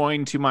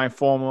 rejoined to my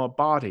former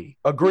body.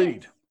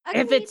 Agreed.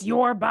 If it's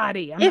your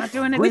body, I'm If not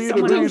doing it agreed, with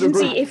someone agreed, else's. agreed.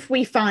 Contingency if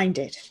we find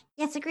it.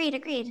 Yes,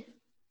 agreed.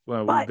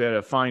 Well, But- we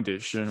better find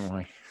it, shouldn't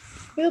we?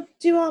 We'll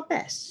do our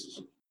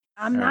best.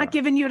 I'm not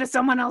giving you to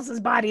someone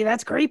else's body.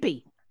 That's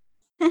creepy.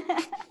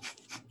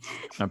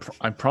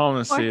 I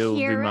promise Or it'll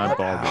be my Kira?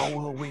 body. How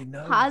will we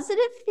know?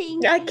 Positive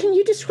thinking. Can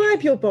you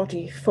describe your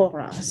body for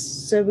us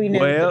so we know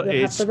Well, that we'll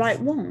have it's the right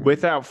one?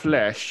 Without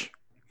flesh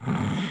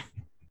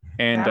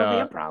and That'll be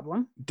a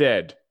problem.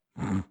 dead.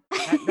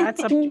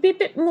 That's a Can you be a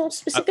bit more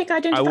specific? I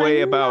Identify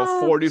weigh about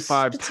large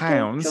 45 particular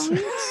pounds.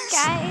 joints?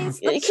 Guys,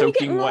 Can you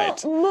Soaking get more,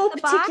 wet. more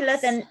The particular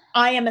box? than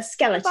I am a the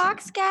skeleton?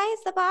 box, guys,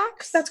 the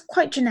box. That's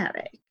quite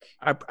generic.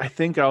 I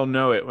think I'll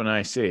know it when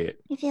I see it.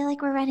 I feel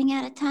like we're running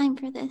out of time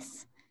for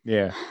this.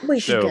 Yeah. We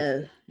should So-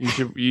 go.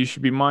 You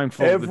should be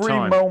mindful of the Every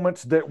time.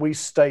 moment that we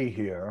stay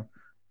here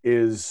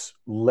is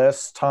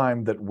less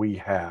time that we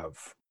have.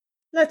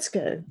 Let's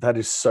go. That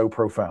is so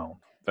profound.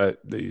 That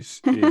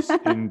is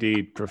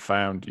indeed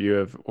profound. You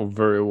have a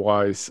very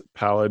wise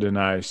paladin,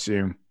 I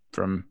assume,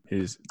 from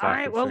his. all lack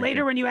right. of Well, thinking.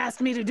 later when you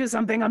ask me to do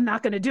something I'm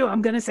not going to do,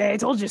 I'm going to say I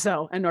told you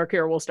so. And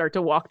Norkir will start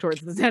to walk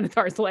towards the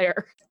Xanathar's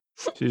lair.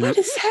 She's What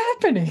is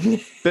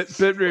happening? bit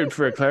rude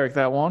for a clerik,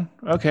 that one.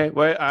 Okay,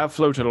 well, I'll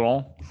float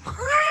along.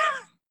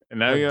 And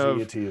now The you have.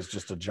 deity is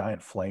just a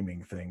giant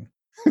flaming thing.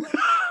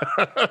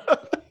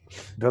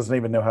 Doesn't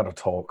even know how to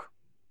talk.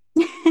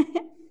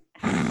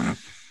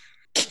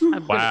 I'm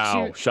gonna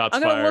Wow, shoot- shots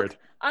I'm gonna fired. look.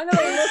 I'm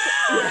gonna look.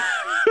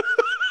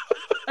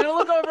 I'm gonna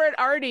look over at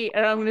Artie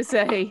and I'm gonna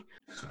say,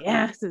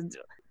 "Yeah.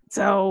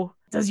 So,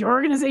 does your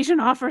organization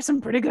offer some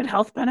pretty good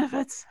health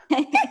benefits?"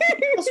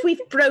 Because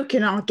we've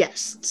broken our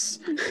guests.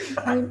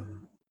 I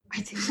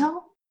think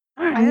so.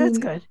 All right, I that's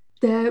mean- good.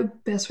 The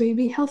best way to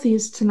be healthy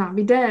is to not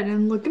be dead.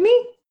 And look at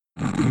me.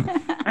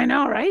 I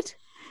know, right?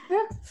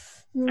 Yeah.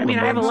 I mean,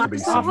 I have a Remains to lot be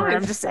to seen. offer.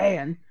 I'm just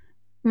saying.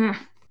 Yeah.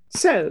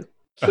 So,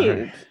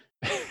 Cube.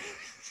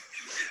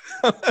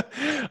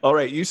 All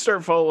right, you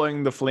start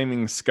following the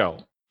flaming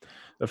skull.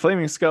 The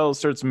flaming skull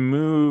starts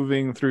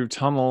moving through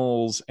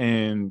tunnels,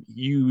 and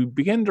you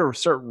begin to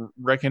start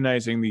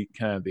recognizing the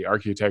kind of the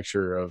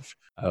architecture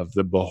of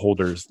the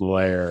beholder's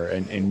lair,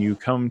 and you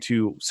come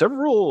to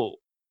several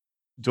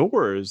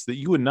doors that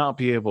you would not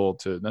be able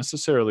to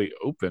necessarily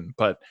open,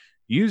 but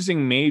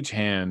using Mage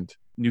Hand,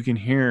 you can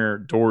hear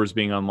doors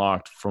being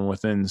unlocked from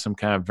within some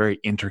kind of very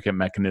intricate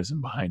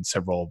mechanism behind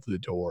several of the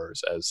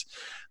doors as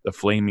the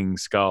flaming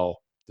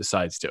skull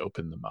decides to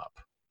open them up.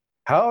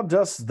 How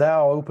dost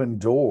thou open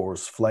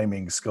doors,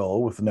 flaming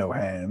skull, with no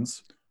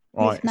hands?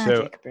 With magic,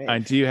 so Brave. I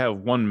do have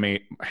one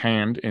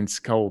hand, and it's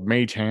called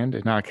Mage Hand,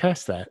 and I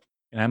cast that,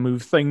 and I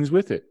move things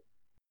with it.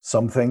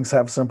 Some things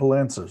have simple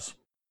answers.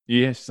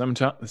 Yes,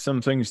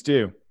 some things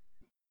do.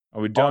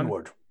 Are we done?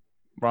 Onward.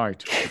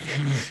 Right.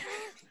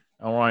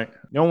 All right.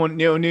 No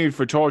need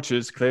for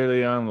torches.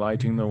 Clearly, I'm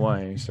lighting the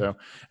way. So,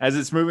 as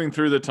it's moving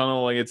through the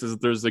tunnel, like it's as if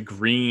there's a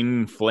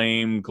green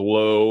flame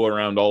glow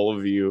around all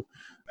of you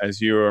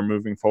as you are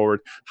moving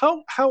forward.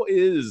 How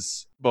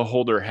is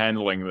Beholder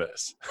handling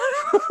this?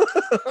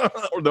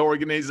 Or the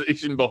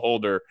organization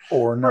Beholder?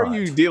 Or How not. are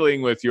you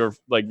dealing with your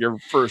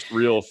first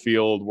real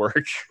field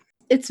work?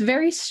 It's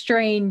very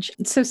strange.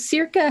 So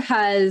Circa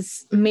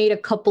has made a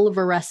couple of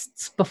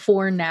arrests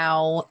before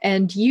now,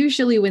 and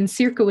usually when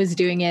Circa was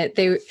doing it,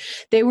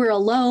 they were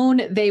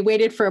alone. They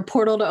waited for a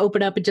portal to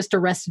open up and just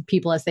arrested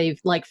people as they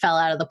fell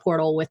out of the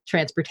portal with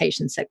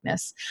transportation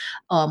sickness,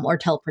 or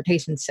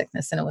teleportation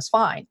sickness, and it was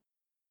fine.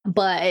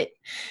 But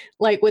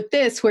with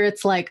this, where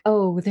it's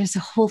oh, there's a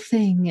whole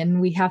thing,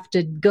 and we have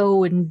to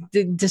go and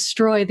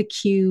destroy the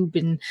cube,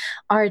 and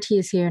RT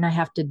is here, and I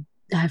have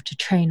to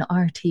train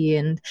Artie,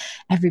 and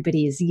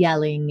everybody is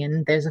yelling,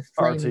 and there's a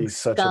flaming Artie's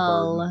such a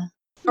skull.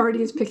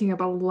 Artie is picking up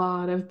a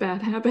lot of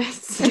bad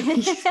habits.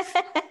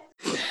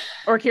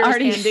 Or Kira's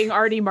Artie- handing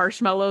Artie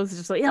marshmallows,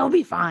 just it'll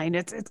be fine.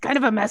 It's kind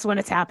of a mess when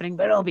it's happening,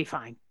 but it'll be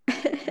fine.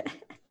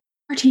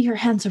 Artie, your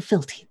hands are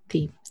filthy.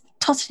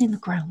 Toss it in the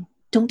ground.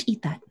 Don't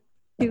eat that.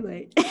 Too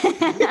late.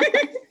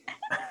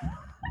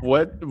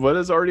 What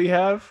does Artie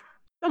have?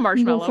 A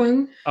marshmallow.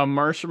 Wolfen. A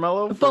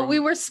marshmallow? But we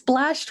were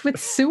splashed with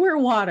sewer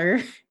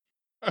water.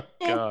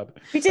 God.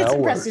 We did That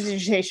some works.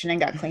 prestidigitation and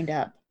got cleaned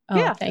up. Oh,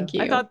 Yeah, thank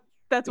you. I thought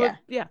that's what.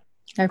 Yeah.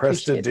 I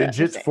Press the appreciate that.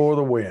 digits for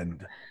the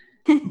wind.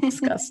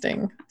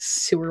 Disgusting.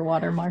 Sewer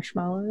water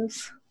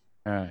marshmallows.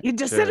 All right, You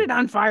just so- set it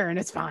on fire and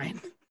it's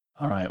fine.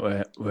 All right,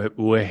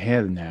 we're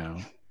here now,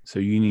 so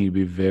you need to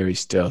be very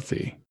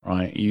stealthy,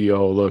 right? You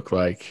all look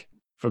like,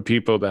 for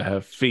people that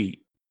have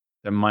feet,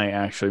 that might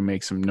actually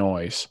make some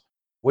noise.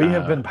 We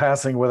have been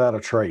passing without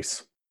a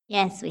trace.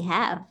 Yes, we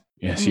have.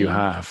 Yes, you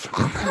have.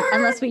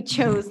 Unless we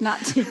chose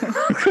not to.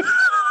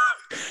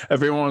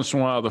 Every once in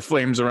a while, the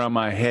flames around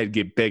my head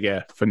get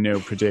bigger for no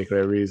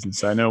particular reason.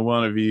 So I know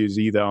one of you is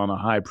either on a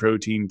high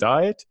protein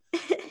diet,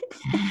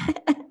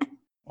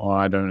 or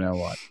I don't know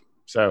what.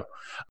 So,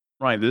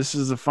 right, this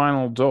is the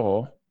final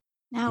door.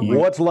 Now we're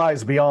What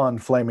lies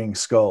beyond Flaming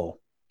Skull?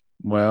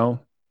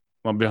 Well,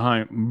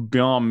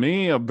 beyond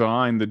me or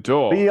behind the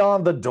door?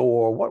 Beyond the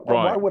door.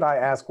 Why Right. would I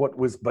ask what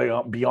was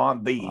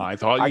beyond thee? I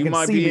thought I you can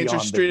might see be beyond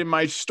interested it. in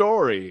my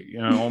story,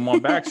 on my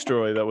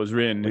backstory that was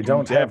written. We in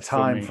don't have depth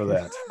time me. for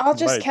that. I'll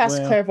just Right, cast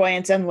well.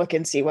 clairvoyance and look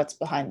and see what's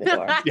behind the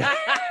door.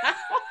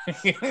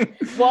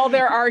 While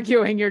they're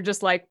arguing, you're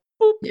just boop.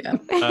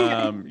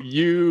 Yeah.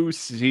 You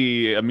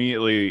see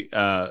immediately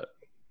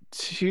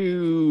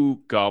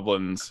two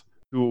goblins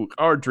who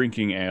are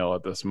drinking ale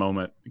at this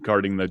moment,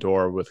 guarding the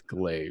door with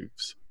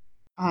glaives.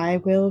 I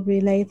will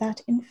relay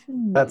that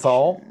information. That's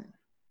all?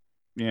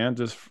 Yeah,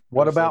 just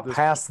What just about this-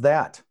 past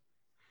that?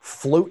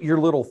 Float your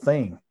little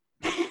thing.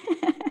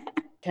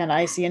 Can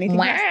I see anything?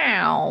 else?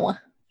 Wow.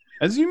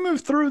 As you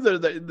move through,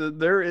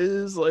 there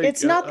is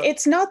It's not.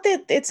 It's not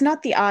that. It's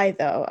not the eye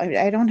though.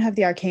 I don't have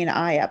the arcane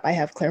eye up. I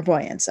have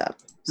clairvoyance up.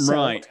 So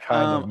right.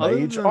 kind of Other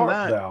mage than art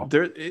that, thou?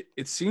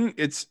 it's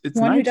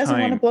one who doesn't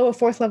want to nighttime. blow a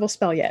 4th level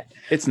spell yet.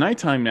 It's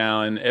nighttime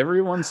now, and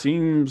everyone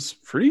seems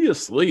pretty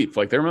asleep.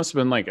 Like there must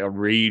have been a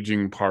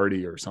raging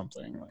party or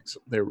something.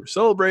 So they were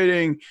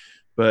celebrating,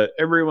 but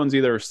everyone's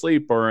either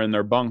asleep or in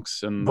their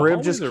bunks. And the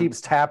Briv just hallways are- keeps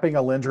tapping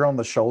Alindra on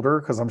the shoulder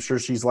because I'm sure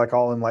she's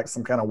all in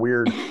some kind of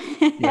weird,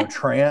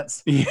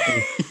 trance.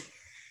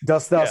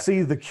 Dost thou Yeah.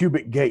 see the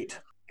cubic gate?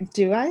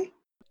 Do I?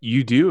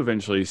 You do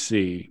eventually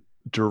see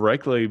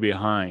directly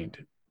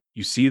behind.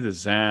 You see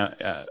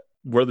the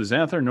where the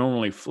Xanthar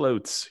normally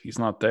floats. He's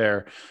not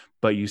there,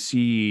 but you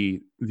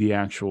see the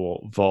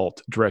actual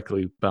vault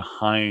directly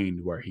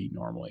behind where he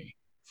normally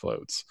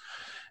floats.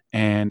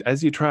 And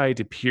as you try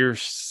to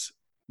pierce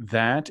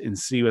that and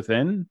see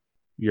within,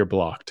 you're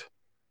blocked.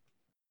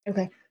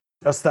 Okay.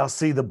 Dost thou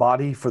see the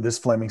body for this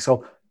flaming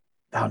soul?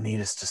 Thou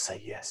needest to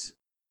say yes.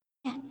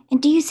 And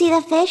do you see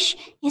the fish?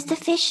 Is the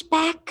fish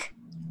back?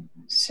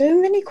 So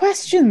many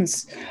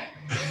questions.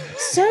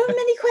 So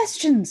many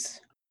questions.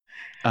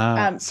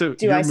 So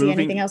do you're I see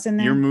anything else in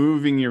there? You're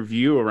moving your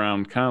view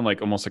around kind of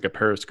like almost like a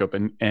periscope,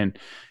 and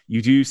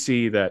you do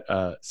see that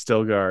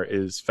Stilgar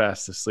is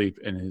fast asleep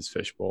in his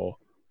fishbowl,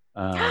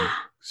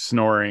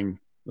 snoring,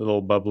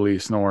 little bubbly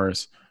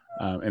snores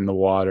in the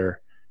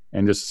water,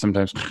 and just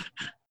sometimes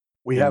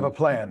We have a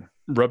plan.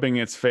 rubbing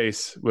its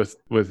face with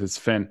its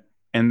fin.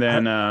 And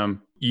then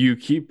you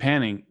keep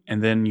panning,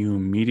 and then you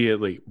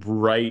immediately,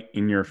 right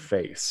in your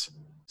face,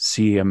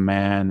 see a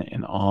man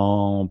in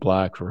all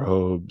black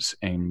robes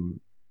and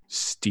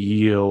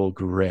steel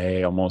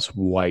gray, almost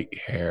white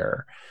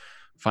hair.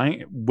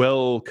 Fine,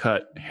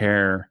 well-cut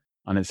hair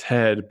on his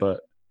head,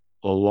 but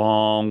a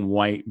long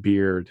white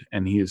beard,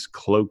 and he is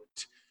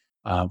cloaked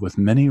with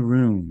many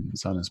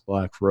runes on his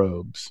black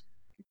robes.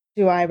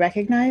 Do I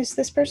recognize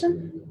this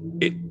person?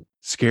 It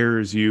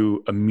scares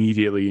you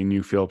immediately, and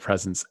you feel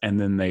presence, and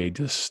then they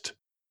just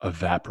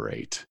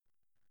evaporate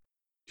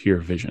to your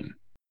vision.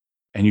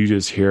 And you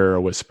just hear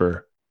a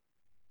whisper,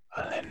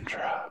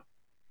 Alindra,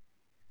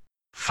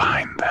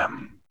 find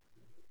them.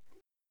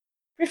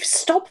 Griff,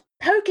 stop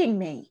poking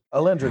me.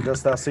 Alindra,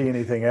 dost thou see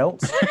anything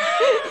else?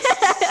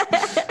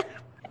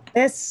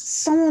 There's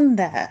someone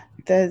there.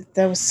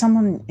 There was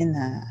someone in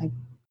there. I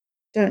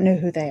don't know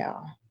who they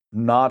are.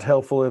 Not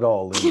helpful at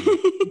all, Lindy.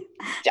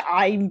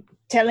 I'm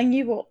telling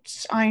you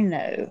what I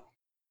know.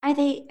 Are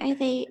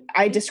they?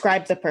 I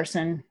describe the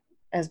person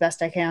as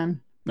best I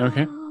can.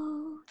 Okay.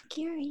 Oh,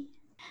 scary.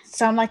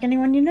 Sound like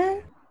anyone you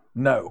know?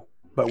 No,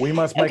 but we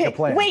must make a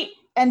plan. Wait,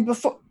 and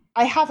before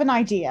I have an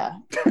idea.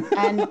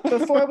 And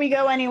before we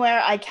go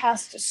anywhere, I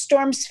cast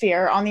Storm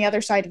Sphere on the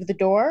other side of the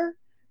door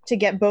to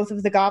get both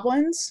of the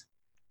goblins.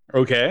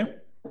 Okay.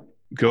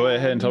 Go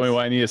ahead and tell me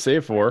what I need to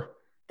save for.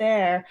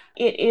 There.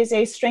 It is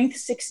a Strength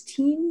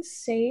 16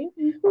 save.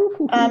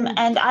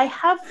 And I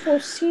have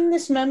foreseen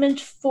this moment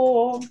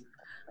for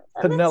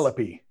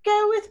Penelope.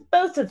 Go with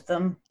both of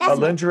them.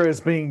 Alindra is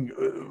being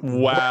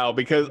Wow,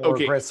 because more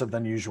okay, aggressive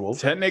than usual.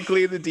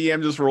 technically the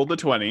DM just rolled a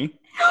 20,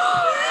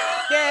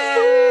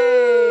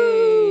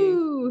 Yay!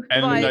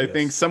 and But- I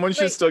think someone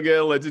should Wait. still get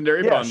a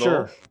legendary Yeah, bundle, sure.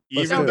 Let's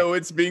do even it. though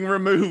it's being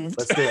removed.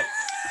 Let's do it.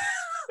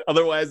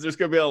 Otherwise, there's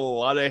going to be a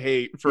lot of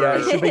hate for. Yeah,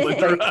 it should be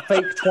Alindra.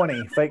 fake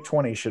 20. Fake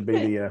 20 should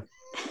be the...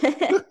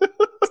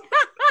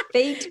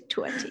 Fate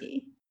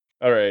 20.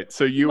 All right,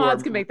 so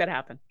Mods can make that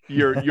happen.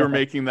 you're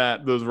making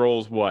those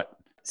rolls what?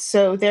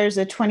 So there's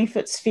a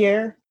 20-foot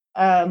sphere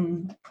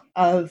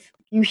of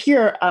you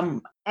hear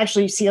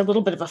actually you see a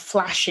little bit of a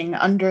flashing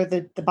under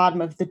the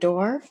bottom of the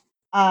door.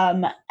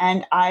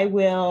 And I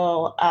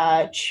will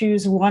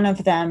choose one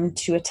of them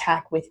to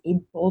attack with a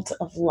bolt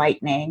of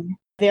lightning.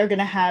 They're going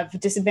to have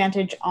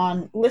disadvantage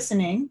on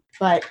listening,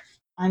 but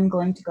I'm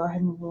going to go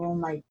ahead and roll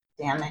my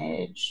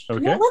damage.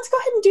 Okay. No, let's go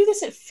ahead and do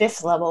this at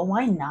 5th level.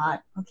 Why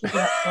not? I'll keep it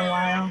up for a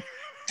while.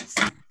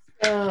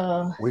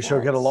 We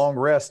shall get a long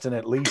rest in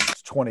at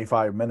least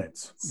 25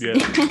 minutes. Yeah.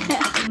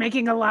 You're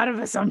making a lot of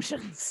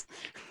assumptions.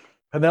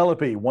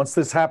 Penelope, once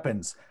this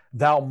happens,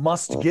 thou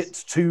must get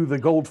to the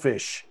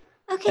goldfish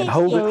Okay. and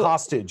hold so- it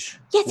hostage.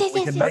 Yes, We yes,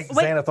 yes, can yes. make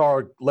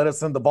Xanathar let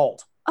us in the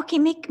vault. Okay,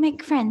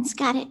 make friends.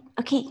 Got it.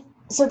 Okay.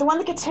 So the one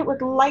that gets hit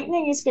with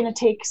lightning is going to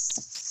take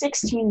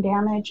 16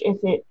 damage if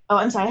it... Oh,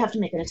 I'm sorry. I have to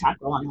make an attack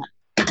roll on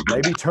that.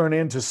 Maybe turn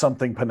into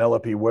something,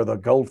 Penelope, where the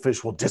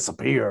goldfish will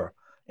disappear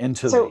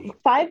into So the...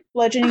 5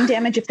 bludgeoning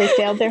damage if they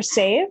failed their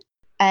save.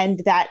 And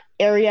that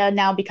area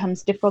now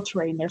becomes difficult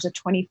terrain. There's a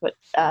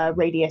 20-foot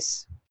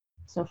radius,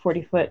 so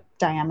 40-foot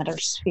diameter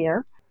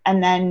sphere.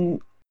 And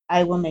then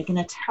I will make an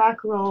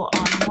attack roll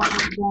on one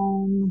of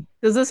them.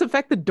 Does this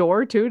affect the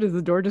door too? Does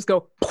the door just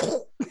go?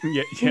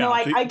 Yeah. No,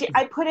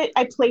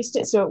 I placed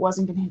it so it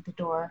wasn't going to hit the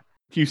door.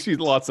 You see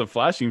lots of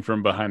flashing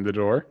from behind the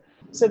door.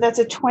 So that's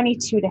a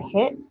 22 to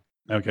hit.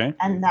 Okay.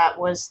 And that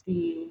was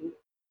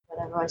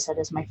whatever I said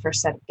is my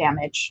first set of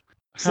damage.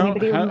 Does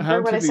anybody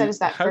remember what I said is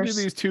that how first?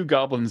 do these two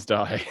goblins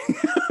die?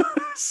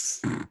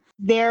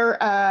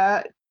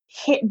 They're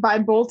hit by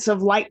bolts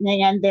of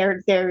lightning, and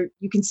they're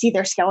you can see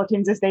their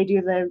skeletons as they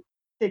do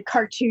the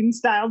cartoon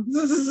style.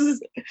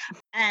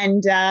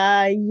 And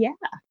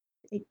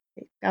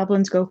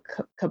goblins go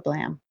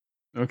kablam.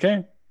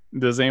 Okay.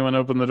 Does anyone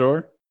open the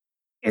door?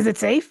 Is it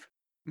safe?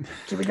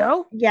 Should we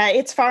go? Yeah,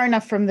 it's far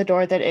enough from the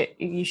door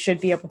that you should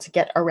be able to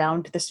get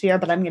around the sphere,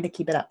 but I'm going to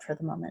keep it up for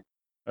the moment.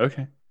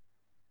 Okay.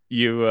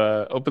 You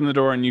open the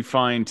door and you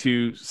find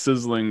two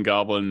sizzling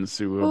goblins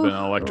who have been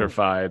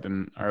electrified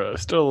and are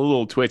still a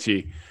little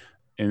twitchy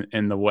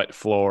in the wet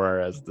floor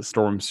as the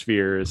storm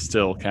sphere is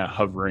still kind of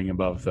hovering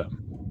above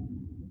them.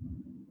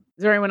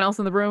 Is there anyone else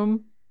in the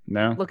room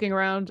No? looking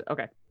around?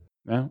 Okay.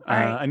 No? All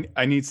right.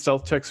 I need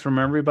stealth checks from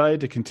everybody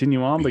to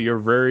continue on, but you're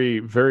very,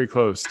 very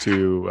close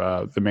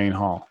to the main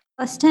hall.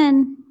 Plus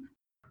 10.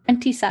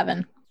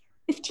 27.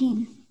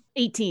 15.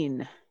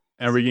 18.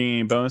 Are we getting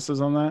any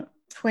bonuses on that?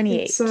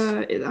 28. It's,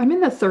 I'm in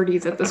the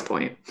 30s at this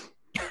point.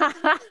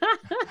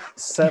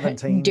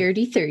 17.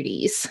 Dirty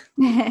 30s.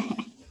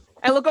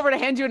 I look over to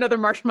hand you another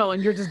marshmallow,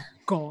 and you're just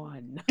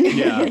gone.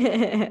 Yeah.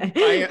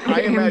 I I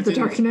am the imagine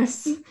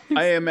darkness.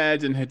 I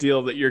imagine,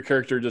 Hadil, that your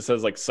character just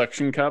has like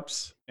suction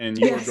cups and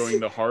you're Yes. going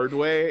the hard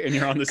way and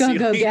you're on the Go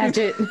ceiling.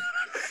 gadget.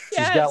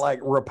 She's got like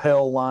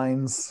rappel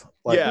lines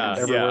like Yeah,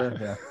 everywhere.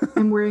 Yeah.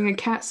 I'm wearing a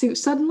cat suit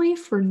suddenly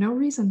for no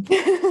reason.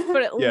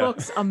 But it Yeah.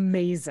 looks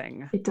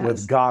amazing. It does.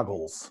 With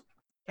goggles.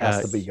 Has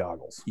Uh, to be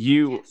goggles.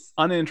 You Yes.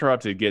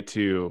 uninterrupted get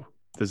to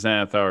the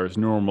Xanathar's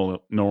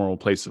normal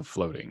place of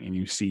floating, and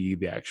you see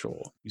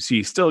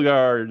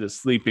Stilgar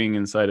just sleeping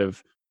inside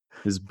of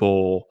his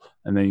bowl,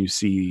 and then you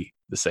see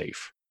the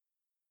safe.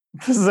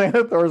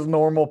 Xanathar's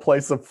normal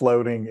place of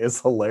floating is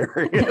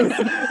hilarious.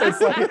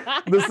 It's like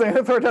the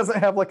Xanathar doesn't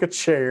have like a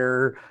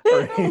chair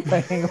or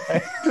anything.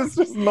 Like, it's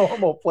just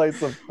normal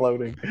place of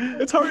floating.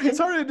 It's hard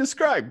to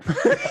describe.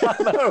 I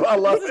know, I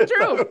love This it. is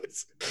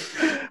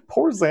true. though.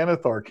 Poor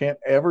Xanathar can't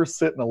ever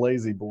sit in a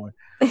lazy boy.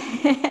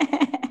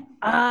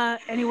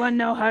 Anyone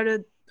know how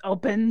to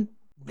open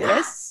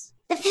this?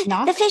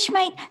 Knock. The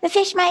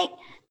fish might.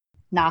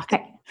 Knock.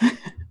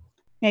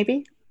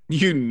 Maybe.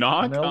 You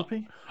knock.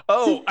 Penelope?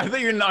 Oh, I thought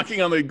you were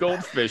knocking on the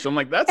goldfish. I'm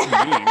like, that's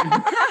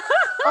mean.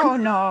 Oh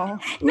no.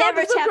 Never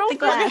there's a tap the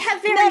girlfriend. I glass.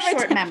 have very Never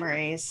short tap-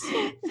 memories.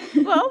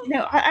 Well,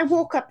 No, I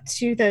walk up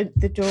to the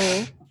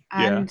door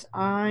and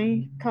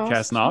I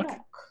Cast knock?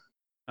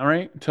 All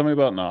right, tell me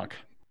about knock.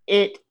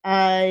 It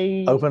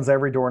Opens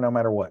every door no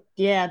matter what.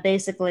 yeah,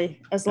 basically.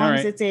 As long All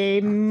as right. it's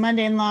a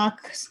mundane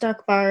lock,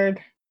 stuck barred.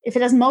 If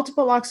it has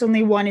multiple locks,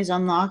 only one is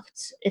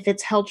unlocked. If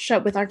it's held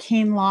shut with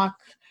arcane lock,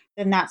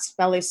 then that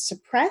spell is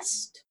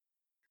suppressed.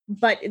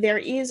 But there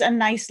is a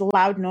nice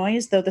loud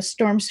noise, though the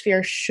storm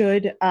sphere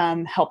should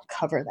help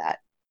cover that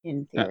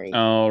in theory.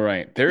 All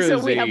right, there is so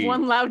we have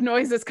one loud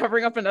noise that's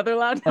covering up another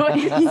loud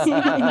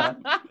noise.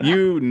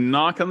 You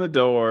knock on the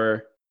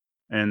door,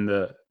 and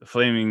the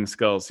flaming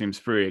skull seems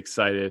pretty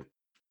excited.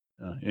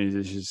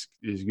 This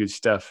is good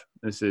stuff.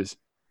 This is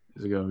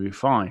going to be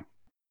fine.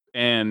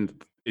 And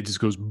it just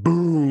goes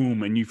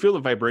boom, and you feel the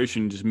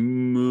vibration just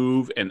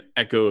move and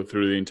echo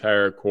through the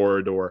entire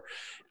corridor.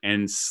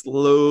 And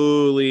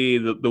slowly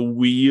the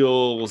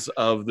wheels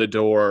of the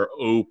door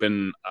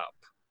open up,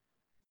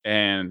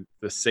 and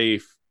the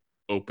safe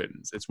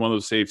opens. It's one of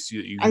those safes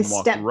you I can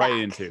walk step right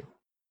back. into.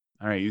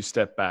 All right, you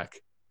step back.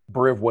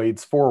 Briv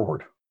wades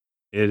forward.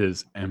 It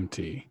is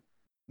empty.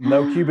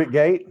 No cubic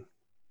gate.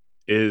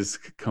 Is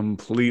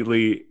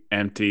completely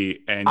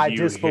empty, and I you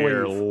hear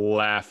disbelieve.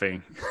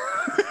 laughing.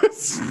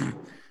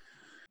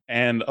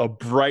 And a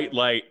bright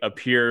light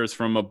appears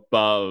from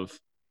above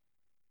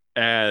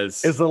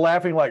as Is the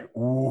laughing like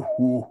ooh,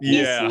 ooh,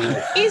 yeah.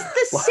 Is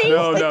the safe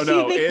No, a no,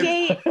 no. cubic It-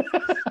 gate?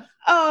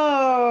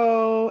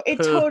 Oh, it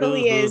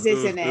totally is,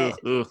 isn't it?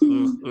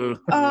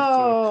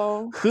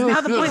 Oh.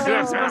 Now the point that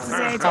I'm supposed to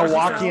say.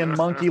 Hawakian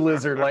monkey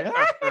lizard like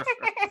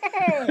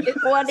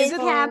What Is is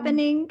it-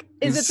 happening?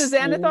 Is it the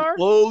Xanathar?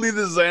 Slowly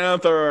the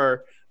Xanathar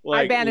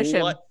like banish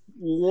him.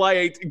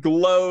 light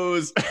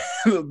glows.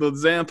 The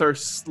Xanathar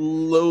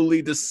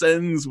slowly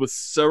descends with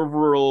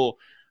several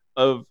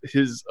of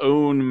his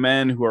own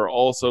men who are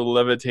also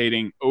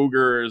levitating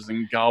ogres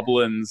and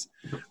goblins.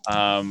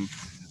 I banish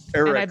the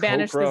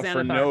Aarakocra for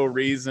Xanathar. no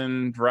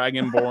reason,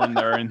 Dragonborn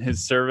they're in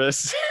his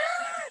service.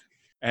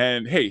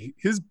 And hey,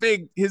 his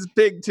big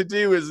to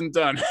do isn't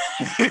done.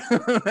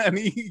 And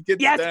he gets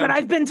Yes, down but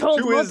I've been told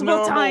to his multiple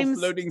normal times.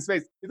 floating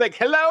space. He's like,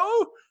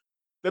 "Hello,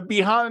 the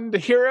Beyond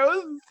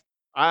Heroes.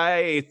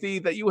 I see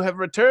that you have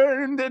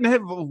returned and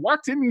have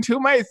walked into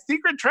my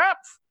secret trap."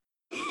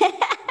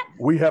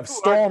 we have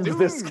stormed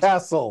this doomed.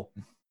 castle.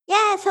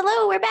 Yes,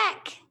 hello, we're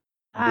back.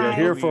 We are Hi.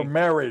 here for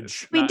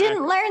marriage. We Nah,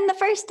 didn't learn the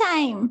first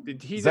time.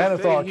 Did he just say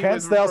Xanathar, he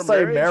canst was thou for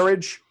say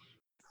marriage?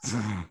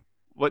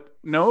 What?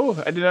 No,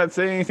 I did not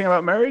say anything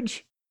about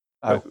marriage.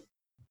 Oh,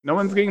 No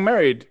one's getting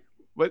married.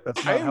 What?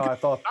 that's I not am how I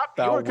thought Stop,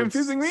 thou you are would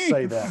confusing me.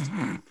 say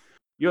that.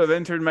 You have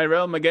entered my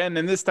realm again,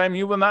 and this time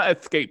you will not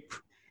escape.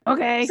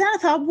 Okay.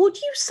 Xanathar, would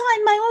you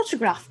sign my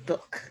autograph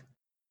book?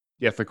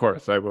 Yes, of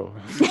course, I will.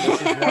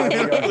 why we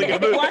are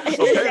Like, here. Watch a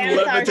the pen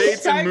Xanathar levitates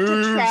start and to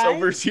moves try.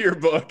 over to your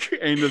book,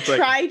 and it's like,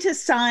 Try to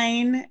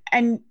sign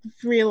and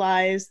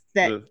realize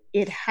that The-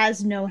 it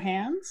has no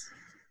hands.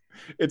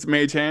 it's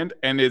Mage Hand,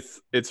 and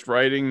it's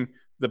writing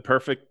the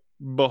perfect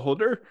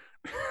beholder.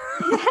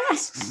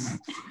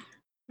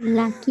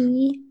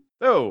 Lucky.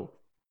 So,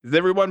 is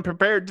everyone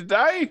prepared to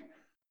die?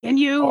 Can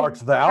you? Art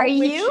thou? Are Which,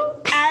 you?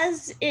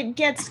 as it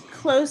gets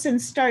close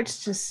and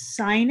starts to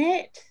sign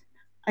it,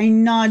 I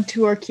nod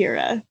to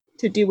Orkira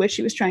to do what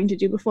she was trying to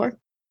do before.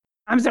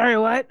 I'm sorry.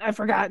 What? I've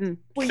forgotten.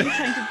 Were you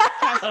trying to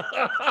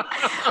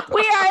cast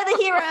We are the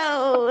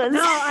heroes.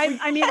 No,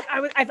 I mean,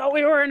 I thought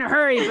we were in a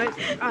hurry, but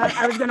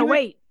I was gonna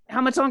wait.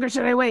 How much longer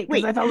should I wait?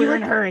 Because Wait, I thought we you were were-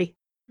 in a hurry.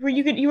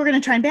 you were going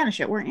to try and banish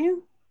it, weren't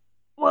you?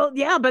 Well,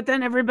 yeah, but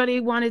then everybody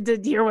wanted to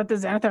hear what the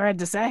Xanathar had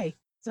to say.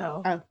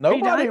 So Oh. Are you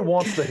Nobody done?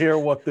 wants to hear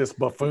what this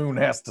buffoon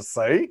has to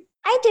say.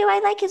 I do.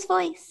 I like his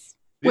voice.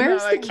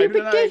 Where's the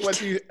cubic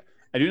gate?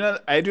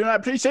 I do not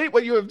appreciate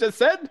what you have just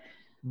said,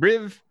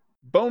 Briv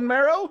Bone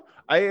Marrow.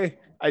 I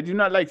do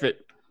not like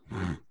it.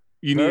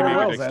 You need to Very make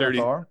well, a dexterity.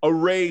 Xanathar. A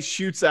ray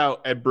shoots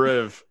out at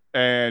Briv,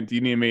 and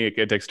you need to make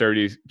a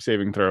dexterity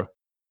saving throw.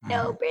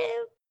 No,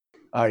 Briv.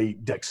 I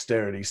eat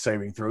dexterity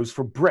saving throws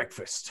for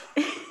breakfast.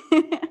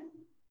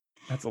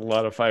 That's a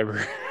lot of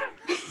fiber.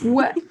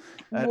 What?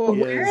 That Whoa.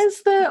 Where is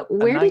is the?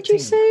 Where did you 19.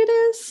 say it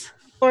is?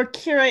 Or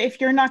Kira, if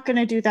you're not going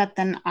to do that,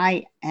 then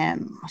I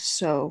am.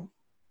 So,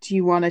 do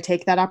you want to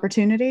take that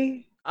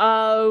opportunity?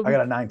 I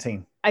got a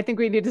 19. I think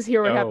we need to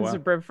hear what Oh, happens wow. to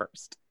Briv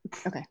first.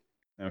 Okay.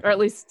 Or at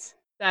least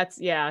that's,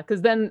 yeah,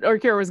 because then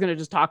Orkira was going to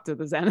just talk to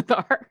the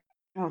Xanathar.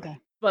 Okay.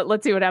 But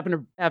let's see what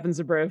happens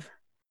to Briv.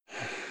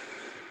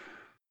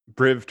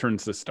 Briv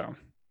turns to stone.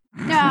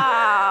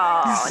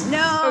 No.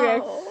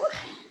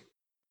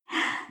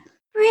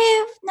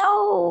 Briv,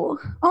 no.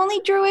 Only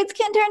druids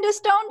can turn to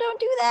stone. Don't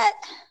do that.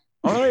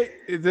 All right.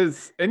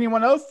 Does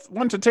anyone else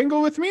want to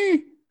tingle with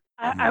me?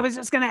 I was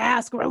just going to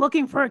ask, we're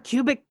looking for a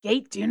cubic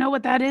gate. Do you know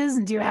what that is?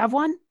 And do you have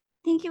one? I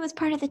think it was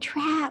part of the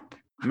trap.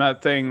 I'm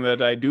not saying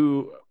that I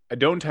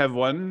don't have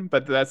one,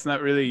 but that's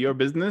not really your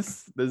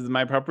business. This is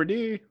my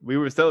property. We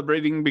were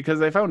celebrating because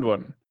I found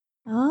one.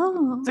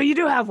 Oh. So you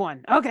do have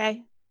one.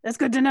 Okay. That's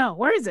good to know.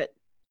 Where is it?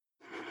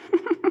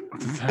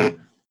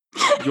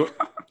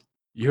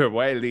 Your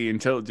wildly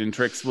intelligent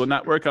tricks will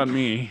not work on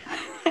me.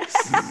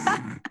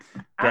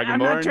 I'm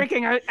not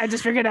tricking. I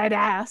just figured I'd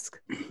ask.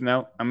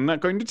 No, I'm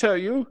not going to tell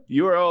you.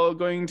 You are all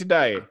going to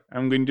die.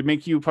 I'm going to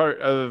make you part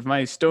of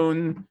my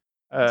stone.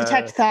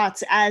 Detect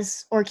thoughts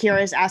as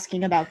Orkira is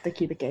asking about the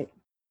cubic gate.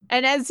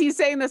 And as he's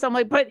saying this, I'm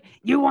like, but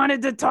you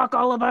wanted to talk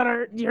all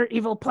about your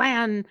evil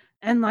plan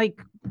and like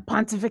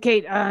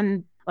pontificate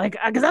on like,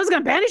 because I was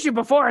going to banish you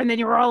before and then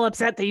you were all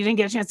upset that you didn't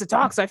get a chance to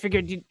talk. So I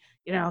figured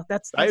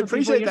that's I what people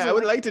appreciate that. I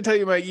would usually like to tell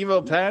you my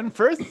evil plan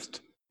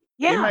first.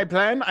 Yeah. In my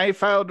plan, I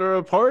filed a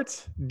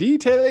report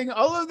detailing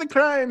all of the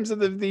crimes of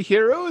the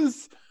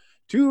heroes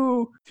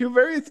to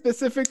very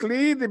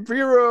specifically the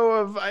Bureau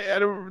of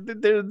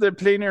the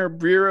planar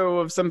Bureau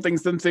of something.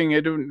 I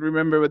don't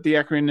remember what the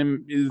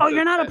acronym is. Oh,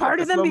 you're not a part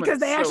of them because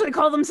they actually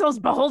call themselves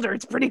Beholder.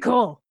 It's pretty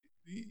cool.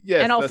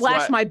 Yes, and I'll that's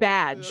flash why- my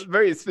badge.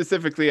 Very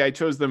specifically, I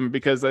chose them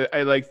because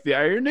I liked the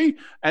irony,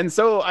 and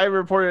so I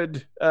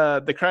reported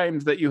the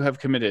crimes that you have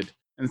committed,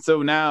 and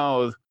so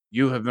now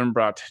you have been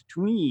brought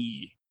to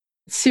me.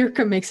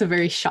 Circa makes a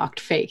very shocked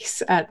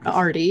face at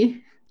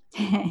Artie.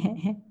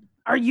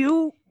 Are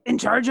you in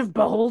charge of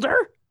Beholder?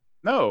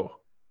 No,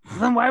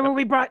 Then why were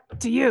we brought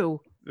to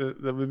you?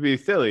 that would be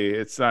silly.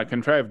 It's not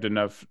contrived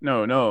enough.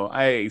 No.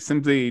 I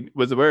simply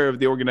was aware of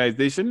the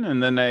organization,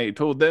 and then I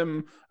told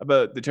them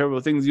about the terrible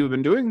things you have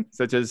been doing,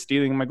 such as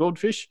stealing my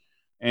goldfish,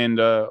 and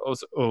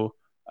also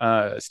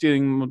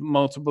stealing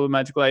multiple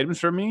magical items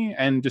from me,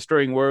 and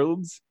destroying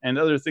worlds, and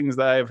other things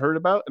that I have heard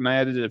about. And I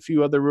added a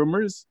few other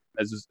rumors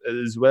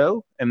as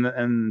well,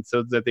 and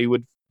so that they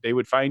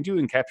would find you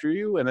and capture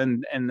you,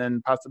 and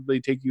then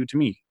possibly take you to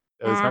me.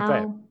 That was my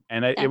plan,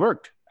 and it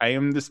worked. I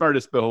am the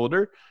smartest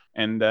Beholder,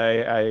 and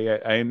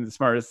I am the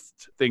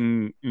smartest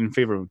thing in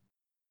Faerun.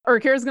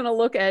 Orkira's going to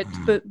look at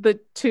the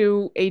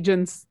two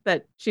agents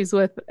that she's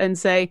with and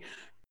say,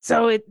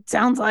 so it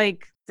sounds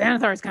like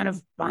Xanathar is kind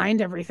of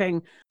behind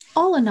everything.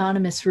 All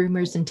anonymous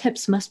rumors and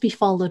tips must be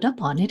followed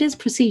up on. It is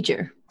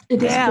procedure.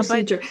 It is Yeah, but-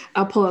 procedure.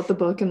 I'll pull out the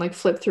book and like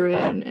flip through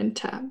it and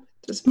tab.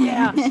 Just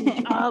Yeah.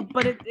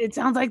 But it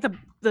sounds like the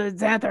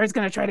Xanathar is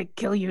going to try to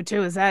kill you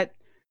too. Is that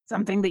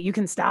something that you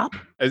can stop?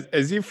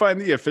 As you find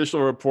the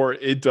official report,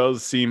 it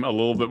does seem a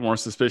little bit more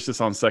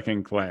suspicious on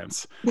second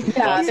glance.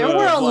 Yeah, there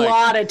were a like-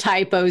 lot of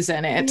typos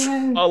in it.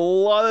 Yeah. A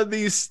lot of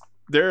these,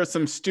 there are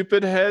some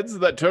stupid heads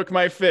that took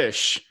my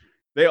fish.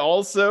 They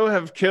also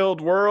have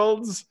killed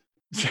worlds,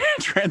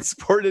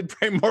 transported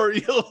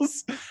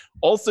primordials.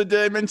 Also, did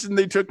I mention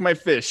they took my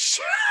fish?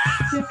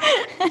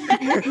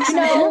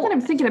 Now that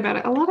I'm thinking about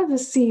it, a lot of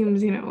this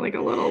seems, like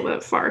a little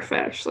bit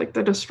far-fetched, like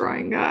the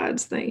destroying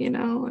gods thing,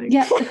 like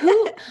Yeah,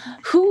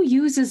 who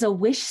uses a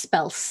wish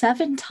spell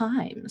 7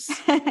 times?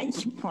 Yeah,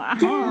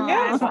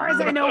 as far as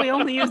I know, we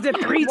only used it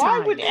 3 Why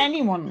times. would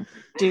anyone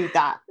do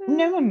that?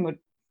 No one would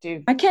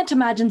do. I can't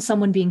imagine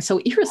someone being so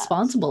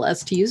irresponsible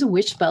as to use a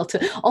wish spell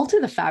to alter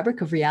the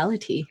fabric of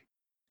reality.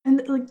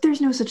 And like,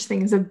 there's no such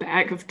thing as a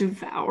bag of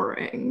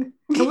devouring.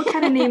 So what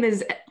kind of name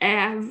is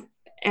Avern?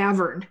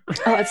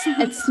 Oh,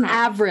 it's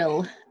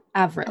Avril.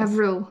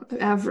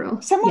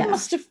 Avril. Someone Yeah.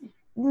 must have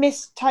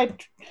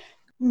mistyped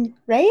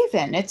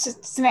Raven.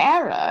 It's an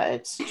error.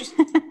 It's just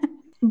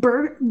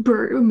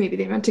Maybe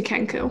they meant to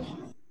Kenku.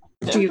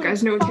 Do you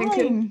guys know a Kenku?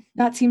 fine.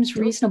 That seems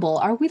reasonable.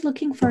 Are we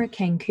looking for a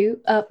Kenku?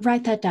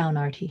 Write that down,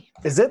 Artie.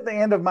 Is it the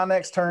end of my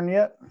next turn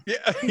yet? Yeah,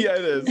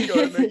 it is. Go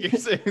ahead and make your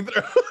saving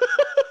throw.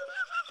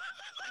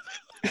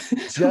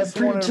 Just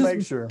wanted to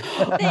make sure.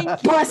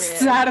 Thank you,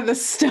 Busts Briv. out of the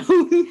stone,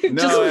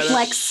 just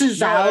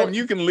flexes out.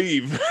 You can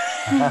leave.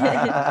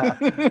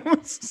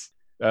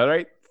 All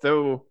right,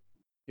 so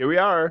here we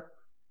are.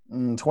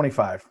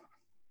 25.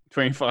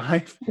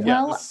 25.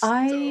 Well, the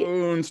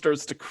stone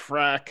starts to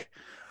crack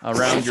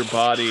around your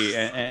body,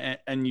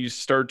 and you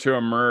start to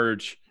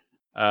emerge.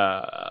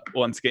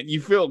 Once again,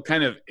 you feel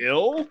kind of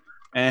ill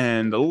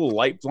and a little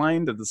light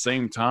blind at the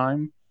same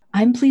time.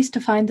 I'm pleased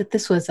to find that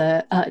this was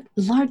a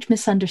large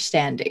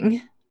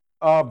misunderstanding.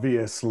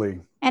 Obviously.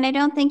 And I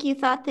don't think you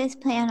thought this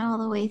plan all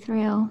the way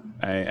through.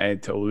 I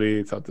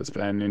totally thought this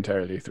plan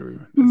entirely through.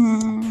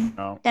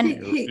 No,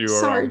 Then- Hey, you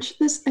were wrong. Sarge,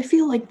 I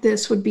feel like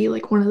this would be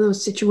like one of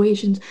those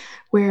situations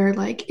where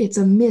like it's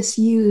a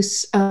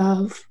misuse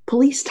of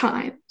police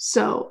time.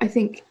 So I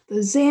think the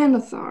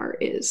Xanathar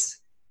is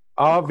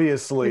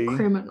Obviously, the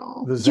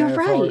criminal. the You're Xanathar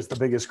right. is the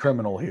biggest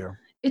criminal here.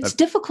 It's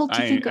difficult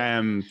to I think.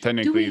 am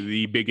technically we-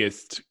 the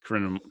biggest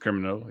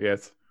criminal.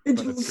 Yes,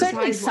 Certainly,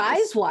 Size-wise.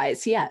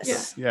 size-wise,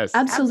 yes. Yeah. yes,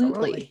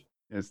 Absolutely.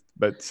 yes,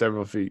 but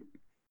several feet.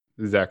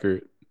 This is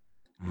accurate.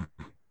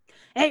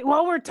 Hey,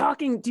 while we're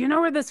talking, do you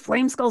know where this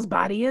Flame Skull's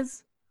body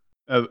is?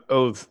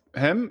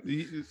 Him?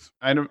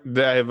 I don't.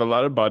 I have a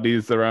lot of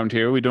bodies around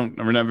here. We're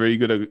not very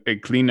good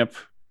at cleanup.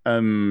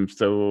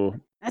 So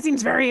That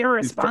seems very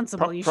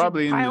irresponsible. You should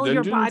probably in the pile your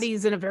dungeons.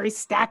 bodies in a very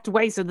stacked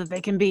way so that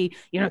they can be,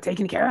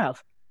 taken care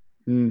of.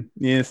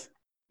 yes,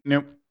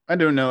 nope. I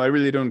don't know. I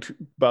really don't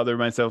bother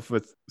myself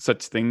with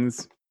such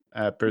things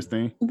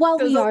personally. While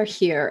Does we it- are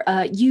here,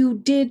 you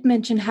did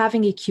mention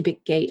having a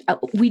cubic gate.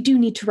 We do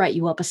need to write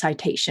you up a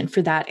citation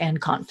for that and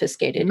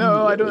confiscate it.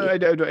 No, I immediately.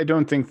 don't. I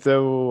don't think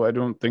so. I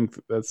don't think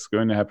that's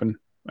going to happen.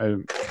 Yeah.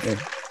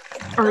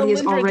 Artie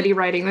is Lindra, already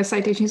writing the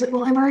citation. He's like,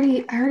 well, I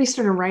already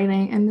started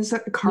writing, and this is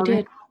a carbon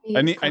did.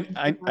 copy.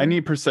 I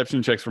need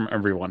perception checks from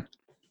everyone.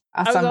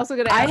 I was Awesome. also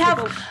going to I ask have,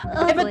 if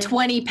I have a boy.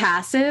 20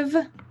 passive.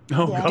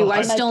 Oh Yeah. god. Do I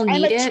I'm still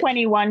I'm need a it?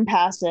 21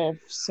 passive.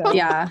 So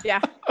Yeah.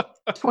 yeah,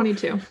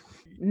 22.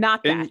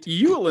 not And that.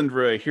 you,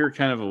 Alindra, hear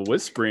kind of a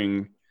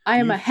whispering. I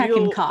am You a heckin'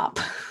 feel- cop.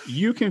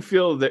 You can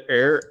feel the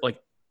air, like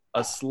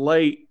a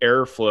slight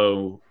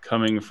airflow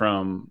coming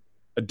from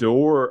a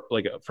door,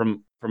 like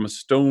from a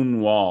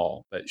stone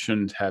wall that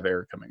shouldn't have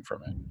air coming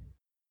from it.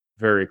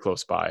 Very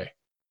close by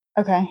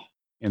okay.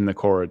 in the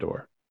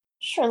corridor.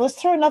 Sure, let's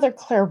throw another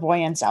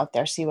clairvoyance out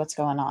there, see what's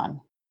going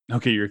on.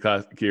 Okay, you're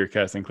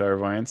casting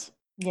clairvoyance.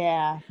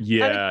 Yeah.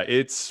 Yeah,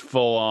 it's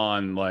full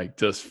on, like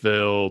just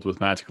filled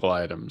with magical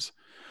items,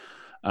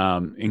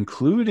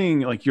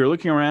 including like you're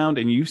looking around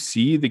and you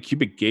see the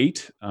cubic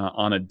gate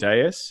on a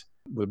dais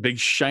with a big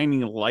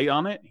shining light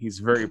on it. He's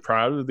very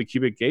proud of the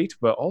cubic gate,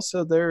 but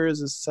also there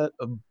is a set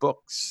of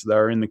books that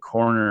are in the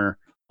corner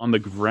on the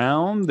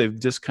ground. They've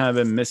just kind of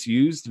been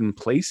misused and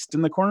placed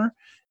in the corner,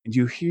 and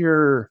you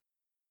hear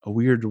a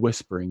weird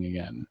whispering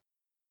again.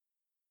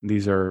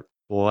 These are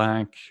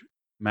black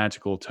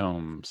magical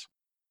tomes.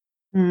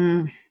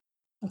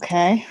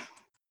 Okay.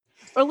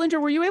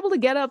 Orlinda, were you able to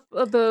get up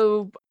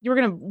you were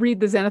going to read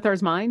the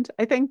Xanathar's mind,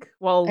 I think?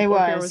 Well, I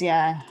was,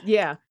 yeah.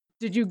 Yeah.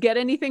 Did you get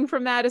anything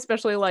from that,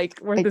 especially like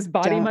where I this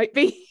body don't. might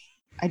be?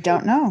 I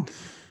don't know.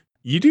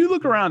 You do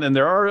look around, and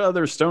there are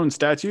other stone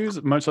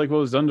statues, much like what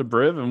was done to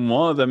Briv, and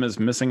one of them is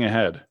missing a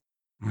head.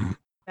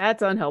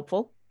 That's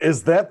unhelpful.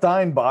 Is that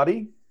thine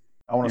body?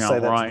 I want to Yeah, say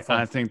that. right. To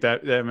I the think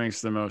that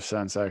makes the most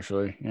sense,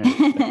 actually.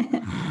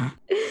 Yeah.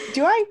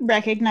 Do I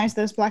recognize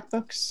those black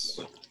books?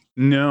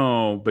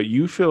 No, but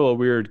you feel a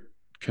weird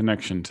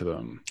connection to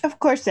them. Of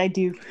course I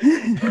do.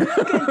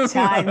 Good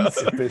times.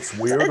 if it's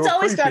weird It's or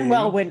always gone creepy,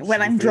 well when she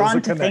I'm feels drawn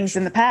a to things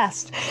in connection. the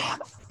past,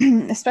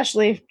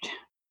 especially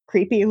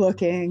creepy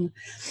looking,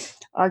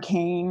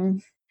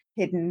 arcane,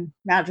 hidden,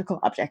 magical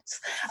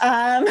objects.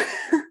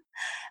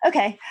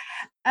 Okay.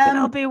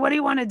 Penelope, what do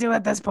you want to do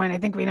at this point? I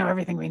think we know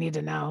everything we need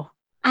to know.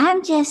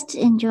 I'm just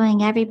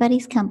enjoying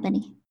everybody's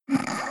company.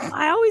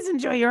 I always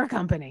enjoy your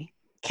company.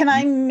 Can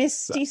I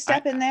misty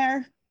step in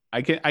there?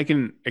 I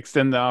can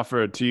extend the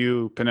offer to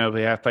you, Penelope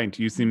Halfpint.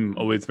 You seem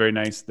always very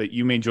nice. That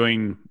you may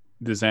join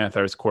the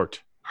Xanathar's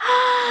court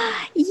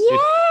Yay!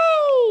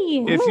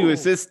 if you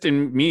assist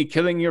in me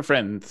killing your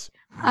friends.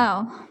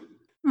 Oh.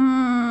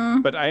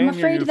 But I I'm am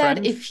your afraid new that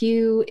friend. if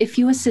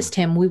you assist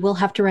him, we will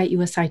have to write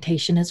you a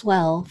citation as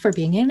well for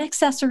being an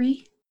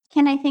accessory.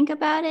 Can I think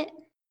about it?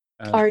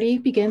 Artie,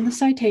 begin the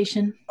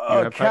citation. You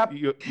have five-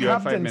 you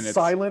have 5 Captain minutes.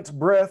 Silent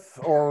Breath,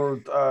 or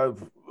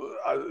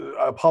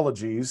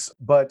apologies,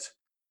 but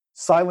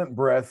Silent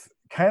Breath,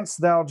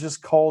 canst thou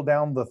just call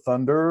down the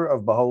thunder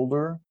of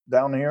Beholder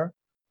down here?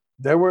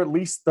 There were at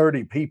least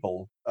 30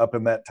 people up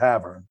in that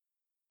tavern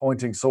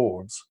pointing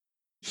swords.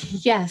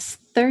 Yes,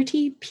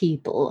 30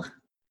 people.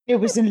 It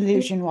was an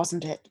illusion,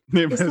 wasn't it?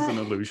 It was Is that- an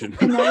illusion.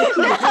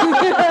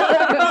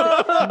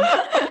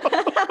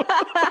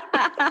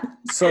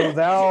 So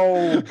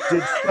thou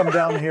did come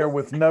down here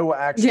with no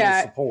actual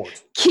Yeah.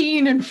 support.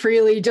 Keen and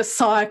Freely just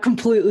saw a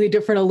completely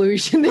different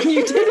illusion than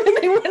you did when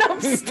they went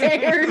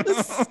upstairs.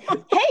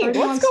 Hey, Artie let's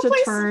wants go to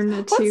play. turn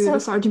let's, to the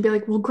sergeant and be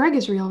like, well, Greg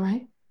is real,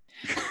 right?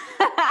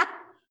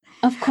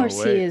 Of course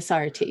he way. is,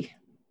 Artie.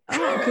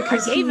 I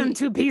Because gave him he-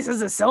 2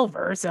 pieces of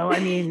silver, so I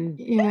mean,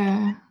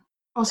 Yeah.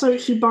 Also,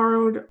 he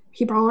borrowed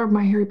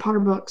my Harry Potter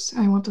books.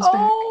 I want those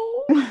back.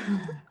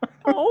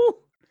 oh,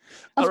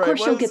 Of All right, course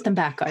you'll let's- get them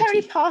back, Harry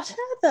Archie. Potter,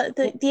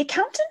 the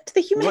accountant,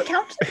 the human What?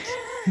 accountant,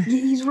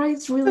 He's right.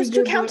 It's really goes to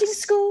good accounting books.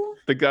 school.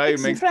 The guy who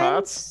makes some makes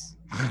pots.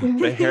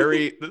 The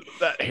Harry,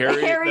 that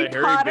Harry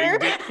Potter.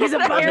 He's a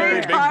the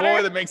Harry bugbear. big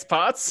boy that makes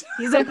pots.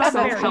 He's a bugbear. He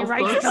Self-help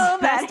writes books. the Oh,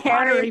 that best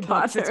Harry pottery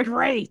books. It's Potter.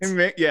 great.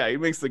 He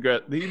makes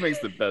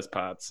the best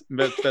pots,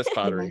 best Oh my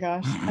pottery.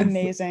 gosh,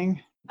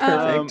 amazing.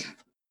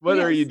 What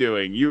are Yes. you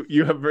doing?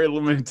 You have very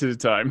limited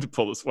time to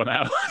pull this one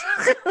out.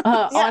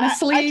 Yeah,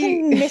 Honestly, I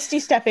can misty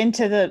step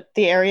into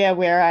the area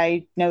where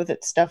I know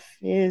that stuff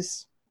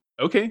is,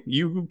 Okay,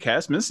 you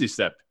cast Misty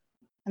Step.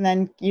 and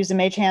then use a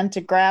mage hand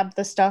to grab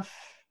the stuff.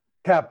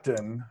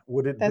 Captain,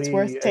 would it That's be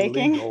worth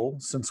taking. illegal,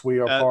 since we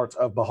are Uh, part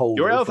of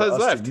Beholder, your elf for has us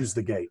left. to use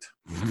the gate?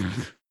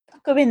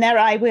 Go in there.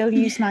 I will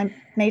use my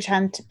mage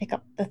hand to pick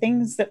up the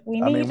things that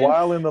we I need. mean, and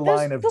while in the those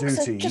line of books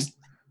are duty, just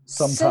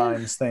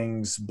sometimes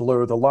things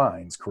blur the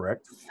lines,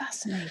 correct?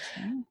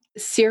 fascinating.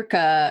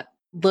 Circa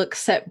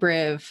looks at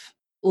Briv,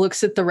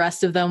 looks at the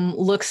rest of them,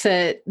 looks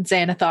at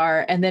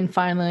Xanathar, and then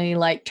finally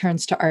like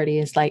turns to Artie,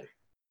 is like,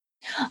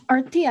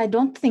 Artie, I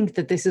don't think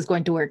that this is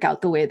going to work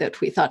out the way that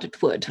we thought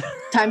it would.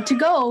 Time to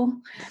go.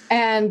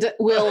 And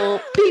we'll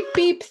beep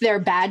beep their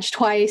badge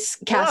twice,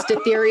 cast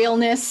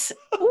etherealness,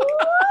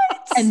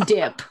 and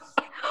dip.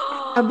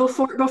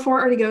 Before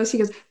Artie goes, he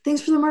goes,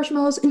 "Thanks for the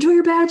marshmallows. Enjoy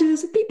your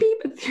badges. Beep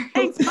beep."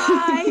 Thanks,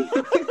 bye.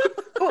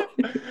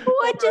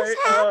 What just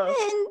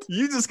happened?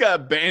 You just got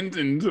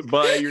abandoned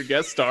by your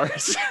guest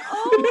stars.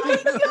 Oh my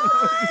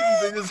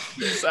god! They just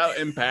peace out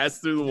and pass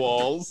through the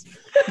walls.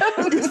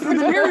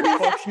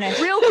 Unfortunate.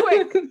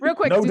 Real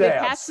quick. No Do they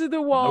dabs. pass through the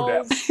No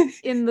walls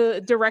in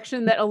the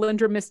direction that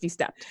Alindra Misty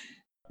stepped?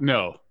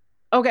 No,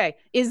 Okay.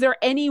 Is there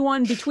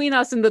anyone between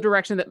us in the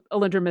direction that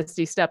Alindra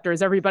Misty stepped, or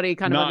is everybody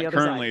kind of on not the other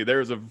currently. side?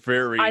 There's a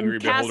very I'm angry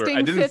beholder. I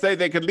casting didn't fifth- say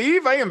they could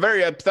leave. I am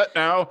very upset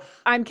now.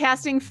 I'm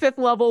casting 5th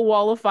level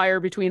wall of fire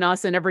between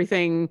us and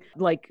everything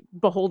like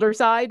beholder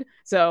side.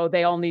 So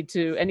they all need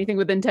to, anything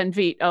within 10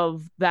 feet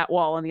of that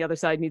wall on the other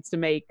side needs to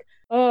make,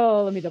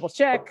 let me double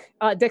check.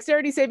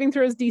 Dexterity saving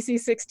throws DC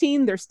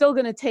 16. They're still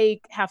going to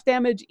take half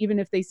damage even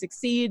if they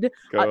succeed.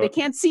 Go. They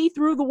can't see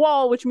through the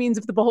wall, which means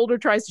if the beholder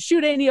tries to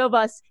shoot any of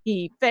us,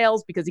 he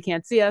fails because he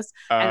can't see us.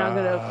 And I'm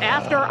going to,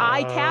 after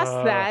I cast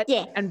that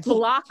Yeah. and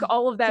block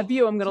all of that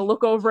view, I'm going to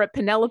look over at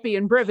Penelope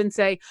and Briv and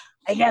say,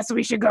 I guess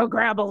we should go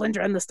grab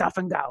Alindra and the stuff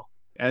and go.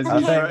 As I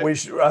you think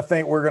try- I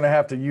think we're going to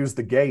have to use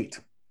the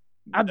gate.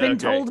 I've been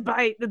Okay. told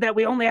that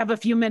we only have a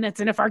few minutes,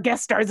 and if our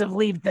guest stars have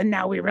left, then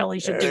now we really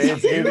should do It's,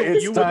 something.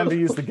 it's You time would've-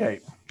 to use the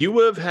gate. You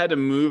would have had to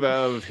move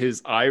out of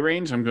his eye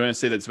range. I'm going to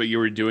say that's what you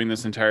were doing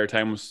this entire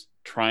time, was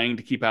trying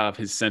to keep out of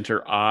his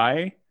center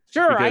eye.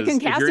 Sure, I Because can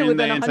if cast you're it in the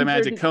within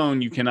anti-magic 100.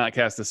 cone, you cannot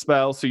cast a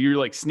spell. So you're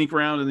like sneak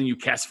around and then you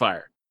cast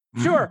fire.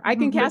 Sure, I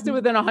can cast it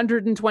within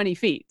 120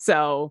 feet.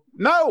 So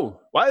No.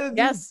 Why did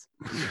yes,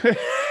 you?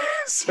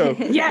 So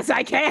yes,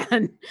 I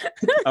can.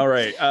 all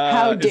right.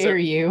 How is dare there-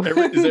 you?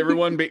 Is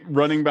everyone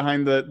running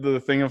behind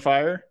the thing of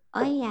fire?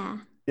 Oh yeah.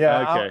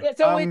 Yeah, Okay. Yeah,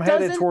 so I'm it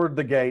headed doesn't- toward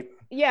the gate,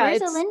 Yeah,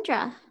 Where's it's,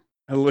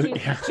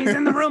 Alindra? she's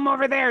in the room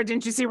over there.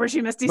 Didn't you see where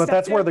she misty but stepped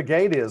that's where in? the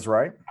gate is,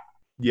 right?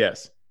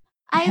 Yes.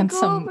 I And go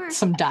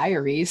some over.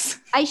 diaries.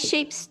 I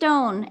shape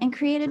stone and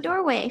create a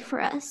doorway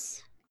for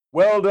us.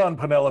 Well done,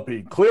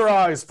 Penelope. Clear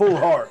eyes, full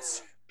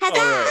hearts.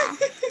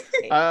 Huzzah!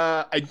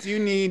 I do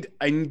need.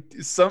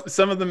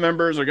 Some of the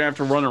members are gonna have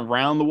to run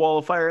around the wall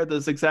of fire at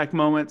this exact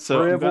moment.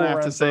 So I'm Riv gonna will have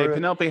to run say, through it.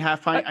 Penelope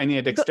half pint. I need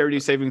a dexterity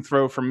saving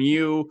throw from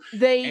you,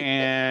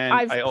 and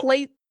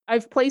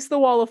I've placed the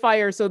wall of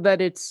fire so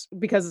that it's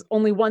because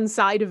only one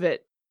side of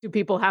it do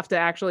people have to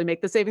actually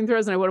make the saving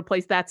throws, and I would have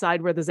placed that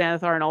side where the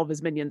Xanathar and all of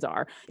his minions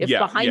are. If Yeah,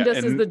 behind yeah, us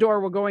is and the door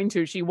we're going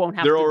to, she won't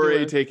have they're to do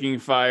already it. taking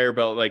fire.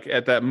 But like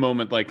at that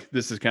moment, like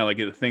this is kind of like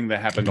a thing that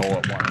happened all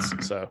at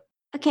once. So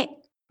Okay,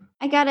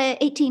 I got a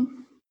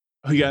 18.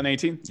 oh, you got an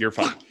 18. You're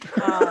fine.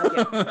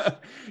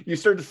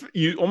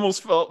 You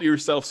almost felt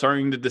yourself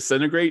starting to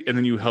disintegrate, and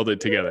then you held it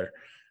together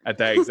at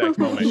that exact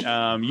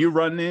moment. You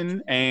run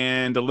in,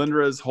 and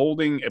Alindra is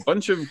holding a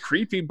bunch of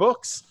creepy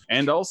books,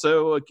 and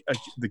also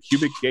the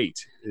cubic gate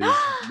is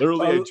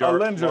literally a jar.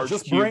 Alindra, large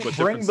just cube bring with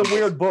bring different the symbols.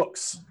 weird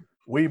books.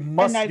 We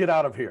must I- get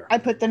out of here. I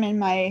put them in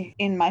my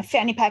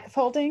fanny pack of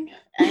holding,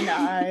 and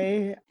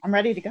I'm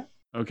ready to go.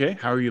 Okay,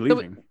 how are you So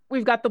leaving?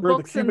 We've got the We're the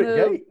books and cubic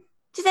the. gate.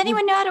 Does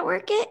anyone know how to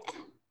work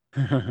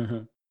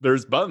it?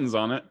 There's buttons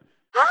on it.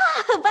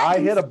 Ah, I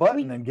buttons. hit a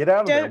button and get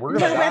out of there. Don't We're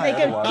gonna know where die they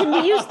go. otherwise. Can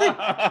we use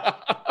the?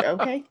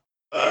 Okay.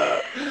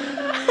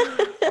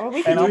 Or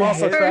we can And I'm do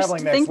also it.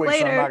 traveling next think week, so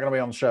I'm later. not going to be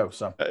on the show.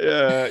 So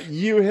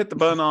You hit the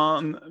button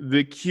on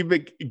the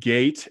cubic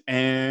gate,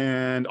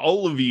 and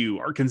all of you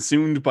are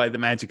consumed by the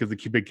magic of the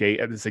cubic gate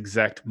at this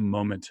exact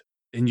moment.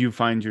 And you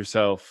find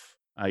yourself,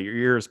 your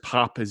ears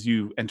pop as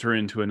you enter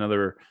into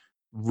another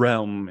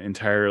realm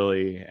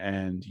entirely,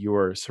 and you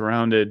are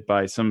surrounded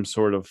by some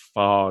sort of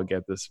fog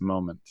at this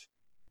moment.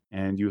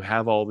 And you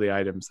have all the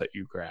items that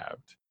you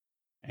grabbed.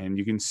 And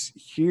you can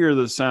hear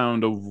the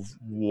sound of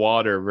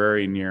water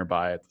very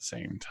nearby at the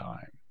same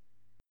time.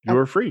 You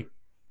are free.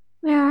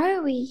 Where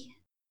are we?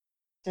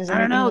 Does I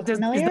don't anything know. look Is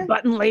the familiar?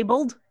 button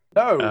labeled?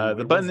 no, The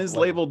it button wasn't is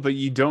labeled, but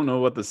you don't know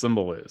what the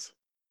symbol is.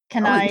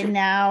 Can I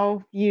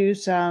now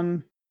use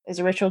is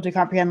a ritual to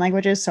comprehend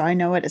languages, so I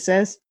know what it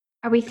says.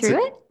 Are we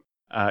through it?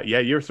 Yeah,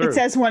 you're through. It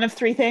says one of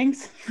three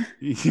things.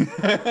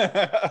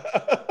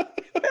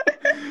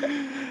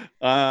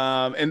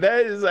 And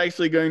that is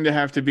actually going to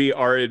have to be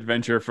our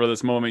adventure for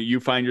this moment. You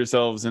find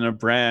yourselves in a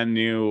brand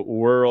new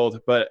world,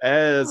 but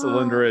as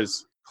Alindra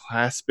is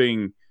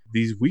clasping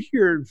these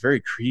weird,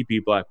 very creepy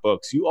black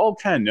books, you all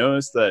kind of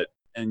notice that,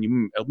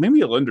 and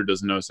maybe Alindra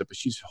doesn't notice it, but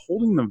she's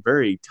holding them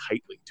very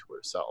tightly to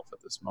herself at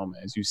this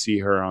moment as you see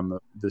her on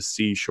the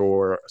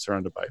seashore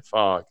surrounded by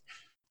fog.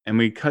 And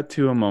we cut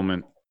to a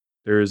moment.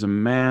 There is a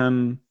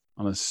man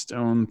on a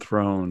stone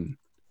throne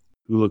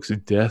who looks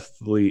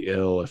deathly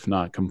ill, if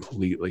not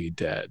completely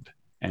dead.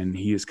 And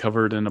he is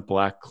covered in a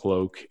black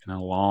cloak and a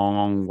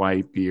long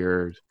white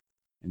beard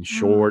and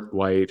short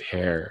white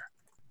hair.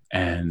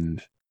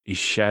 And a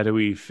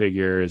shadowy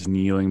figure is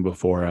kneeling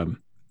before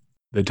him.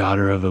 The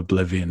daughter of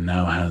Oblivion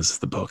now has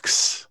the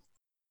books.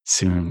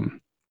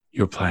 Soon,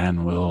 your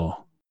plan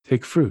will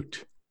take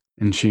fruit,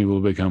 and she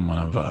will become one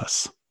of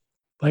us,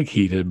 like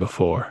he did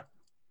before.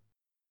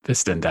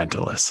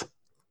 Vistendentalis.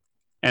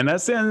 And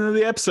that's the end of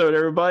the episode,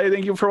 everybody.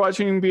 Thank you for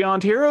watching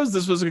Beyond Heroes.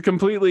 This was a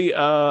completely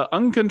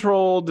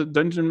uncontrolled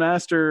Dungeon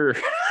Master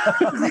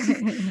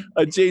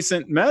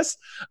adjacent mess.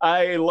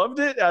 I loved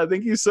it.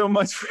 Thank you so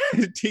much for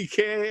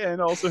TK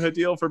and also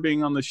Hadil for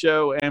being on the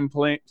show and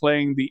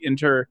playing the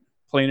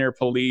interplanar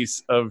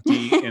police of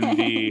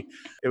D&D.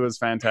 It was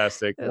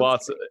fantastic.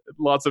 Lots of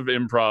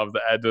improv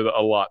that added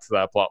a lot to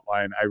that plot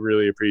line. I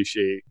really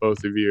appreciate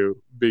both of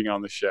you being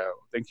on the show.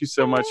 Thank you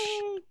so much.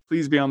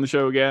 Please be on the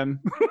show again.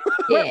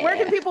 Where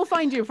can people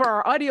find you for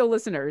our audio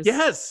listeners?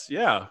 Yes,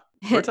 yeah.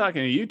 We're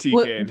talking to you,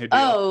 TK and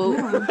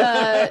Hadil.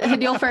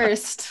 Hadil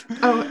first.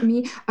 Oh,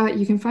 me.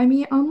 You can find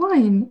me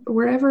online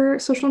wherever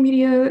social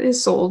media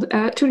is sold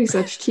at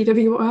Twittysuch,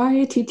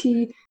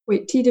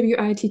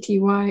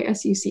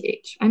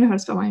 TWITTYSUCH. I know how to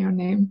spell my own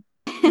name.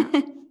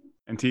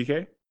 And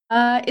TK?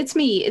 It's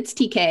me. It's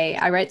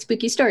TK. I write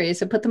spooky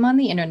stories and put them on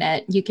the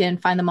internet. You can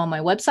find them on my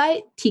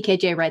website,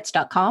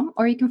 tkjwrites.com,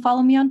 or you can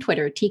follow me on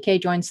Twitter,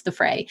 TK Joins the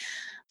Fray.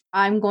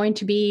 I'm going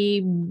to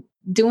be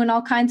doing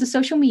all kinds of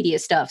social media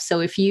stuff. So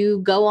if you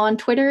go on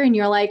Twitter and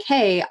you're like,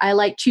 hey, I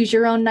like Choose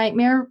Your Own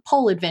Nightmare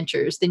pole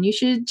adventures, then you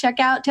should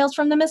check out Tales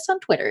from the Mist on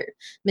Twitter,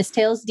 Miss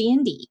Tales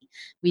D&D.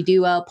 We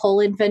do a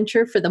pole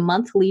adventure for the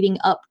month leading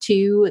up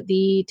to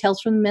the Tales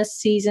from the Mist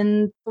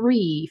season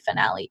 3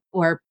 finale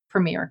or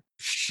premiere.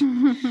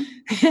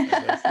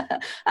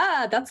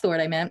 That's the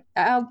word I meant.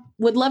 I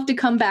would love to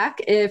come back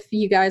if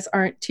you guys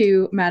aren't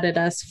too mad at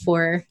us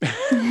for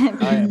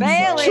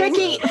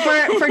tricky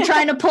for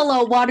trying to pull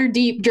a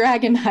Waterdeep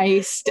dragon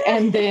heist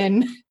and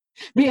then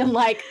being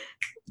like,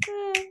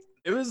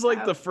 it was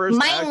like the first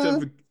act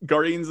of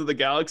Guardians of the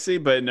Galaxy,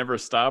 but it never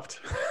stopped.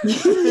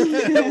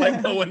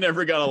 Like no one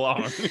ever got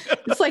along.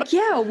 It's like,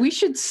 yeah, we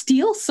should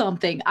steal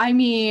something. I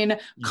mean,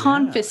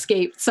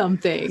 confiscate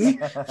something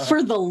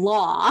for the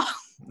law.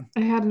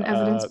 I had an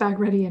evidence bag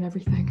ready and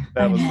everything.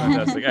 That was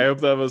fantastic. I hope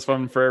that was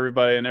fun for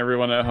everybody and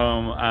everyone at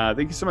home.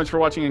 Thank you so much for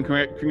watching, and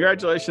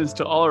congratulations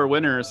to all our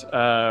winners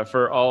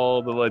for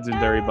all the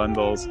legendary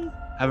bundles.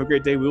 Have a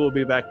great day. We will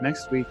be back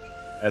next week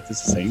at the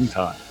same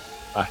time.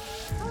 Bye.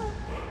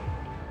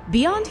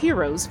 Beyond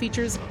Heroes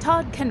features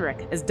Todd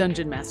Kenrick as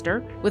Dungeon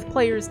Master, with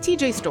players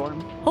TJ Storm,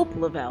 Hope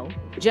Lavelle,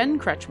 Jen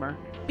Kretschmer,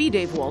 B.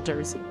 Dave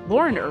Walters,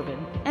 Lauren Irvin,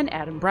 and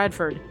Adam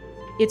Bradford.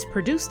 It's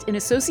produced in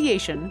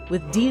association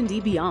with D&D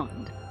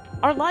Beyond.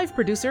 Our live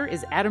producer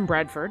is Adam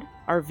Bradford,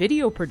 our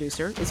video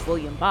producer is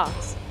William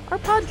Box, our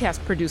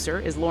podcast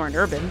producer is Lauren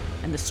Irvin,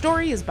 and the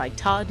story is by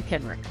Todd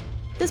Kenrick.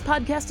 This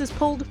podcast is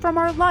pulled from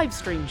our live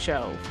stream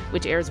show,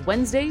 which airs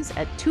Wednesdays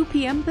at 2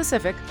 p.m.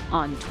 Pacific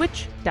on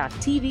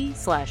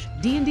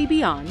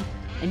twitch.tv/DNDBeyond,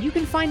 and you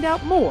can find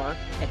out more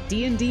at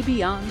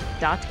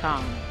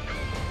dndbeyond.com.